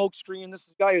not a smoke screen. This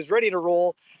is a guy who's ready to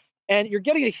roll. And you're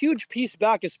getting a huge piece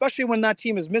back, especially when that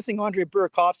team is missing Andrei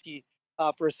Burakovsky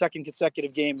for a second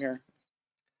consecutive game here.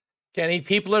 Kenny,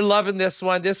 people are loving this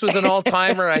one. This was an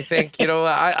all-timer, I think.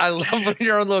 I love when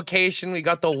you're on location. We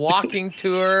got the walking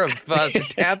tour of the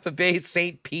Tampa Bay,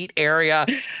 St. Pete area.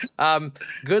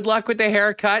 Good luck with the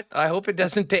haircut. I hope it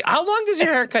doesn't take... How long does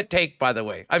your haircut take, by the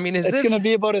way? I mean, it's going to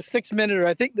be about a 6-minute.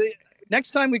 I think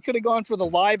next time we could have gone for the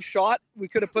live shot. We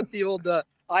could have put the old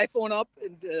iPhone up,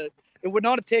 and it would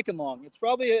not have taken long. It's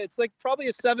probably a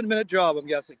 7-minute job, I'm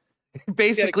guessing.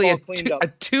 Basically a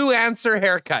 2-answer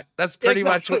haircut. That's pretty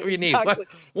much what we need. Exactly.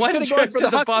 One trip to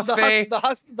the buffet.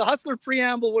 The Hustler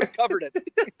preamble would have covered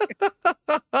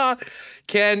it.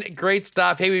 Ken, great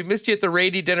stuff. Hey, we missed you at the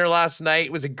Rady dinner last night.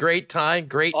 It was a great time,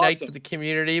 great night for the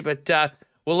community, but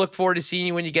we'll look forward to seeing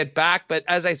you when you get back. But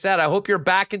as I said, I hope you're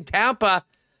back in Tampa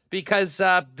because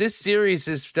this series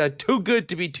is too good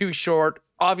to be too short.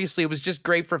 Obviously, it was just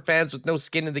great for fans with no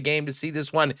skin in the game to see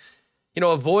this one,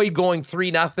 avoid going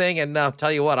 3-0. And I'll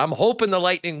tell you what, I'm hoping the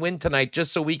Lightning win tonight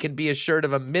just so we can be assured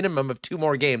of a minimum of 2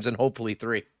 more games and hopefully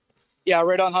 3. Yeah,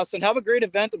 right on, Hustle. Have a great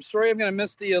event. I'm sorry I'm going to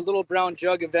miss the Little Brown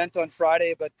Jug event on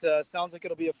Friday, but sounds like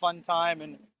it'll be a fun time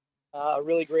and a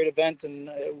really great event.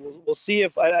 And we'll see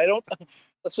if I don't.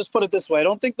 Let's just put it this way. I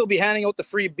don't think they'll be handing out the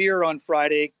free beer on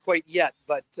Friday quite yet,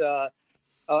 but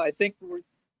I think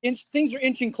things are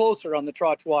inching closer on the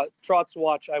Trotz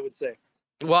watch, I would say.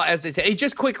 Well, as I say, hey,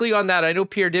 just quickly on that, I know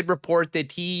Pierre did report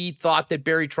that he thought that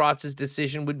Barry Trotz's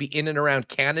decision would be in and around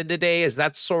Canada Day. Is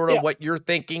that sort of what you're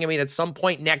thinking? I mean, at some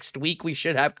point next week, we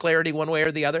should have clarity one way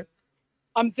or the other?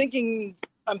 I'm thinking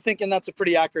that's a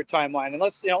pretty accurate timeline.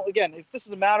 Unless, again, if this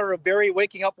is a matter of Barry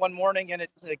waking up one morning and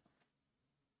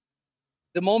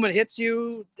the moment hits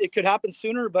you, it could happen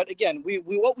sooner. But again, we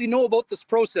what we know about this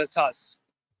process, Huss,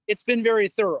 it's been very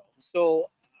thorough. So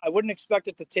I wouldn't expect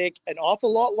it to take an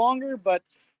awful lot longer, but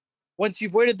once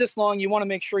you've waited this long, you want to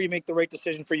make sure you make the right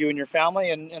decision for you and your family.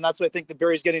 And that's what I think that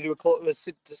Barry's getting to a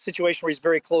situation where he's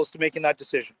very close to making that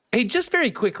decision. Hey, just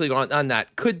very quickly on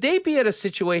that, could they be at a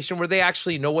situation where they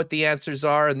actually know what the answers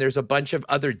are and there's a bunch of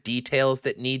other details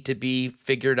that need to be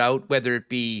figured out, whether it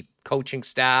be coaching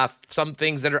staff, some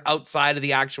things that are outside of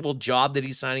the actual job that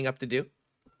he's signing up to do?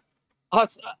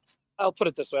 I'll put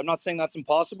it this way. I'm not saying that's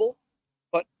impossible,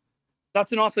 but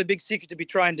that's an awfully big secret to be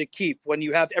trying to keep when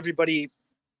you have everybody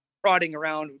prodding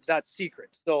around that secret.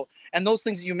 So, and those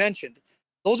things that you mentioned,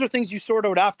 those are things you sort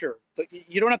out after.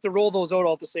 You don't have to roll those out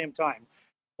all at the same time.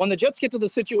 When the Jets get to the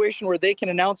situation where they can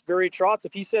announce Barry Trotz,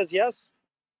 if he says yes,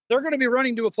 they're going to be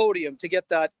running to a podium to get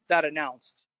that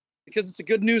announced because it's a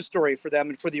good news story for them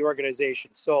and for the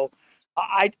organization. So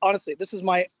I honestly, this is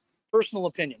my personal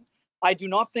opinion. I do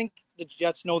not think the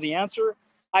Jets know the answer.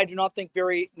 I do not think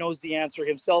Barry knows the answer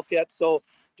himself yet. So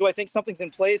do I think something's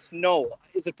in place? No.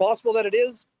 Is it possible that it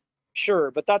is?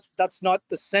 Sure. But that's not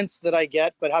the sense that I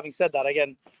get. But having said that,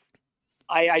 again,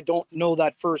 I don't know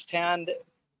that firsthand.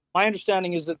 My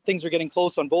understanding is that things are getting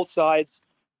close on both sides,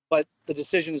 but the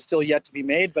decision is still yet to be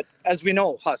made. But as we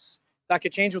know, Huss, that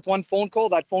could change with one phone call.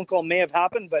 That phone call may have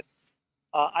happened, but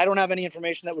I don't have any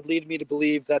information that would lead me to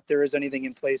believe that there is anything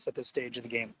in place at this stage of the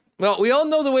game. Well, we all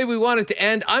know the way we want it to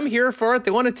end. I'm here for it. They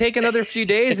want to take another few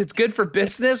days. It's good for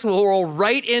business. We'll roll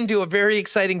right into a very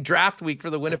exciting draft week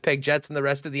for the Winnipeg Jets and the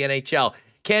rest of the NHL.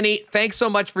 Kenny, thanks so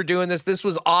much for doing this. This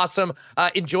was awesome.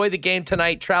 Enjoy the game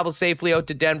tonight. Travel safely out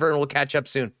to Denver, and we'll catch up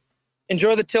soon.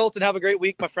 Enjoy the tilt and have a great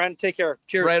week, my friend. Take care.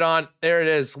 Cheers. Right on. There it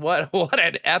is. What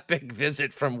an epic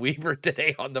visit from Wiebe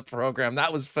today on the program.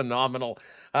 That was phenomenal.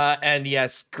 And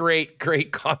yes, great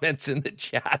comments in the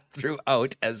chat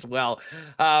throughout as well.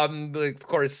 Of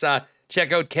course,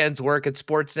 check out Ken's work at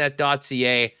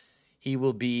sportsnet.ca. He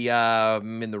will be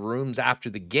in the rooms after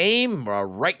the game,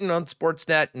 writing on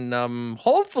Sportsnet, and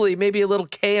hopefully maybe a little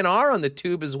K&R on the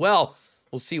tube as well.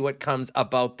 We'll see what comes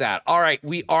about that. All right,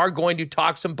 we are going to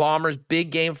talk some Bombers.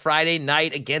 Big game Friday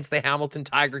night against the Hamilton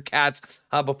Tiger Cats.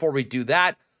 Before we do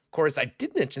that, of course, I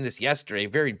did mention this yesterday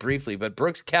very briefly, but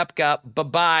Brooks Koepka,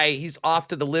 bye-bye. He's off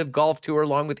to the Live Golf Tour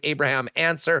along with Abraham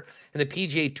Answer and the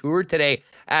PGA Tour today,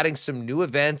 adding some new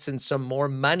events and some more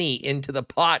money into the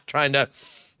pot, trying to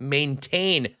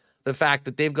maintain the fact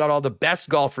that they've got all the best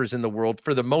golfers in the world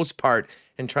for the most part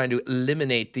and trying to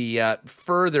eliminate the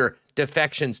further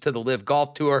defections to the Live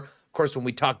Golf Tour. Of course, when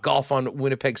we talk golf on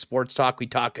Winnipeg Sports Talk, we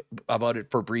talk about it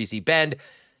for Breezy Bend.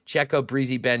 Check out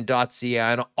breezybend.ca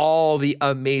and all the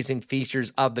amazing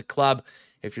features of the club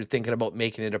if you're thinking about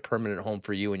making it a permanent home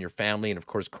for you and your family. And of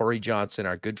course, Corey Johnson,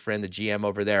 our good friend, the GM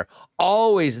over there,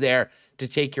 always there to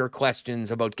take your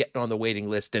questions about getting on the waiting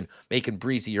list and making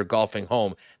Breezy your golfing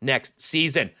home next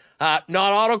season. Not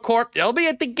Auto Corp, they'll be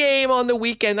at the game on the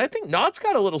weekend. I think Not's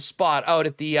got a little spot out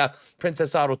at the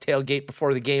Princess Auto tailgate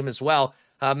before the game as well.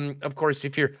 Of course,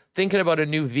 if you're thinking about a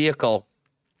new vehicle,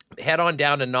 head on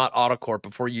down to Not AutoCorp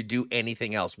before you do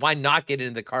anything else. Why not get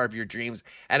into the car of your dreams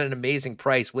at an amazing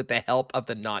price with the help of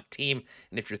the Not team?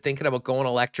 And if you're thinking about going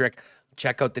electric,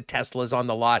 Check out the Teslas on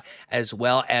the lot, as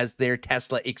well as their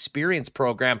Tesla Experience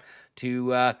program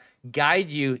to guide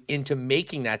you into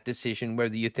making that decision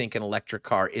whether you think an electric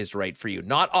car is right for you.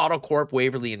 Not AutoCorp,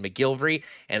 Waverly, and McGillivray,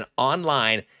 and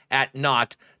online at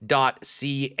not.ca.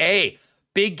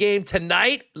 Big game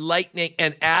tonight, Lightning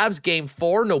and Avs, Game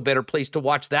 4. No better place to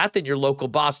watch that than your local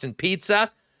Boston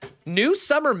Pizza. New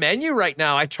summer menu right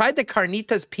now. I tried the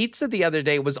Carnitas pizza the other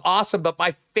day. It was awesome, but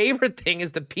my favorite thing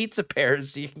is the pizza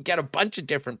pairs. You can get a bunch of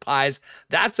different pies.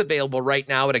 That's available right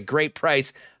now at a great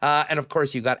price. And of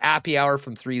course, you got happy hour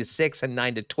from 3 to 6 and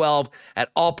 9 to 12 at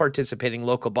all participating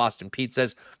local Boston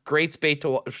Pizzas. Great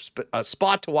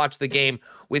spot to watch the game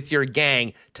with your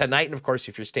gang tonight. And of course,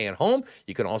 if you're staying home,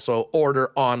 you can also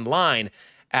order online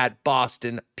at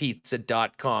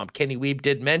bostonpizza.com. Kenny Wiebe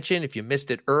did mention, if you missed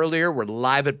it earlier, we're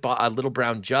live at Little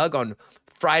Brown Jug on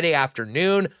Friday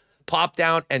afternoon. Pop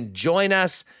down and join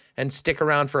us and stick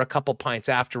around for a couple pints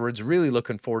afterwards. Really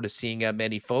looking forward to seeing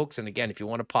many folks. And again, if you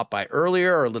want to pop by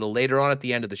earlier or a little later on at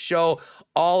the end of the show,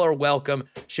 all are welcome.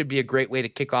 Should be a great way to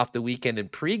kick off the weekend and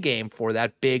pregame for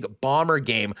that big Bomber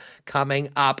game coming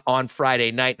up on Friday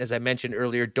night. As I mentioned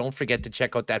earlier, don't forget to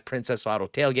check out that Princess Auto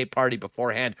tailgate party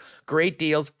beforehand. Great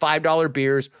deals, $5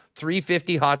 beers,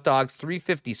 $3.50 hot dogs,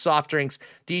 $3.50 soft drinks,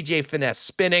 DJ Finesse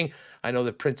spinning. I know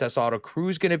the Princess Auto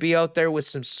crew's going to be out there with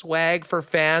some swag for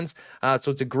fans.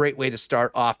 So it's a great way to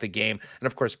start off the game. And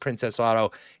of course, Princess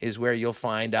Auto is where you'll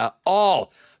find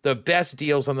all the best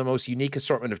deals on the most unique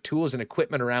assortment of tools and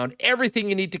equipment around. Everything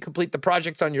you need to complete the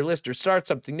projects on your list or start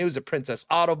something new is at Princess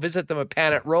Auto. Visit them at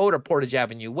Panet Road or Portage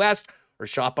Avenue West, or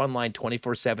shop online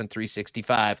 24/7,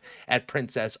 365 at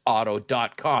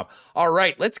princessauto.com. All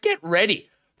right, let's get ready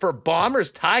for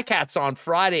Bombers Ticats on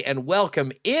Friday and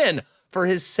welcome in for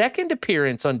his second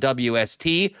appearance on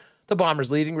WST, the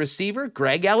Bombers' leading receiver,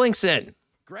 Greg Ellingson.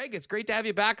 Greg, it's great to have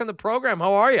you back on the program.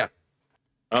 How are you?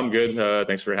 I'm good.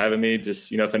 Thanks for having me. Just,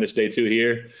 finished day 2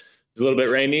 here. It's a little bit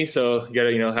rainy, so you got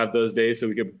to, have those days so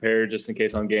we can prepare just in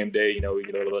case on game day, we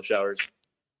get out of those showers.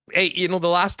 Hey, the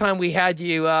last time we had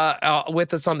you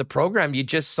with us on the program, you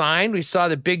just signed. We saw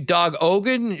the big dog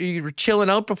Ogun. You were chilling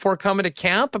out before coming to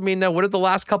camp. I mean, what have the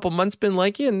last couple months been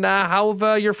like? And how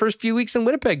have your first few weeks in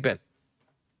Winnipeg been?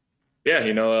 Yeah,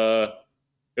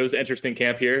 it was an interesting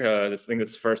camp here. I think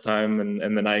it's the first time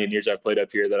in the 9 years I've played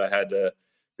up here that I had to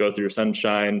go through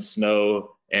sunshine,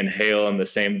 snow, and hail on the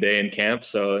same day in camp.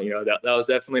 So, that was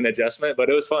definitely an adjustment, but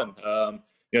it was fun.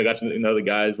 Got to know the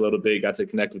guys a little bit, got to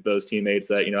connect with those teammates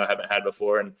that, I haven't had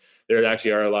before. And there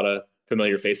actually are a lot of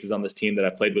familiar faces on this team that I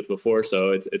played with before.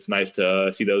 So it's nice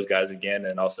to see those guys again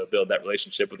and also build that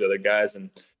relationship with the other guys. And,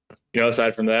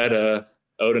 aside from that,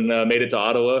 Odin made it to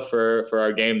Ottawa for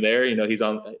our game there. He's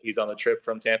on the trip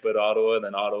from Tampa to Ottawa and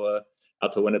then Ottawa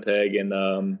out to Winnipeg.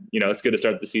 And, it's good to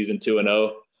start the season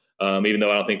 2-0. Even though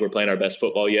I don't think we're playing our best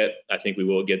football yet, I think we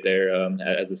will get there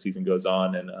as the season goes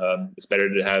on. And it's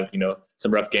better to have,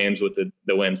 some rough games with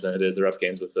the wins than it is the rough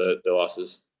games with the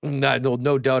losses.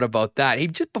 No doubt about that. Hey,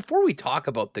 just before we talk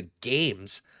about the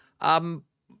games,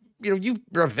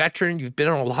 you're a veteran. You've been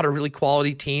on a lot of really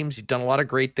quality teams. You've done a lot of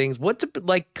great things. What's it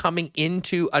like coming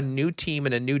into a new team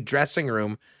in a new dressing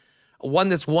room, one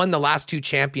that's won the last 2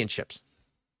 championships?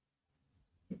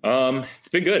 It's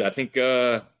been good. I think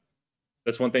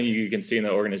that's one thing you can see in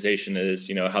the organization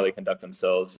is, how they conduct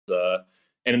themselves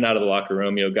in and out of the locker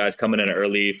room. Guys coming in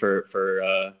early for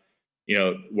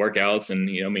workouts. And,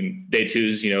 day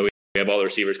 2s, we have all the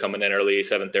receivers coming in early,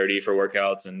 7:30 for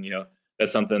workouts. And,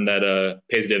 that's something that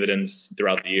pays dividends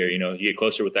throughout the year. You get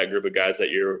closer with that group of guys that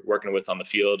you're working with on the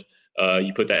field.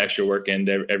 You put that extra work in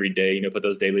every day, put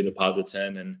those daily deposits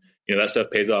in, and, that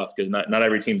stuff pays off because not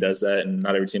every team does that. And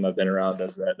not every team I've been around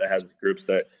does that has groups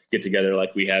that get together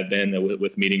like we have been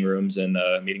with meeting rooms and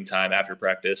meeting time after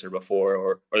practice or before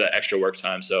or that extra work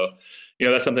time. So,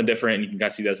 that's something different. And you can kind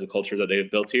of see that's the culture that they've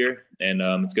built here. And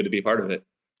it's good to be a part of it.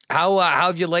 How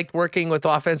have you liked working with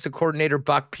offensive coordinator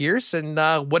Buck Pierce? And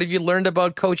what have you learned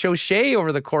about Coach O'Shea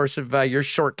over the course of your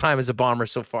short time as a Bomber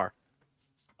so far?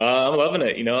 I'm loving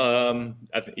it.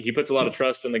 He puts a lot of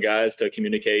trust in the guys to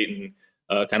communicate and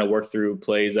kind of work through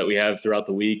plays that we have throughout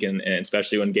the week. And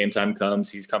especially when game time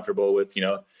comes, he's comfortable with,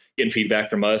 getting feedback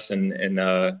from us and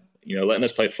letting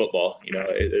us play football.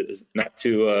 It's not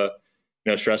too,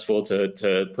 stressful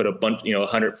to put a bunch,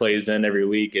 100 plays in every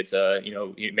week. It's,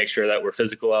 he makes sure that we're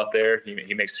physical out there.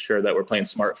 He makes sure that we're playing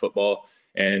smart football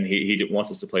and he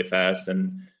wants us to play fast.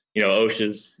 And,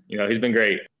 Osha's, he's been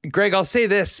great. Greg, I'll say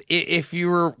this. If you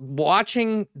were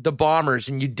watching the Bombers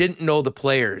and you didn't know the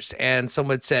players and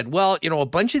someone said, well, a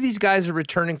bunch of these guys are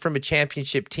returning from a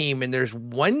championship team and there's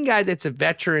one guy that's a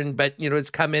veteran, but, it's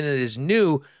come in and is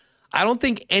new. I don't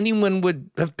think anyone would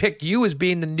have picked you as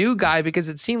being the new guy because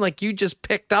it seemed like you just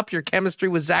picked up your chemistry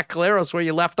with Zach Collaros where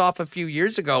you left off a few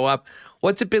years ago.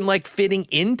 What's it been like fitting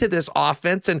into this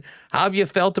offense, and how have you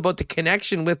felt about the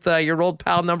connection with your old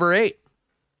pal number 8?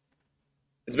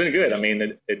 It's been good. I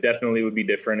mean, it definitely would be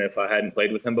different if I hadn't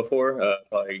played with him before.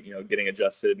 Probably, getting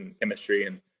adjusted and chemistry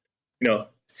and,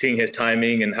 seeing his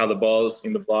timing and how the balls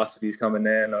and the velocities coming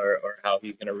in or how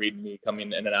he's going to read me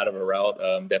coming in and out of a route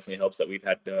definitely helps that we've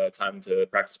had time to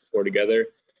practice before together.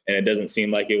 And it doesn't seem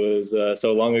like it was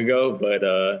so long ago, but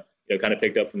kind of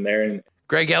picked up from there. And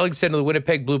Greg Ellingson of the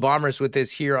Winnipeg Blue Bombers with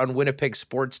us here on Winnipeg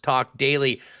Sports Talk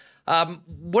Daily.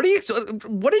 What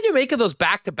did you make of those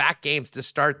back-to-back games to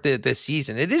start the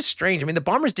season? It is strange. I mean, the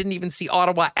Bombers didn't even see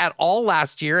Ottawa at all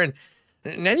last year, and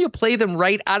now you play them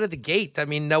right out of the gate. I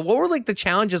mean, what were like the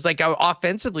challenges like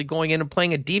offensively going in and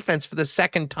playing a defense for the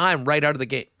second time right out of the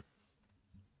gate?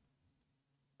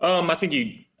 I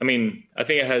think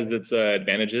it has its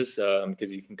advantages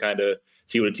because you can kind of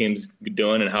see what a team's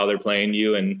doing and how they're playing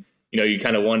you, and you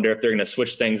kind of wonder if they're going to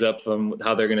switch things up from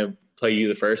how they're going to play you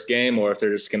the first game, or if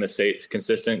they're just going to stay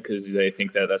consistent because they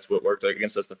think that that's what worked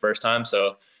against us the first time.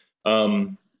 So,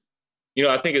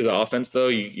 I think as an offense, though,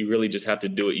 you really just have to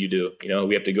do what you do.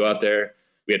 We have to go out there,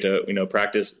 we have to,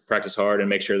 practice hard and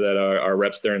make sure that our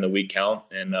reps during the week count.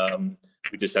 And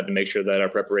we just have to make sure that our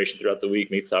preparation throughout the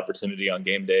week meets the opportunity on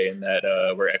game day, and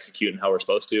that we're executing how we're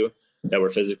supposed to, that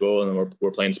we're physical and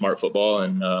we're playing smart football.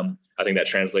 And I think that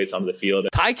translates onto the field.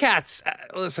 Ticats,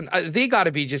 listen, they got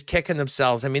to be just kicking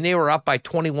themselves. I mean, they were up by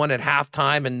 21 at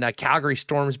halftime, and Calgary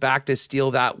storms back to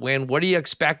steal that win. What are you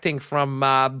expecting from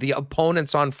the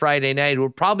opponents on Friday night?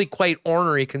 Were probably quite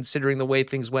ornery considering the way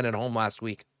things went at home last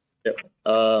week. Yep.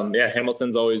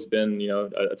 Hamilton's always been,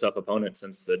 a tough opponent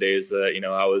since the days that,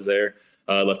 I was there,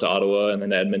 left to Ottawa and then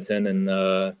to Edmonton and,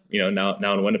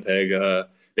 now in Winnipeg.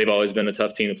 They've always been a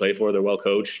tough team to play for. They're well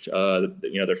coached.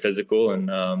 They're physical,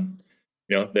 and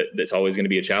that's always going to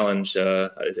be a challenge.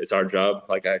 It's our job,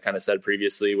 like I kind of said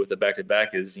previously, with the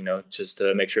back-to-back, is just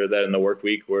to make sure that in the work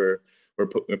week we're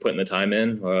putting the time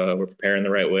in, we're preparing the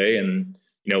right way, and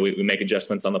we make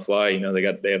adjustments on the fly.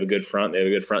 They have a good front, they have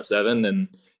a good front seven, and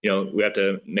we have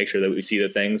to make sure that we see the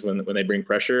things when they bring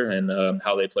pressure and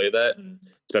how they play that, and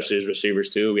especially as receivers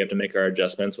too, we have to make our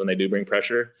adjustments when they do bring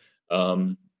pressure.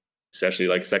 Especially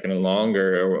like second and long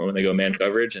or when they go man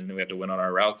coverage, and we have to win on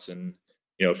our routes. And,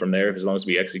 from there, as long as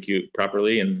we execute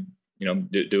properly and,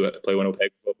 play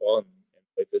Winnipeg football and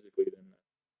play physically, then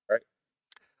all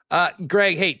right.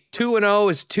 Greg, hey, 2-0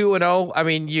 is 2-0. I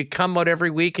mean, you come out every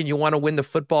week and you want to win the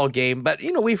football game, but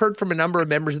we've heard from a number of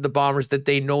members of the Bombers that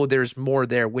they know there's more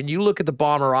there. When you look at the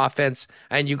Bomber offense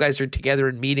and you guys are together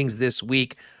in meetings this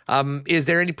week, is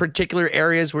there any particular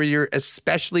areas where you're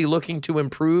especially looking to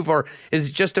improve, or is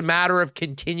it just a matter of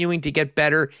continuing to get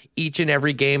better each and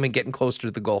every game and getting closer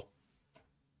to the goal?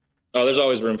 Oh, there's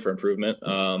always room for improvement.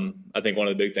 I think one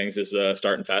of the big things is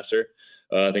starting faster.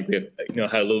 I think we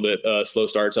have, had a little bit slow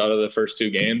starts out of the first 2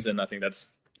 games, and I think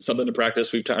that's something to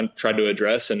practice. We've tried to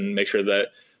address and make sure that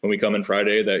when we come in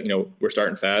Friday that, we're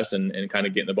starting fast and kind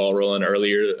of getting the ball rolling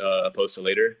earlier opposed to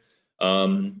later.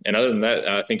 And other than that,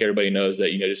 I think everybody knows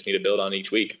that, just need to build on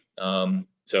each week.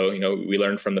 So, we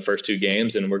learned from the first 2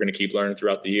 games, and we're going to keep learning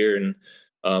throughout the year. And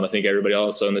I think everybody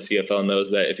also in the CFL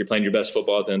knows that if you're playing your best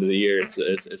football at the end of the year,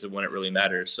 it's when it really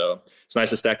matters. So it's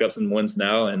nice to stack up some wins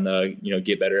now and,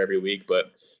 get better every week.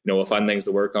 But, we'll find things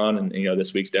to work on. And,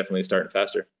 this week's definitely starting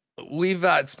faster. We've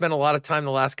spent a lot of time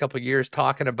the last couple of years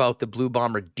talking about the Blue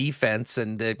Bomber defense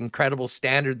and the incredible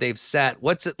standard they've set.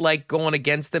 What's it like going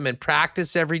against them in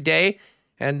practice every day?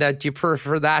 And do you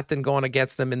prefer that than going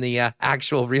against them in the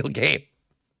actual real game?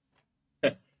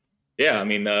 Yeah, I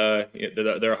mean,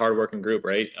 they're a hardworking group,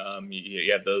 right?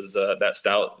 You have those that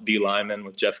stout D lineman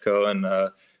with Jeffco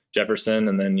and Jefferson,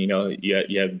 and then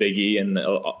you have Big E, and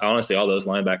honestly, all those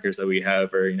linebackers that we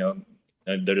have are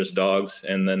they're just dogs.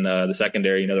 And then the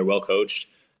secondary, they're well coached.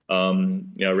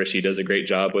 Rishi does a great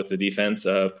job with the defense,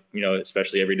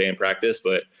 especially every day in practice.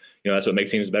 But that's what makes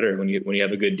teams better when you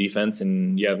have a good defense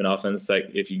and you have an offense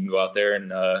that if you can go out there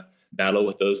and battle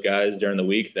with those guys during the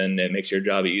week, then it makes your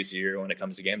job easier when it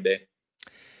comes to game day.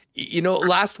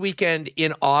 Last weekend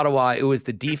in Ottawa, it was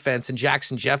the defense and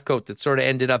Jackson Jeffcoat that sort of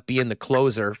ended up being the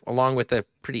closer, along with a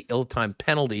pretty ill-timed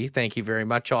penalty. Thank you very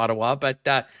much, Ottawa. But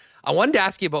I wanted to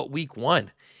ask you about week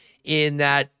 1 in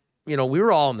that, we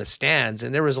were all in the stands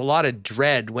and there was a lot of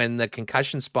dread when the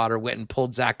concussion spotter went and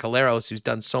pulled Zach Collaros, who's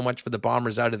done so much for the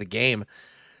Bombers, out of the game.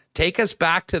 Take us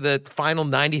back to the final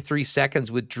 93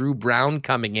 seconds with Drew Brown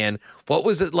coming in. What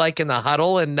was it like in the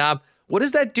huddle? And what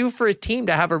does that do for a team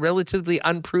to have a relatively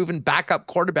unproven backup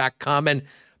quarterback come and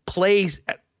play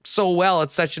so well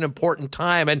at such an important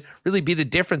time and really be the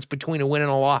difference between a win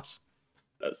and a loss.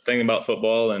 That's the thing about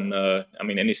football and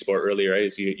any sport really, right,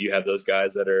 is you have those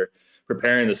guys that are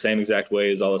preparing the same exact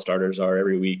way as all the starters are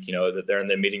every week. That they're in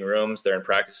their meeting rooms, they're in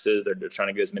practices, they're trying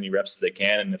to get as many reps as they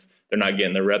can. And if they're not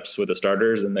getting the reps with the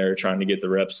starters, then they're trying to get the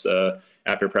reps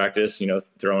after practice,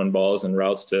 throwing balls and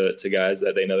routes to guys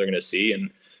that they know they're going to see.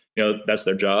 And, that's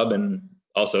their job. And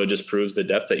also it just proves the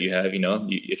depth that you have.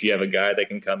 If you have a guy that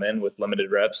can come in with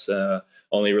limited reps,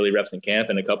 only really reps in camp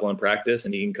and a couple in practice,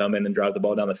 and he can come in and drive the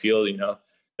ball down the field,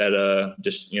 that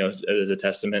just is a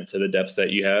testament to the depth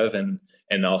that you have,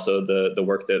 and also the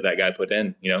work that guy put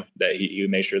in, that he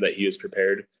made sure that he was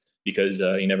prepared, because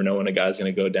you never know when a guy's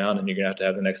going to go down and you're going to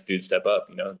have the next dude step up.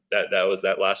 That was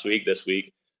that last week. This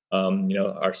week,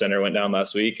 our center went down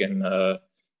last week, and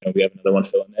we have another one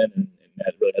filling in, and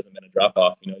that really hasn't been a drop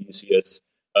off. You see us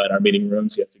in our meeting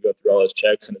rooms. He has to go through all his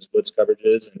checks and his blitz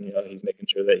coverages, and he's making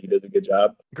sure that he does a good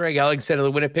job. Greg Ellingson of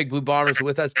the Winnipeg Blue Bombers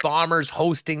with us. Bombers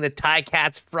hosting the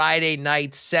Ticats Friday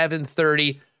night,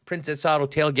 7:30. Princess Auto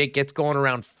tailgate gets going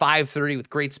around 5:30 with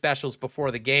great specials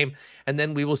before the game, and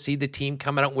then we will see the team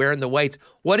coming out wearing the whites.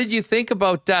 What did you think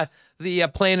about the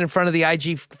playing in front of the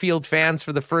IG Field fans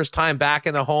for the first time back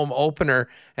in the home opener?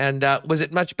 And was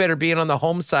it much better being on the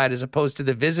home side as opposed to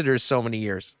the visitors so many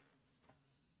years?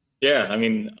 Yeah,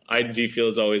 IG Field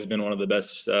has always been one of the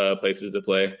best places to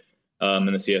play in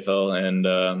the CFL,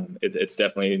 and it's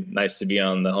definitely nice to be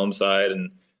on the home side.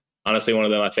 And honestly, one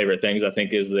of my favorite things, I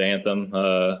think, is the anthem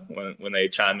when they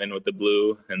chime in with the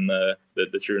blue and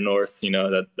the true north.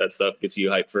 That stuff gets you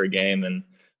hyped for a game, and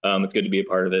it's good to be a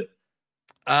part of it.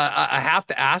 I have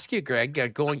to ask you,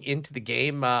 Greg, going into the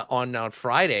game on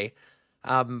Friday,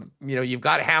 you've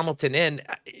got Hamilton in.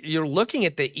 You're looking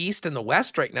at the East and the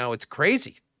West right now. It's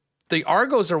crazy. The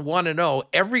Argos are 1-0.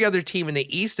 Every other team in the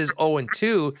East is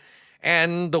 0-2.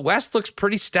 And the West looks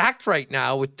pretty stacked right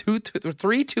now with three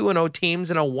 2-0 teams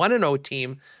and a 1-0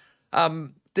 team.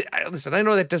 Listen, I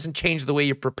know that doesn't change the way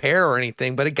you prepare or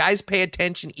anything, but guys pay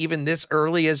attention even this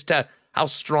early as to how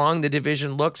strong the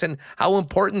division looks and how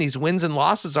important these wins and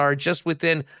losses are just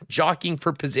within jockeying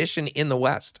for position in the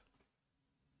West.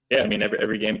 Yeah,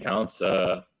 every game counts.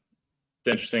 It's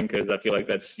interesting because I feel like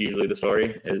that's usually the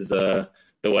story is the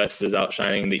West is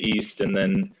outshining the East, and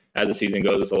then as the season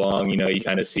goes along, you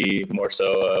kind of see more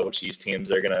so which these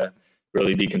teams are going to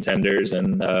really be contenders.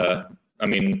 And I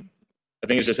think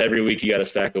it's just every week you got to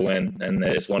stack a win, and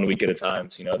it's 1 week at a time.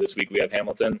 So, this week we have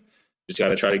Hamilton. Just got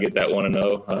to try to get that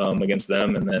 1-0 against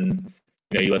them, and then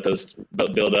you let those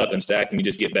build up and stack, and you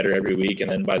just get better every week. And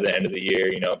then by the end of the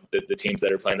year, the teams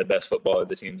that are playing the best football are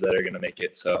the teams that are going to make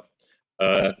it. So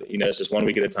it's just 1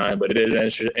 week at a time. But it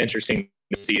is interesting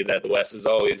to see that the West is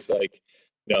always like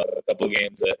a couple of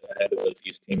games ahead of those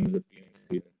East teams at the beginning of the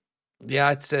season.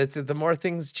 Yeah, it's the more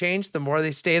things change, the more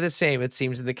they stay the same, it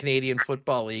seems, in the Canadian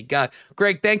Football League.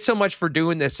 Greg, thanks so much for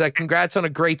doing this. Congrats on a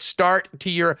great start to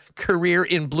your career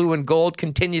in blue and gold.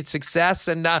 Continued success,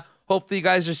 and hopefully you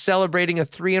guys are celebrating a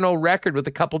 3-0 record with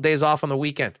a couple days off on the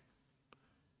weekend.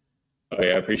 Oh,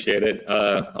 yeah, I appreciate it.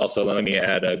 Also, let me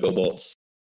add Go Bolts.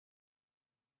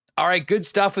 All right, good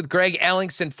stuff with Greg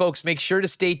Ellingson, folks. Make sure to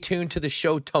stay tuned to the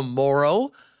show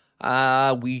tomorrow.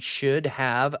 We should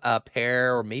have a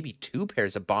pair or maybe two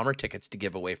pairs of Bomber tickets to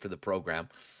give away for the program.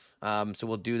 So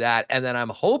we'll do that. And then I'm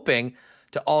hoping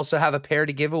to also have a pair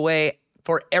to give away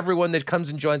for everyone that comes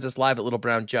and joins us live at Little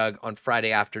Brown Jug on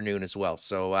Friday afternoon as well.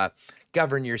 So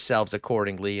govern yourselves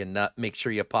accordingly and make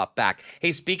sure you pop back.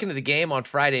 Hey, speaking of the game on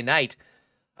Friday night,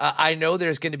 I know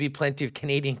there's going to be plenty of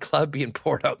Canadian Club being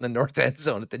poured out in the north end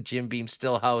zone at the Jim Beam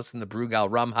Stillhouse and the Brugal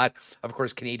Rum Hut. Of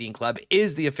course, Canadian Club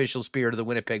is the official spirit of the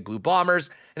Winnipeg Blue Bombers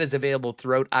and is available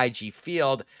throughout IG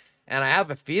Field. And I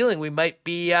have a feeling we might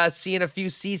be seeing a few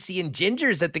CC and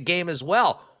Gingers at the game as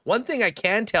well. One thing I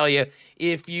can tell you,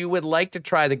 if you would like to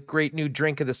try the great new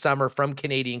drink of the summer from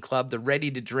Canadian Club, the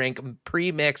ready-to-drink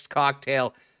pre-mixed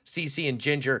cocktail CC and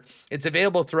Ginger. It's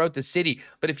available throughout the city,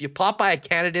 but if you pop by a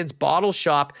Canadian's bottle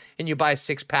shop and you buy a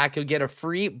 6-pack, you'll get a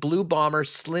free Blue Bomber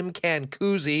Slim Can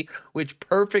koozie, which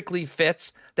perfectly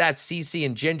fits that CC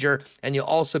and Ginger, and you'll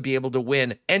also be able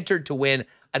to entered to win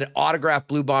an autographed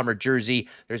Blue Bomber jersey.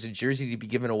 There's a jersey to be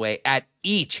given away at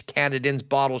each Canadian's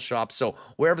bottle shop, so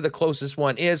wherever the closest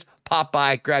one is, pop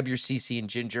by, grab your CC and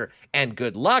Ginger, and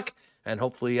good luck. And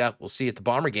hopefully we'll see you at the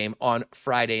Bomber game on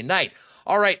Friday night.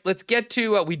 All right, let's get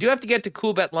to, we do have to get to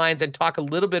Coolbet Lines and talk a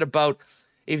little bit about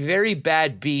a very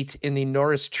bad beat in the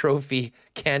Norris Trophy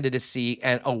candidacy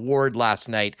and award last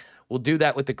night. We'll do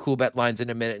that with the Coolbet Lines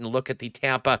in a minute and look at the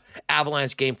Tampa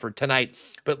Avalanche game for tonight.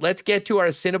 But let's get to our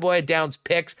Assiniboia Downs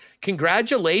picks.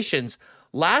 Congratulations.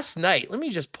 last night, let me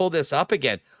just pull this up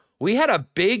again. We had a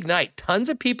big night. Tons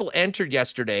of people entered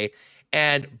yesterday,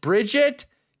 and Bridget,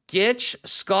 Gitch,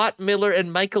 Scott Miller,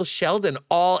 and Michael Sheldon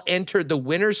all entered the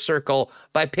winner's circle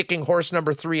by picking horse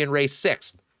number 3 in race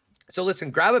 6. So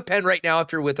listen, grab a pen right now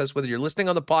if you're with us, whether you're listening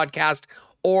on the podcast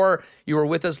or you are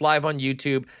with us live on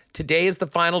YouTube. Today is the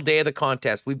final day of the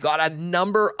contest. We've got a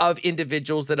number of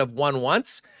individuals that have won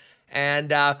once.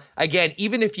 And again,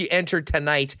 even if you enter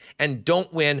tonight and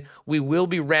don't win, we will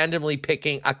be randomly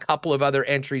picking a couple of other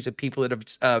entries of people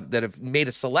that have made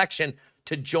a selection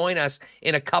to join us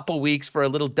in a couple weeks for a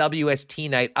little WST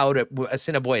night out at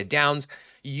Assiniboia Downs.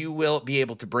 You will be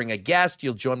able to bring a guest.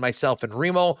 You'll join myself and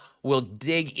Remo. We'll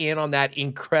dig in on that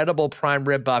incredible prime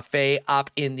rib buffet up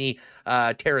in the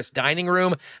terrace dining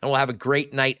room, and we'll have a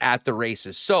great night at the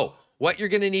races. So what you're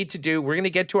going to need to do, we're going to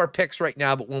get to our picks right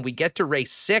now, but when we get to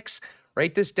race 6,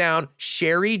 write this down,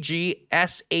 Sherry G,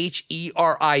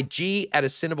 Sherig at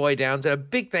Assiniboia Downs. And a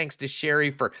big thanks to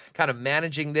Sherry for kind of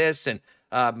managing this and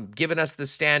giving us the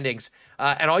standings.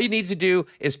 And all you need to do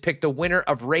is pick the winner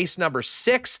of race number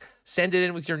 6. Send it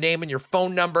in with your name and your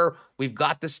phone number. We've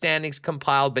got the standings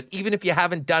compiled, but even if you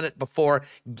haven't done it before,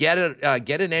 get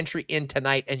an entry in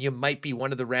tonight, and you might be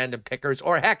one of the random pickers.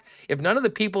 Or heck, if none of the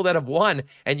people that have won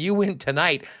and you win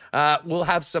tonight, we'll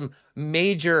have some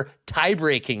major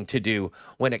tie-breaking to do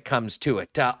when it comes to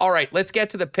it. All right, let's get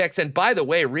to the picks. And by the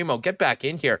way, Remo, get back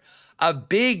in here. A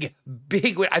big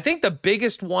win. I think the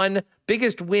biggest win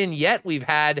yet we've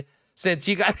had since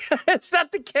you got. Is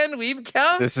that the Ken Wiebe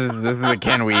cam? This is the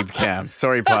Ken Wiebe cam.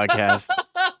 Sorry, podcast.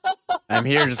 I'm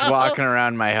here just walking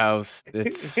around my house.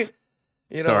 It's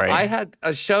sorry. I had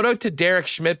a shout out to Derek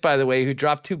Schmidt, by the way, who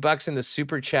dropped $2 in the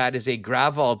super chat as a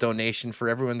Gravol donation for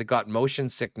everyone that got motion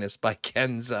sickness by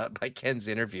Ken's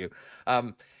interview.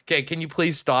 Okay, can you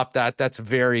please stop that? That's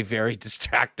very, very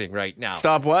distracting right now.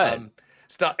 Stop what?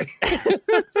 Stop.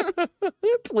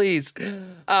 Please.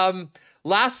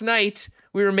 Last night,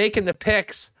 we were making the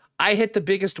picks. I hit the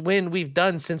biggest win we've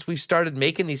done since we've started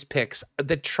making these picks.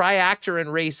 The triactor in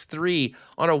race 3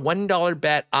 on a $1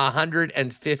 bet,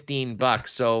 $115.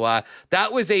 So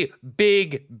that was a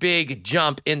big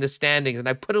jump in the standings. And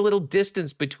I put a little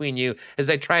distance between you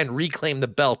as I try and reclaim the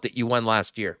belt that you won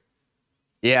last year.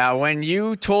 Yeah, when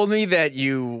you told me that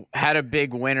you had a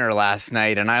big winner last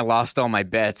night and I lost all my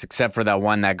bets except for that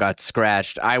one that got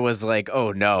scratched, I was like,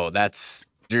 oh no,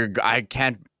 I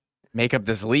can't make up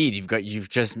this lead. You've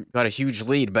just got a huge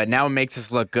lead, but now it makes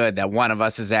us look good that one of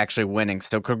us is actually winning.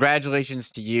 So congratulations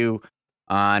to you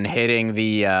on hitting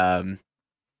the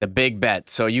big bet.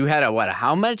 So you had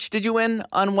how much did you win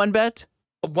on one bet?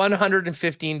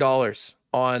 $115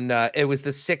 on it was the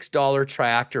 $6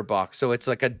 triactor box. So it's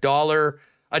like a dollar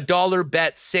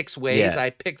bet 6 ways. Yeah.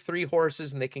 I picked 3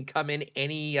 horses and they can come in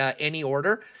any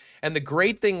order. And the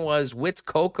great thing was Wits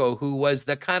Coco, who was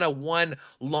the kind of one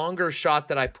longer shot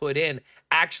that I put in,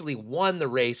 actually won the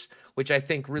race, which I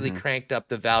think really cranked up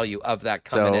the value of that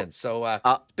coming in. So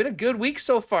it's been a good week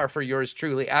so far for yours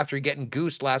truly after getting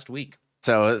goosed last week.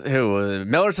 So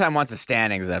Miller Time wants a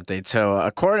standings update.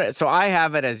 So I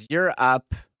have it as you're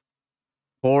up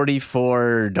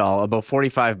 $44, about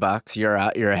 $45.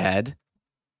 You're ahead.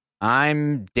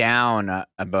 I'm down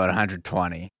about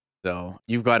 120. So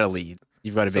you've got a lead.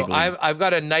 You've got a big lead. I've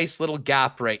got a nice little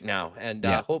gap right now, and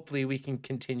hopefully we can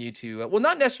continue to,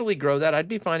 not necessarily grow that. I'd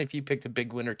be fine if you picked a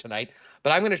big winner tonight, but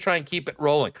I'm going to try and keep it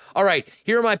rolling. All right,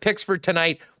 here are my picks for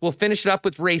tonight. We'll finish it up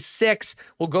with race 6.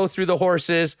 We'll go through the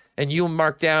horses, and you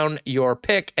mark down your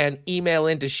pick and email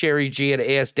into Sherry G at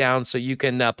AS Downs so you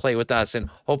can play with us and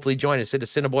hopefully join us at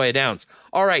Assiniboia Downs.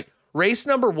 All right. Race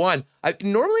number 1.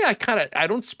 Normally I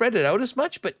don't spread it out as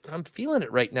much, but I'm feeling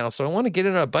it right now. So I want to get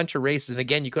in a bunch of races. And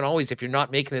again, you can always, if you're not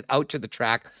making it out to the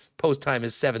track, post time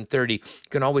is 7:30. You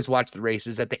can always watch the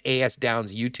races at the AS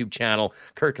Downs YouTube channel.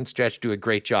 Kirk and Stretch do a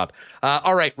great job.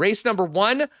 All right, race number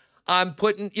 1. I'm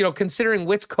putting, considering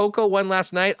Wits Coco won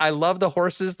last night, I love the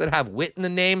horses that have wit in the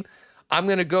name. I'm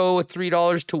going to go with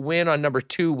 $3 to win on number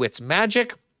 2, Wits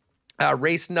Magic.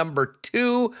 Race number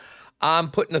 2.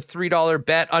 I'm putting a $3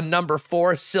 bet on number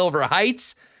 4, Silver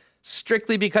Heights,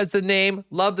 strictly because of the name.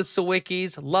 Love the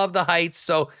Sawickis, love the Heights.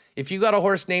 So if you got a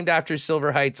horse named after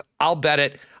Silver Heights, I'll bet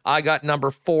it. I got number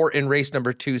 4 in race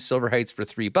number 2, Silver Heights, for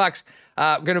 $3.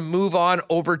 I'm going to move on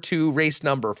over to race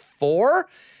number 4,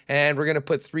 and we're going to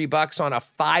put $3 on a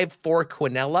 5-4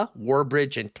 Quinella,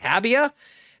 Warbridge, and Tabia.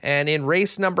 And in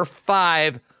race number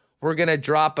 5, we're going to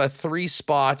drop a 3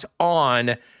 spot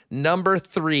on number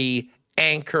 3,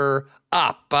 Anchor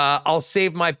Up. I'll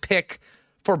save my pick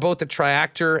for both the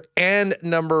triactor and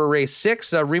number race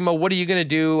 6. Remo, what are you going to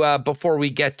do before we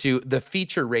get to the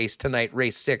feature race tonight,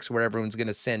 race 6, where everyone's going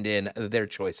to send in their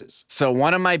choices? So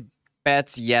one of my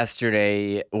bets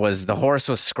yesterday was the horse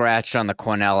was scratched on the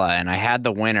Quinella, and I had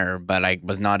the winner, but I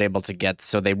was not able to get,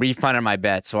 so they refunded my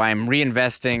bet. So I'm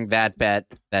reinvesting that bet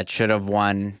that should have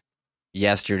won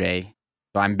yesterday.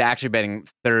 So I'm actually betting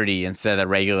 30 instead of the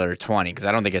regular 20 because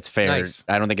I don't think it's fair. Nice.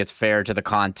 I don't think it's fair to the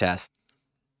contest.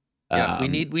 Yeah, we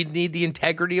need the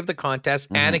integrity of the contest,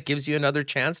 and it gives you another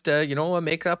chance to,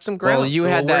 make up some ground. Well, you so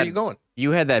had where that. are you going?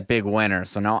 You had that big winner,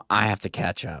 so now I have to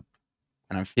catch up,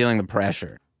 and I'm feeling the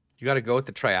pressure. You got to go with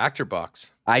the triactor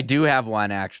box. I do have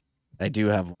one, actually. I do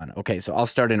have one. Okay, so I'll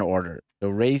start in order. So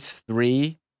race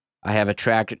 3, I have a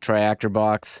triactor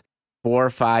box. 4,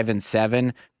 5, and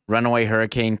 7. Runaway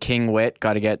Hurricane, King Wit.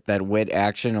 Got to get that Wit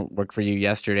action. It worked for you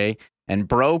yesterday. And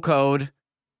Bro Code.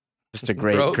 Just a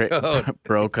great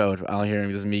Bro Code. I'll hear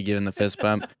him. This is me giving the fist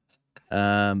bump.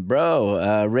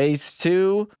 Race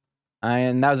 2.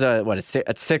 And that was a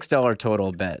 $6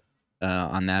 total bet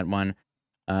on that one.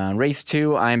 Race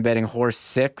 2, I'm betting horse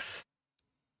 6.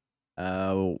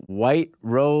 White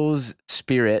Rose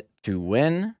Spirit to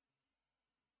win.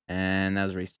 And that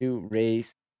was race 2.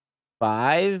 Race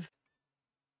 5.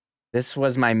 This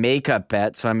was my makeup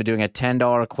bet, so I'm doing a $10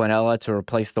 Quinella to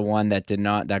replace the one that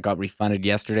got refunded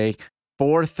yesterday.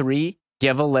 4-3,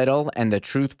 Give a Little, and The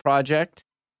Truth Project.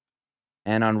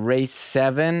 And on race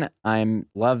 7, I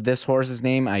love this horse's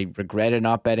name. I regretted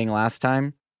not betting last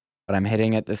time, but I'm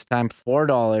hitting it this time.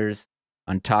 $4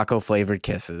 on Taco Flavored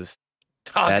Kisses.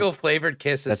 Flavored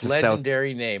Kisses,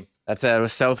 legendary name. That's a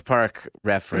South Park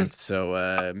reference,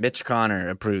 so Mitch Connor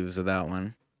approves of that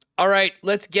one. All right,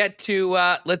 let's get to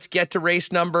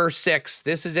race number 6.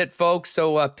 This is it, folks.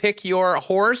 So pick your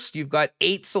horse. You've got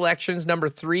 8 selections. Number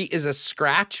 3 is a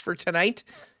scratch for tonight.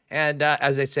 And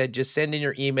as I said, just send in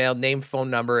your email, name, phone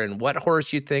number, and what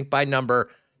horse you think by number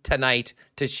tonight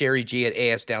to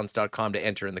sherrygg@asdowns.com to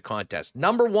enter in the contest.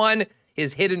 Number 1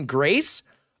 is Hidden Grace,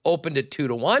 opened at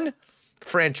 2-1.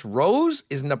 French Rose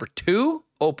is number 2,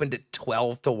 opened at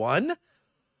 12-1.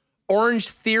 Orange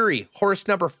Theory, horse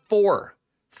number 4.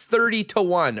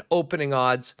 30-1 opening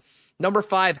odds. Number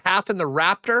 5, Half in the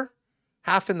Raptor,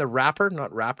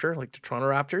 not Raptor, like the Toronto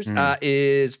Raptors,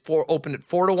 is opened at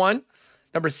 4-1.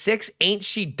 Number 6, Ain't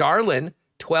She Darlin',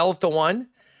 12-1.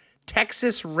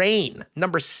 Texas Rain,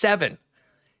 number 7,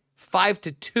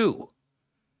 5-2.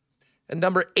 And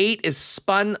number 8 is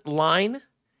Spun Line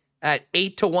at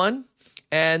 8-1.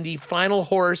 And the final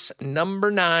horse,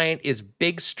 number 9, is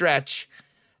Big Stretch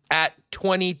at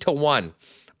 20-1.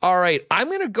 All right, I'm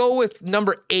going to go with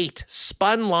number 8,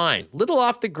 Spun Line. Little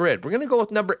off the grid. We're going to go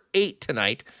with number 8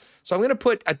 tonight. So I'm going to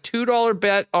put a $2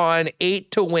 bet on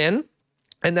 8 to win.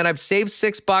 And then I've saved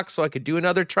 $6 so I could do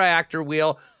another triactor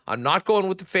wheel. I'm not going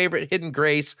with the favorite Hidden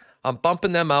Grace. I'm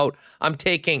bumping them out. I'm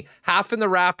taking Half in the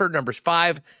Wrapper, number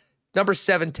 5, number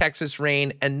 7, Texas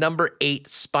Rain, and number 8,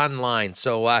 Spun Line.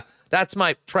 So that's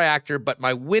my triactor, but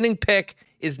my winning pick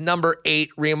is number 8.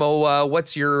 Remo,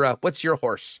 what's your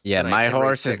horse? Yeah, my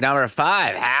horse is number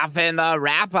 5, Half in the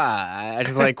Wrapper. I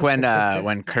just like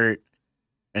when Kurt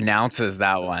announces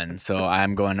that one. So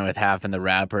I'm going with Half in the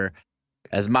Wrapper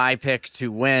as my pick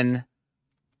to win,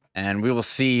 and we will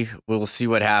see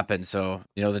what happens. So,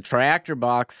 the triactor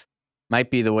box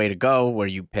might be the way to go, where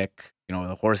you pick,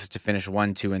 the horses to finish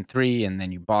 1, 2, and 3, and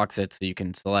then you box it so you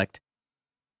can select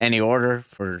any order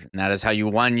and that is how you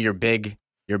won your big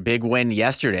win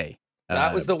yesterday.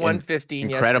 That was the 115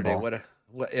 incredible. Yesterday.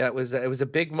 It was a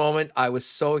big moment. I was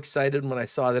so excited when I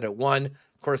saw that it won.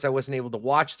 Of course, I wasn't able to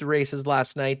watch the races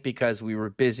last night because we were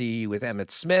busy with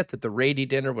Emmett Smith at the Rady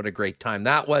dinner. What a great time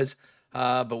that was.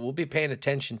 But we'll be paying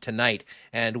attention tonight,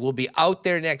 and we'll be out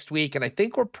there next week. And I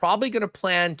think we're probably going to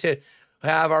plan to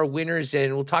have our winners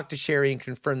in. We'll talk to Sherry and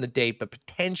confirm the date, but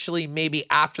potentially maybe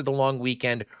after the long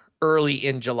weekend, early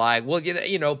in July. Well,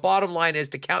 bottom line is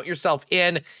to count yourself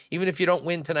in. Even if you don't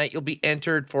win tonight, you'll be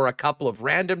entered for a couple of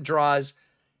random draws.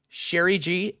 Sherry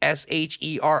G,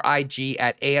 SHERIG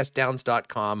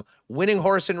 @asdowns.com. Winning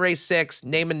horse in race 6,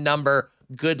 name and number.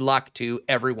 Good luck to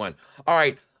everyone. All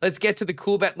right, let's get to the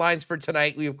cool bet lines for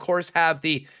tonight. We, of course, have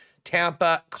the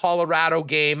Tampa, Colorado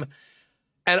game.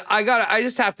 And I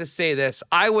just have to say this.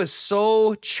 I was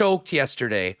so choked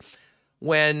yesterday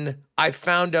when I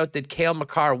found out that Cale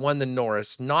Makar won the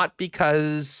Norris, not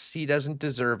because he doesn't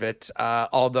deserve it,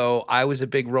 although I was a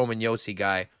big Roman Yossi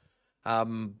guy.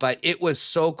 But it was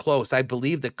so close. I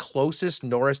believe the closest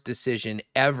Norris decision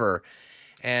ever.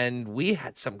 And we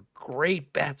had some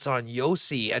great bets on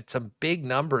Yossi at some big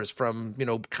numbers from,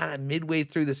 kind of midway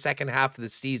through the second half of the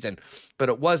season, but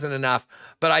it wasn't enough.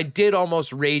 But I did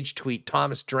almost rage tweet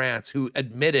Thomas Drance, who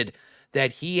admitted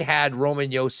that he had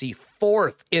Roman Yossi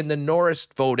fourth in the Norris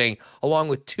voting, along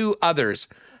with two others.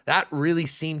 That really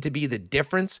seemed to be the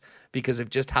difference because of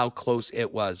just how close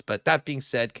it was. But that being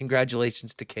said,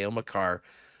 congratulations to Cale Makar.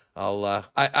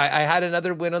 I had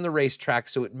another win on the racetrack,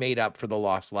 so it made up for the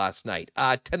loss last night.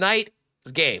 Tonight's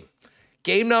game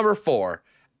number 4,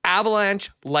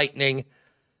 Avalanche Lightning.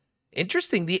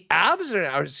 Interesting. The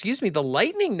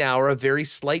Lightning now are a very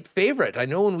slight favorite. I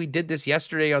know when we did this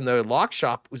yesterday on the Lock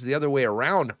Shop, it was the other way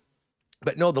around.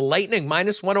 But no, the Lightning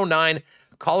 -109,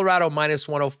 Colorado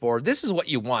 -104. This is what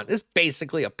you want. This is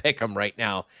basically a pick 'em right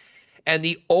now. And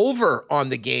the over on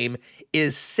the game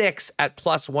is 6 at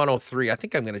 +103. I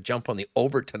think I'm going to jump on the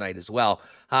over tonight as well.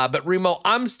 But Remo,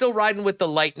 I'm still riding with the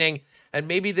Lightning, and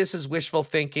maybe this is wishful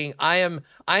thinking. I am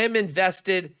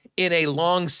invested in a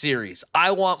long series.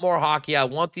 I want more hockey. I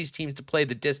want these teams to play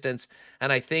the distance,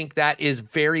 and I think that is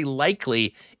very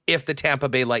likely if the Tampa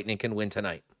Bay Lightning can win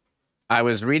tonight. I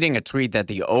was reading a tweet that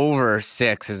the over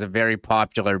 6 is a very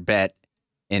popular bet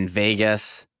in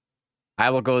Vegas.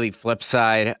 I will go the flip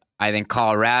side. I think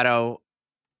Colorado,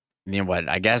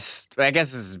 I guess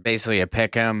this is basically a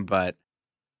pick 'em, but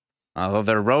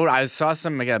their road, I saw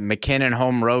some McKinnon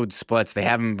home road splits. They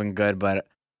haven't been good, but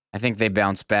I think they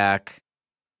bounce back.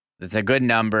 It's a good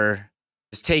number.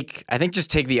 Just take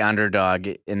the underdog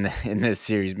in this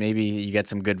series. Maybe you get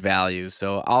some good value.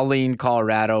 So I'll lean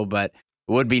Colorado, but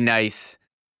it would be nice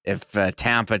if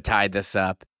Tampa tied this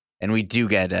up and we do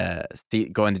get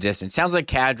going the distance. Sounds like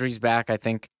Kadri's back. I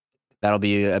think that'll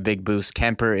be a big boost.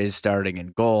 Kemper is starting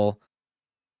in goal,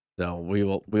 so we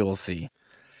will see.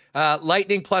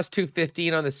 Lightning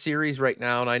 +215 on the series right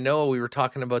now, and I know we were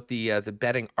talking about the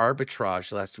betting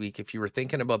arbitrage last week. If you were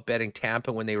thinking about betting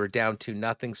Tampa when they were down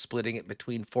 2-0, splitting it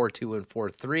between 4-2 and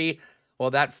 4-3, well,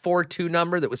 that 4-2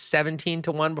 number that was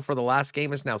 17-1 before the last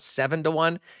game is now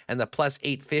 7-1, and the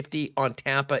 +850 on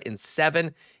Tampa in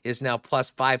 7 is now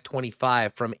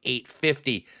 +525 from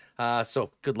 850.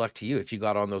 So good luck to you if you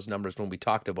got on those numbers when we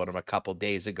talked about them a couple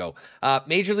days ago.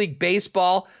 Major League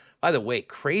Baseball. By the way,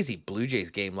 crazy Blue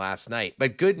Jays game last night.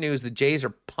 But good news, the Jays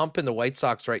are pumping the White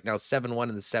Sox right now, 7-1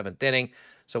 in the 7th inning.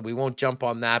 So we won't jump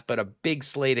on that, but a big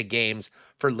slate of games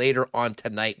for later on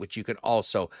tonight, which you can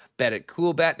also bet at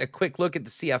CoolBet. And a quick look at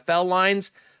the CFL lines.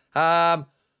 A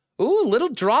little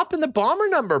drop in the Bomber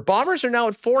number. Bombers are now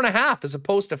at 4.5 as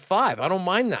opposed to 5. I don't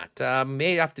mind that.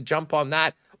 May have to jump on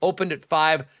that. Opened at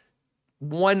 5.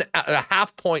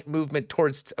 1.5 point movement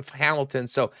towards Hamilton.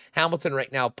 So Hamilton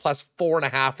right now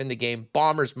 +4.5 in the game.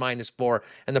 Bombers -4,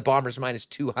 and the Bombers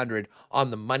 -200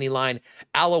 on the money line.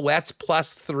 Alouettes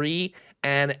 +3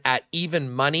 and at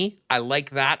even money. I like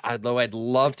that. Although I'd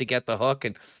love to get the hook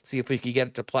and see if we could get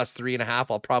it to +3.5.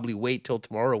 I'll probably wait till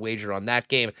tomorrow, wager on that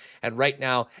game. And right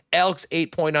now, Elks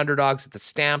 8-point underdogs at the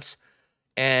Stamps,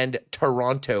 and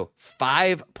Toronto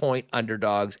 5-point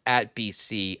underdogs at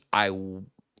BC. I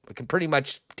can pretty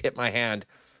much tip my hand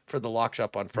for the lock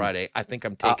shop on Friday. I think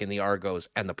I'm taking the Argos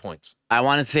and the points. I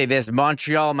want to say this.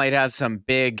 Montreal might have some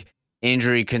big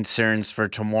injury concerns for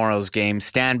tomorrow's game.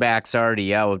 Stanback's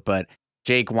already out, but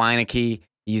Jake Weineke,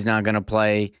 he's not going to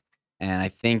play. And I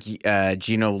think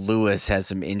Gino Lewis has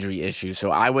some injury issues. So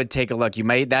I would take a look.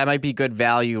 That might be good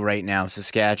value right now.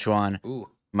 Saskatchewan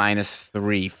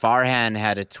 -3. Farhan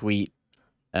had a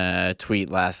tweet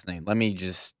last night. Let me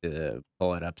just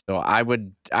pull it up. So I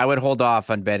would hold off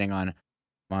on betting on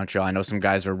Montreal. I know some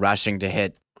guys are rushing to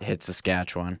hit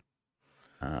Saskatchewan.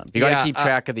 You got to keep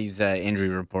track of these injury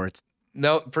reports.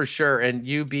 No, for sure. And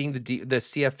you being the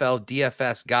CFL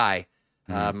DFS guy,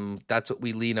 that's what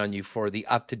we lean on you for, the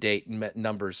up-to-date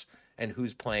numbers and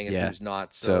who's playing and who's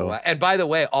not. So and by the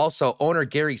way, also owner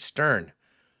Gary Stern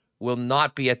will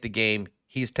not be at the game.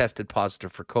 He's tested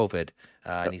positive for COVID,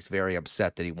 and he's very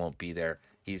upset that he won't be there.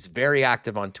 He's very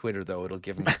active on Twitter, though. It'll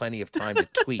give him plenty of time to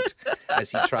tweet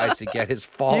as he tries to get his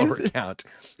follower count.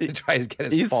 He tries to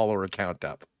get his follower count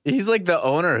up. He's like the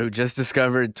owner who just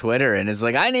discovered Twitter and is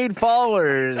like, I need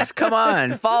followers. Come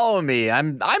on, follow me.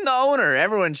 I'm the owner.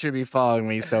 Everyone should be following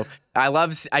me. So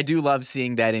I do love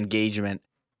seeing that engagement.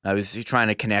 I was trying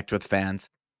to connect with fans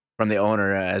from the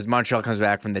owner as Montreal comes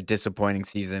back from the disappointing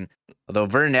season. Although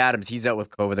Vernon Adams, he's out with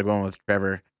COVID. They're going with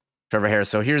Trevor Harris.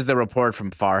 So here's the report from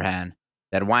Farhan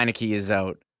that Weineke is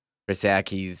out. Chris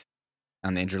Acke's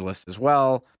on the injured list as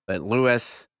well. But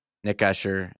Lewis, Nick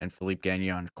Usher, and Philippe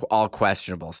Gagnon all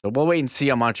questionable. So we'll wait and see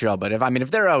on Montreal. But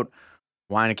if they're out,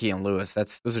 Weineke and Lewis,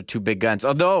 those are two big guns.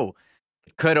 Although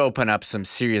it could open up some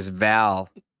serious value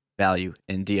value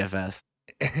in DFS.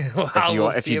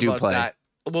 If you do play that.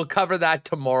 We'll cover that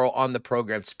tomorrow on the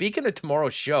program. Speaking of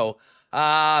tomorrow's show,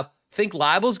 think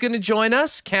Libel's going to join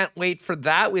us. Can't wait for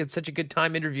that. We had such a good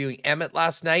time interviewing Emmett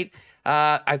last night.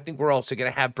 I think we're also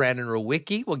going to have Brandon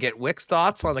Rowicki. We'll get Wick's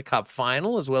thoughts on the Cup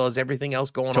final, as well as everything else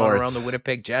going on around the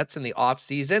Winnipeg Jets in the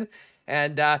offseason.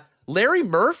 And Larry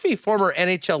Murphy, former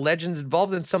NHL legends,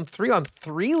 involved in some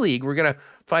 3-on-3 league. We're going to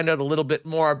find out a little bit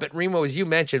more. But Remo, as you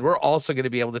mentioned, we're also going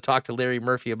to be able to talk to Larry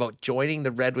Murphy about joining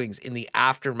the Red Wings in the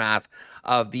aftermath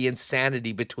of the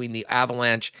insanity between the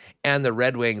Avalanche and the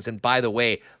Red Wings. And by the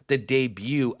way, the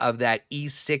debut of that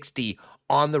E60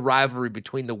 on the rivalry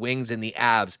between the Wings and the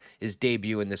Avs is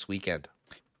debuting this weekend.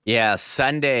 Yeah,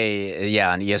 Sunday,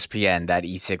 on ESPN, that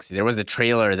E60. There was a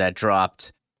trailer that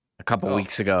dropped a couple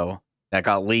weeks ago that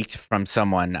got leaked from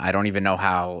someone. I don't even know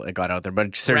how it got out there,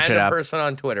 but search it up. Random person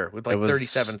on Twitter with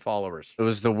 37 followers. It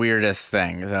was the weirdest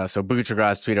thing. So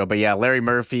Bouchergras tweeted, but yeah, Larry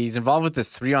Murphy's involved with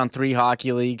this 3-on-3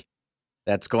 hockey league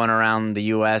that's going around the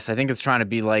U.S. I think it's trying to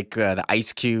be like the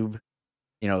Ice Cube,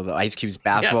 the Ice Cube's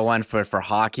basketball one for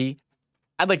hockey.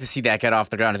 I'd like to see that get off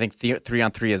the ground. I think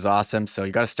 3-on-3 is awesome. So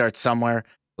you got to start somewhere.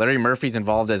 Larry Murphy's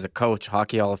involved as a coach,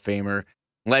 Hockey Hall of Famer,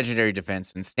 legendary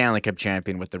defenseman, Stanley Cup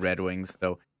champion with the Red Wings.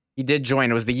 So he did join.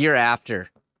 It was the year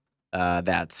after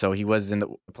that. So he was in the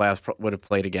playoffs, would have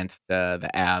played against the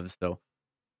Avs. So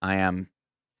I'm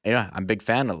a big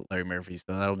fan of Larry Murphy. So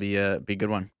that'll be a good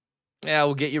one. Yeah,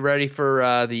 we'll get you ready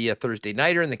for the Thursday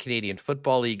Nighter in the Canadian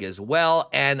Football League as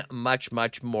well, and much,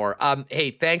 much more.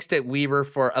 Hey, thanks to Wiebe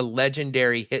for a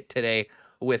legendary hit today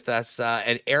with us,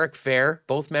 and Eric Fehr,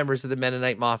 both members of the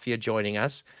Mennonite Mafia, joining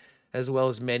us, as well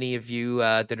as many of you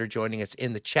that are joining us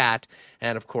in the chat,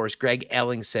 and of course, Greg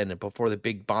Ellingson before the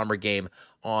big Bomber game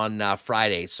on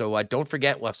Friday. So don't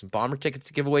forget, we'll have some Bomber tickets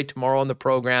to give away tomorrow on the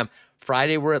program.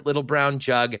 Friday, we're at Little Brown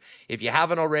Jug. If you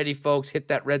haven't already, folks, hit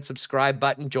that red subscribe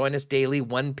button. Join us daily,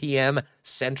 1 p.m.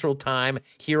 Central Time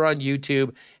here on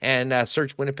YouTube, and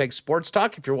search Winnipeg Sports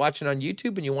Talk if you're watching on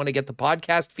YouTube and you want to get the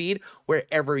podcast feed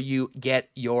wherever you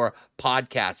get your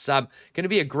podcasts. Going to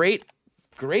be a great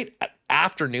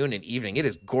afternoon and evening. It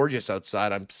is gorgeous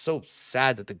outside. I'm so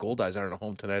sad that the Gold Eyes aren't at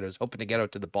home tonight. I was hoping to get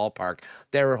out to the ballpark.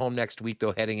 They're at home next week,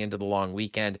 though, heading into the long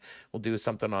weekend. We'll do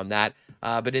something on that.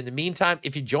 But in the meantime,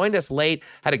 if you joined us late,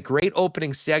 had a great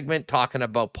opening segment talking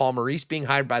about Paul Maurice being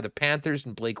hired by the Panthers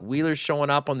and Blake Wheeler showing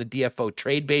up on the DFO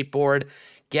trade bait board.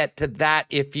 Get to that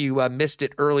if you missed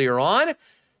it earlier on.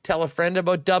 Tell a friend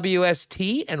about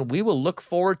WST, and we will look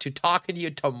forward to talking to you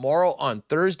tomorrow on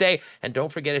Thursday. And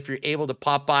don't forget, if you're able to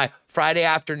pop by Friday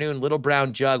afternoon, Little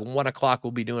Brown Jug, 1 o'clock, we'll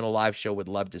be doing a live show. Would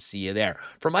love to see you there.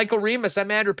 For Michael Remus,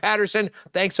 I'm Andrew Patterson.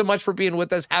 Thanks so much for being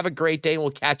with us. Have a great day, and we'll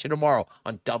catch you tomorrow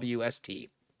on WST.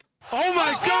 Oh,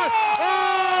 my God!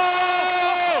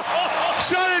 Oh!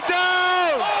 Shut it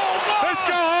down! Let's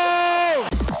go home!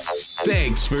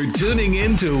 Thanks for tuning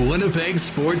in to Winnipeg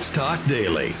Sports Talk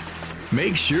Daily.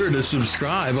 Make sure to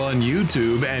subscribe on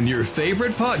YouTube and your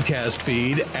favorite podcast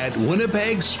feed at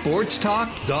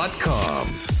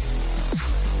winnipegsportstalk.com.